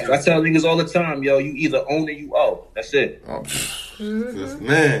 But facts. I tell niggas all the time, yo, you either own or you owe. That's it.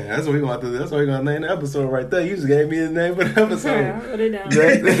 Man, that's what we gonna do. That's what we gonna name the episode right there. You just gave me the name of the episode. Yeah, put it down.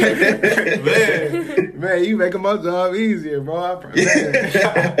 man, you making my job easier, bro.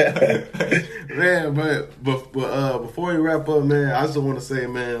 Man, but before you wrap up, man, I just want to say,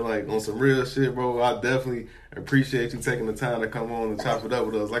 man, like, on some real shit, bro, I definitely appreciate you taking the time to come on and chop it up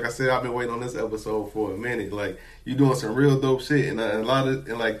with us. Like I said, I've been waiting on this episode for a minute. Like, you doing some real dope shit, and a lot of,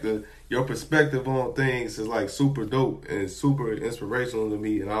 and like, your perspective on things is like super dope and super inspirational to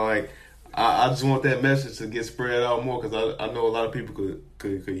me. And I just want that message to get spread out more, because I know a lot of people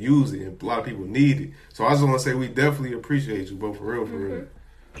could use it, and a lot of people need it. So I just want to say we definitely appreciate you, bro, for real.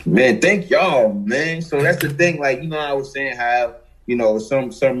 Man, thank y'all, man. So that's the thing. Like, I was saying how,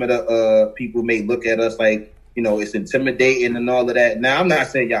 some of the people may look at us like, it's intimidating and all of that. Now, I'm not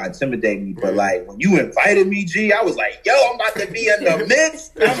saying y'all intimidate me, but like, when you invited me, G, I was like, yo, I'm about to be in the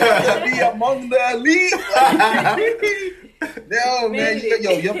midst. I'm about to be among the elite. Yo, man,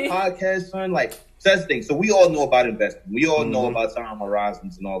 your podcast, son, like, that's the thing. So we all know about investing. We all know about time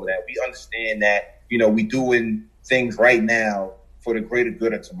horizons and all of that. We understand that, we doing things right now for the greater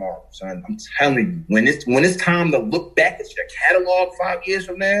good of tomorrow, son. I'm telling you, when it's time to look back at your catalog 5 years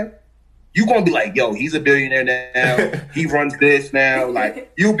from now, you're going to be like, yo, he's a billionaire now. He runs this now.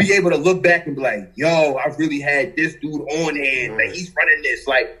 Like, you'll be able to look back and be like, yo, I really had this dude on here. Like, he's running this.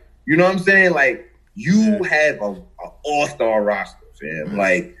 Like, you know what I'm saying? Like, you have a all-star roster, fam.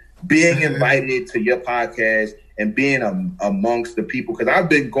 Like, being invited to your podcast and being amongst the people. Because I've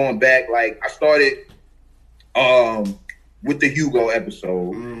been going back. Like, I started with the Hugo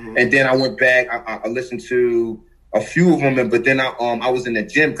episode. And then I went back. I listened to a few of them, but then I was in the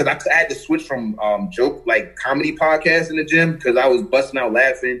gym, because I had to switch from comedy podcasts in the gym, because I was busting out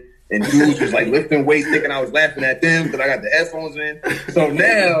laughing, and dudes was like lifting weights thinking I was laughing at them because I got the headphones in. So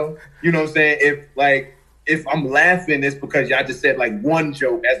now, you know what I'm saying, if I'm laughing, it's because y'all just said like one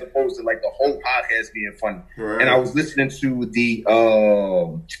joke as opposed to like the whole podcast being funny. Right. And I was listening to the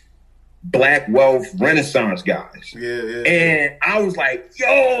Black wealth Renaissance guys. Yeah. And I was like,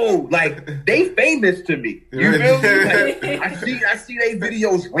 yo, like they famous to me. You feel me? Like, I see their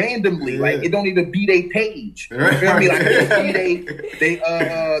videos randomly. Like it don't even be their page. You feel me? Like I see they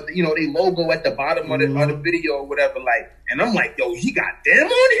logo at the bottom of the video or whatever. Like, and I'm like, yo, he got them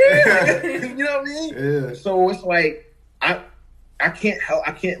on here. Like, you know what I mean? Yeah. So it's like I can't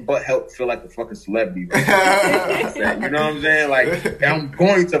but help feel like a fucking celebrity. Right? You know what I'm saying? Like, I'm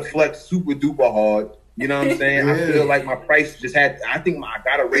going to flex super duper hard. You know what I'm saying? Yeah. I feel like my price I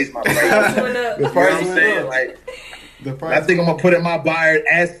gotta raise my price. You know what I'm saying? Like, I think I'm gonna put in my bio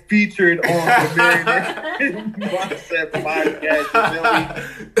as featured on the Millionaire Mindset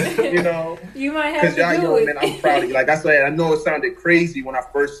podcast. You know, you might have to do it. Man, I'm proud of you. Like I said, I know it sounded crazy when I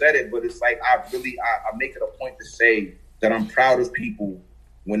first said it, but it's like I make it a point to say that I'm proud of people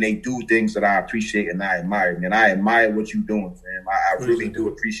when they do things that I appreciate and I admire. And I admire what you're doing, fam. I really do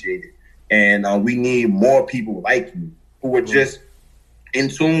appreciate it. And we need more people like you who are just in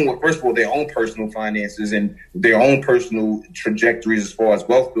tune with, first of all, their own personal finances and their own personal trajectories as far as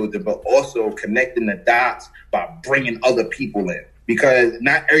wealth building, but also connecting the dots by bringing other people in. Because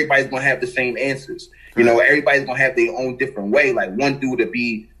not everybody's going to have the same answers. You know, everybody's going to have their own different way. Like one dude to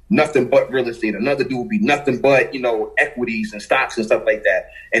be nothing but real estate. Another dude will be nothing but, equities and stocks and stuff like that.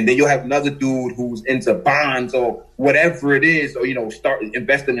 And then you'll have another dude who's into bonds or whatever it is, or, start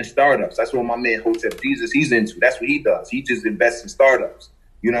investing in startups. That's what my man Hotep Jesus, he's into. That's what he does. He just invests in startups.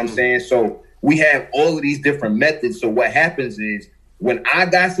 You know what I'm saying? So we have all of these different methods. So what happens is when I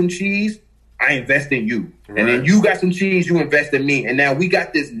got some cheese, I invest in you. Right. And then you got some cheese, you invest in me. And now we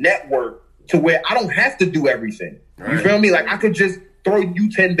got this network to where I don't have to do everything. Right. You feel me? Like I could just throw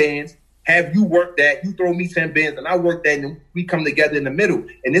you 10 bands, have you work that, you throw me 10 bands, and I work that, and we come together in the middle.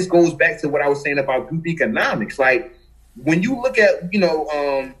 And this goes back to what I was saying about group economics. Like, when you look at,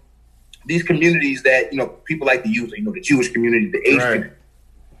 these communities that, people like to use, the Jewish community, the Asian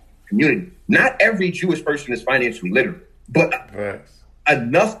community, not every Jewish person is financially literate, but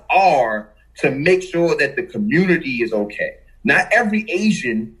enough are to make sure that the community is okay. Not every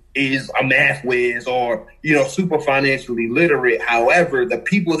Asian is a math whiz or, super financially literate. However, the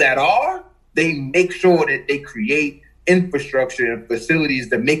people that are, they make sure that they create infrastructure and facilities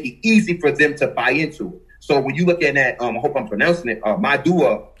that make it easy for them to buy into it. So when you look at that, I hope I'm pronouncing it,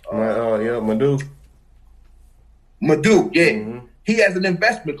 Madhu. Madhu, yeah. Mm-hmm. He has an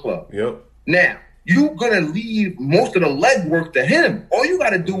investment club. Yep. Now, you're going to leave most of the legwork to him. All you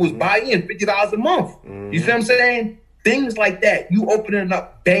got to do is buy in $50 a month. Mm-hmm. You see what I'm saying? Things like that. You opening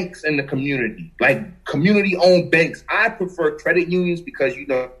up banks in the community, like community-owned banks. I prefer credit unions because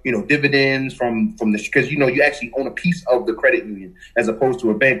dividends from the because you actually own a piece of the credit union as opposed to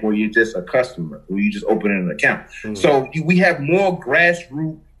a bank where you're just a customer, where you just open an account. Mm-hmm. So we have more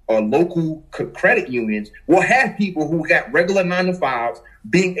grassroots or local credit unions. We'll have people who got regular 9-to-5s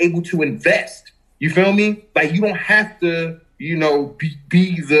being able to invest. You feel me? Like you don't have to.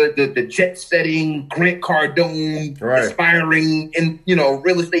 Be the jet-setting Grant Cardone, aspiring, and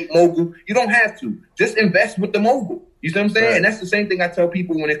real estate mogul. You don't have to. Just invest with the mogul. You see what I'm saying? Right. And that's the same thing I tell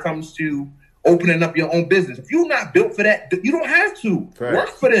people when it comes to opening up your own business. If you're not built for that, you don't have to. Right. Work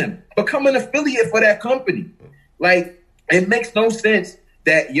for them. Become an affiliate for that company. Like, it makes no sense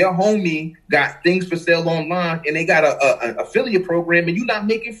that your homie got things for sale online and they got an affiliate program and you're not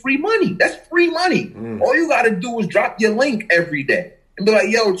making free money. That's free money. Mm. All you got to do is drop your link every day and be like,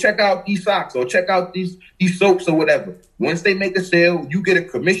 yo, check out these socks or check out these soaps or whatever. Once they make a sale, you get a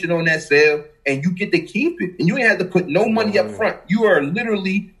commission on that sale and you get to keep it. And you ain't have to put no money up front. You are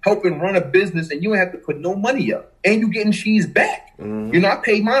literally helping run a business and you ain't have to put no money up. And you're getting cheese back. Mm. I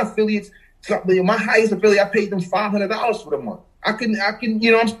paid my affiliates, my highest affiliate, I paid them $500 for the month. I can,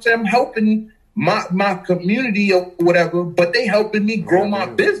 I'm helping my community or whatever, but they helping me grow my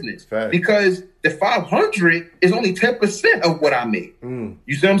business because the 500 is only 10% of what I make. Mm.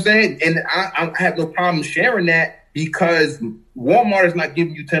 You see what I'm saying? And I have no problem sharing that because Walmart is not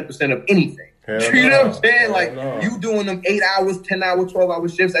giving you 10% of anything. You know what I'm saying? You doing them 8 hours, 10 hour, 12 hour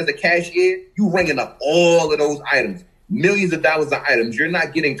shifts as a cashier, you ringing up all of those items, millions of dollars of items. You're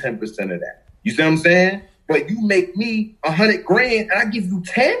not getting 10% of that. You see what I'm saying? But you make me $100,000 and I give you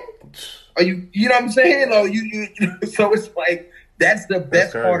 10? Are you know what I'm saying? Or you so it's like that's the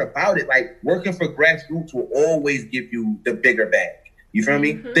best part about it. Like working for grassroots will always give you the bigger bag. You feel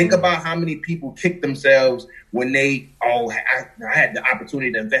me? Mm-hmm. Think about how many people kick themselves when I had the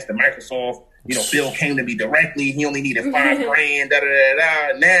opportunity to invest in Microsoft. Bill came to me directly. He only needed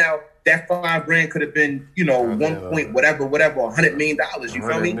 $5,000. Now that $5,000 could have been, 1 point whatever, $100 million. You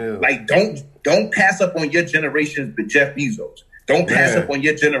feel me? Like don't pass up on your generation's Jeff Bezos. Don't pass up on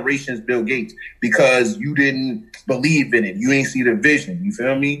your generation's Bill Gates because you didn't believe in it. You ain't see the vision. You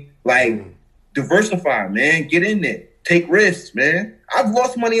feel me? Like, diversify, man. Get in there. Take risks, man. I've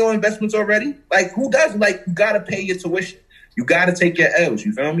lost money on investments already. Like, who doesn't? Like, you got to pay your tuition. You got to take your L's.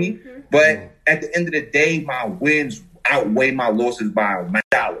 You feel me? Mm-hmm. But at the end of the day, my wins outweigh my losses by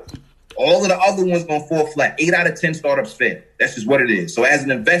 $1. All of the other ones going to fall flat. 8 out of 10 startups fail. That's just what it is. So as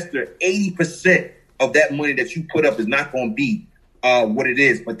an investor, 80% of that money that you put up is not going to be what it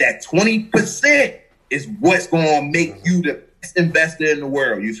is. But that 20% is what's going to make you the best investor in the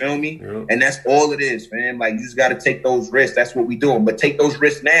world. You feel me? Yep. And that's all it is, man. Like, you just got to take those risks. That's what we doing. But take those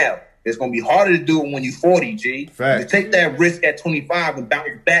risks now. It's going to be harder to do it when you're 40, G. Fact. You take that risk at 25 and bounce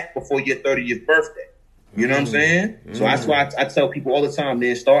back before your 30th birthday. You know what I'm saying? So that's why I tell people all the time,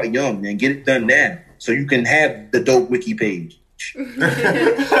 man, start young, man. Get it done now so you can have the dope wiki page. Man,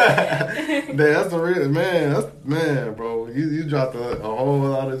 that's the real man, bro. You dropped a whole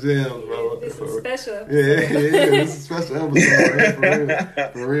lot of gems, bro. It's a special episode. Yeah, it's a special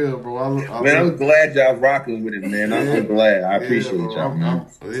episode. For real, bro. I'm glad y'all rocking with it, man. I'm glad. I appreciate y'all, man.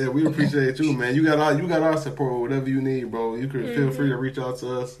 Yeah, we appreciate you, man. You got our support, whatever you need, bro. You can feel free to reach out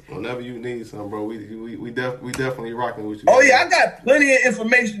to us whenever you need something, bro. We definitely rocking with you. Oh yeah, I got plenty of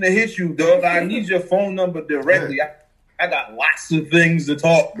information to hit you, dog. I need your phone number directly. Yeah. I got lots of things to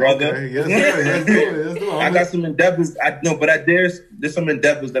talk, brother. Okay. Yes, sir. Let's do it. I got some endeavors. There's some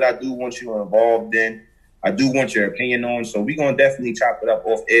endeavors that I do want you involved in. I do want your opinion on. So we're gonna definitely chop it up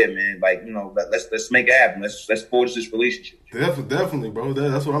off air, man. Like, you know, let's make it happen. Let's forge this relationship. Definitely, bro.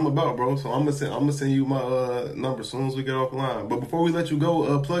 That's what I'm about, bro. So I'm gonna send you my number as soon as we get off the line. But before we let you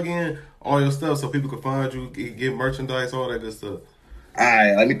go, plug in all your stuff so people can find you, get merchandise, all that good stuff. All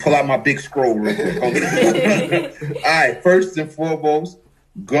right, let me pull out my big scroll real quick. All right, first and foremost,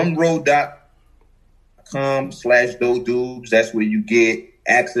 gumroad.com/dodudes. That's where you get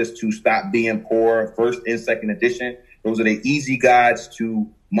access to Stop Being Poor, first and second edition. Those are the easy guides to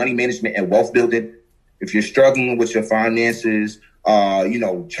money management and wealth building. If you're struggling with your finances,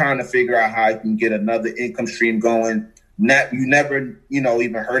 trying to figure out how you can get another income stream going, you never,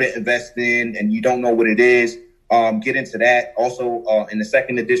 even heard of investing and you don't know what it is. Get into that. Also, in the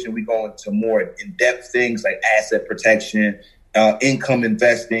second edition, we go into more in-depth things like asset protection, income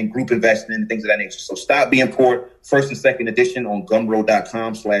investing, group investing, and things of that nature. So Stop Being Poor, first and second edition on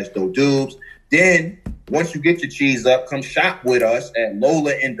gumroad.com/dodudes. Then, once you get your cheese up, come shop with us at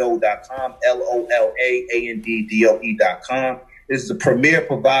lolaanddoe.com, LOLAANDDOE.com. This is a premier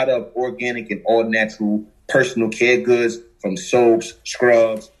provider of organic and all-natural personal care goods from soaps,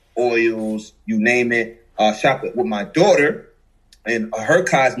 scrubs, oils, you name it. Shop it with my daughter and her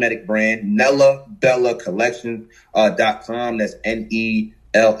cosmetic brand, Nella Bella Collection.com. That's NELLABELLA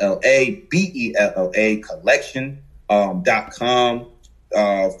Collection.com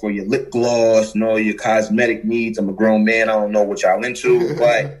for your lip gloss and all your cosmetic needs. I'm a grown man. I don't know what y'all into,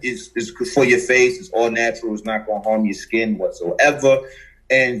 but it's for your face. It's all natural. It's not going to harm your skin whatsoever.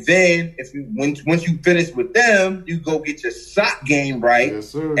 And then, once you finish with them, you go get your sock game right at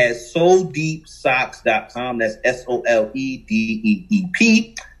SoulDeepSocks.com. That's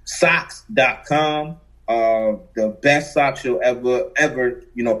SOLEDEEP socks.com. The best socks you'll ever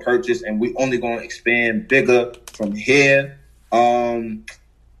purchase, and we only going to expand bigger from here. I'm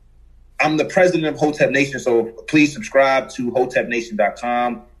the president of Hotep Nation, so please subscribe to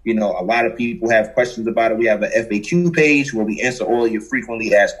HotepNation.com. A lot of people have questions about it. We have an FAQ page where we answer all of your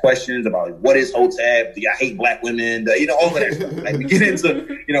frequently asked questions about what is Hotep, do y'all hate black women, all of that stuff. Like, we get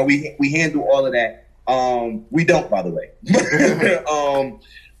into, we handle all of that. We don't, by the way.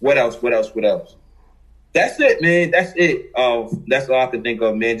 What else? That's it, man. That's it. That's all I can think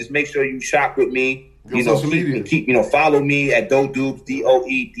of, man. Just make sure you shop with me. Follow me at Dodoobs,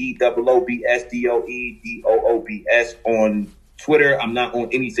 DOEDOOBS on Twitter. I'm not on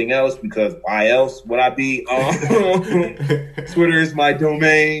anything else because why else would I be? Twitter is my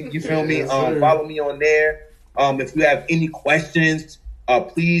domain. You feel me? Yes, follow me on there. If you have any questions,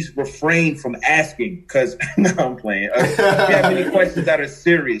 please refrain from asking because no, I'm playing. If you have any questions that are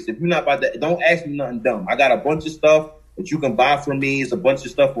serious, if you're not about that, don't ask me nothing dumb. I got a bunch of stuff that you can buy from me. It's a bunch of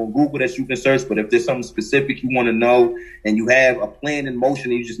stuff on Google that you can search. But if there's something specific you want to know and you have a plan in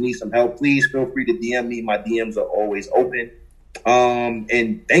motion and you just need some help, please feel free to DM me. My DMs are always open.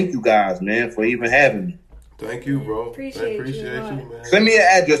 And thank you guys, man, for even having me. Thank you, bro. Appreciate you, man. Send me an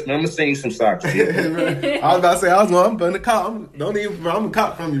address, man. I'm gonna send you some socks. I was about to say, I'm gonna cop. I'm a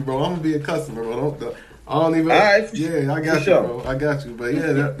cop from you, bro. I'm gonna be a customer, bro. I don't even. All right. Yeah, I got you, bro. I got you. But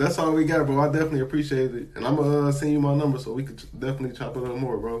yeah, that's all we got, bro. I definitely appreciate it, and I'm gonna send you my number so we could definitely chop it up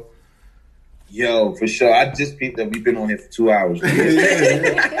more, bro. Yo, for sure. I just peeped that we've been on here for 2 hours.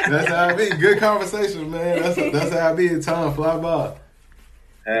 yeah. That's how I be. Good conversation, man. That's how I be. Time fly by.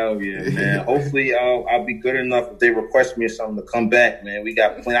 Hell yeah, man. Hopefully I'll be good enough if they request me or something to come back, man. I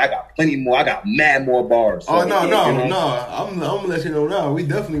got plenty more. I got mad more bars. So, no. I'm gonna let you know now. We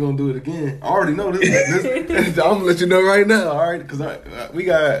definitely gonna do it again. I already know this. I'm gonna let you know right now, all right? Because we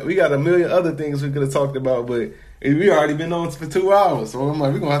got a million other things we could have talked about, but we already been on for 2 hours, so I'm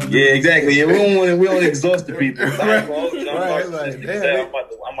like, we're gonna have to do it. Exactly. Yeah, we don't exhaust the people. Right.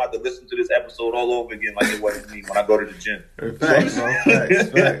 I'm about to listen to this episode all over again like it wasn't me when I go to the gym. Facts, bro.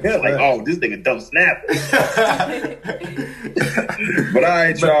 Facts. Like, oh, this nigga dumb snap. But all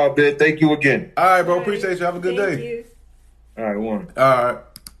right, y'all, man. Thank you again. All right, bro. Appreciate you. Have a good day. You. All right, one. All right.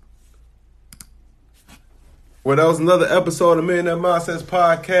 Well, that was another episode of Millionaire Mindsets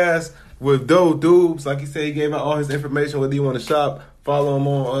Podcast with Doe Dubes. Like he said, he gave out all his information, whether you want to shop, follow him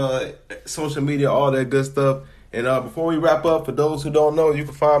on social media, all that good stuff. And before we wrap up, for those who don't know, you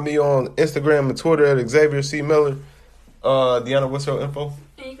can find me on Instagram and Twitter at Xavier C. Miller. Deanna, what's your info?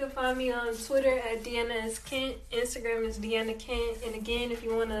 And you can find me on Twitter at Deanna S. Kent. Instagram is Deanna Kent. And again, if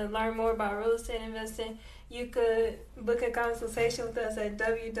you want to learn more about real estate investing, you could book a consultation with us at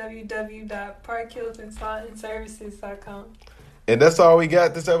www.parkhillconsultantservices.com. And that's all we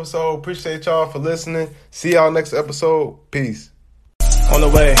got this episode. Appreciate y'all for listening. See y'all next episode. Peace. On the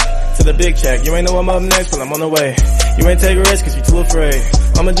way to the big check. You ain't know I'm up next, but I'm on the way. You ain't take a risk cause you too afraid.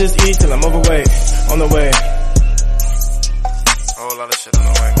 I'ma just eat till I'm overweight. On the way. Whole lot of shit on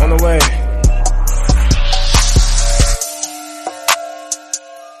the way. On the way.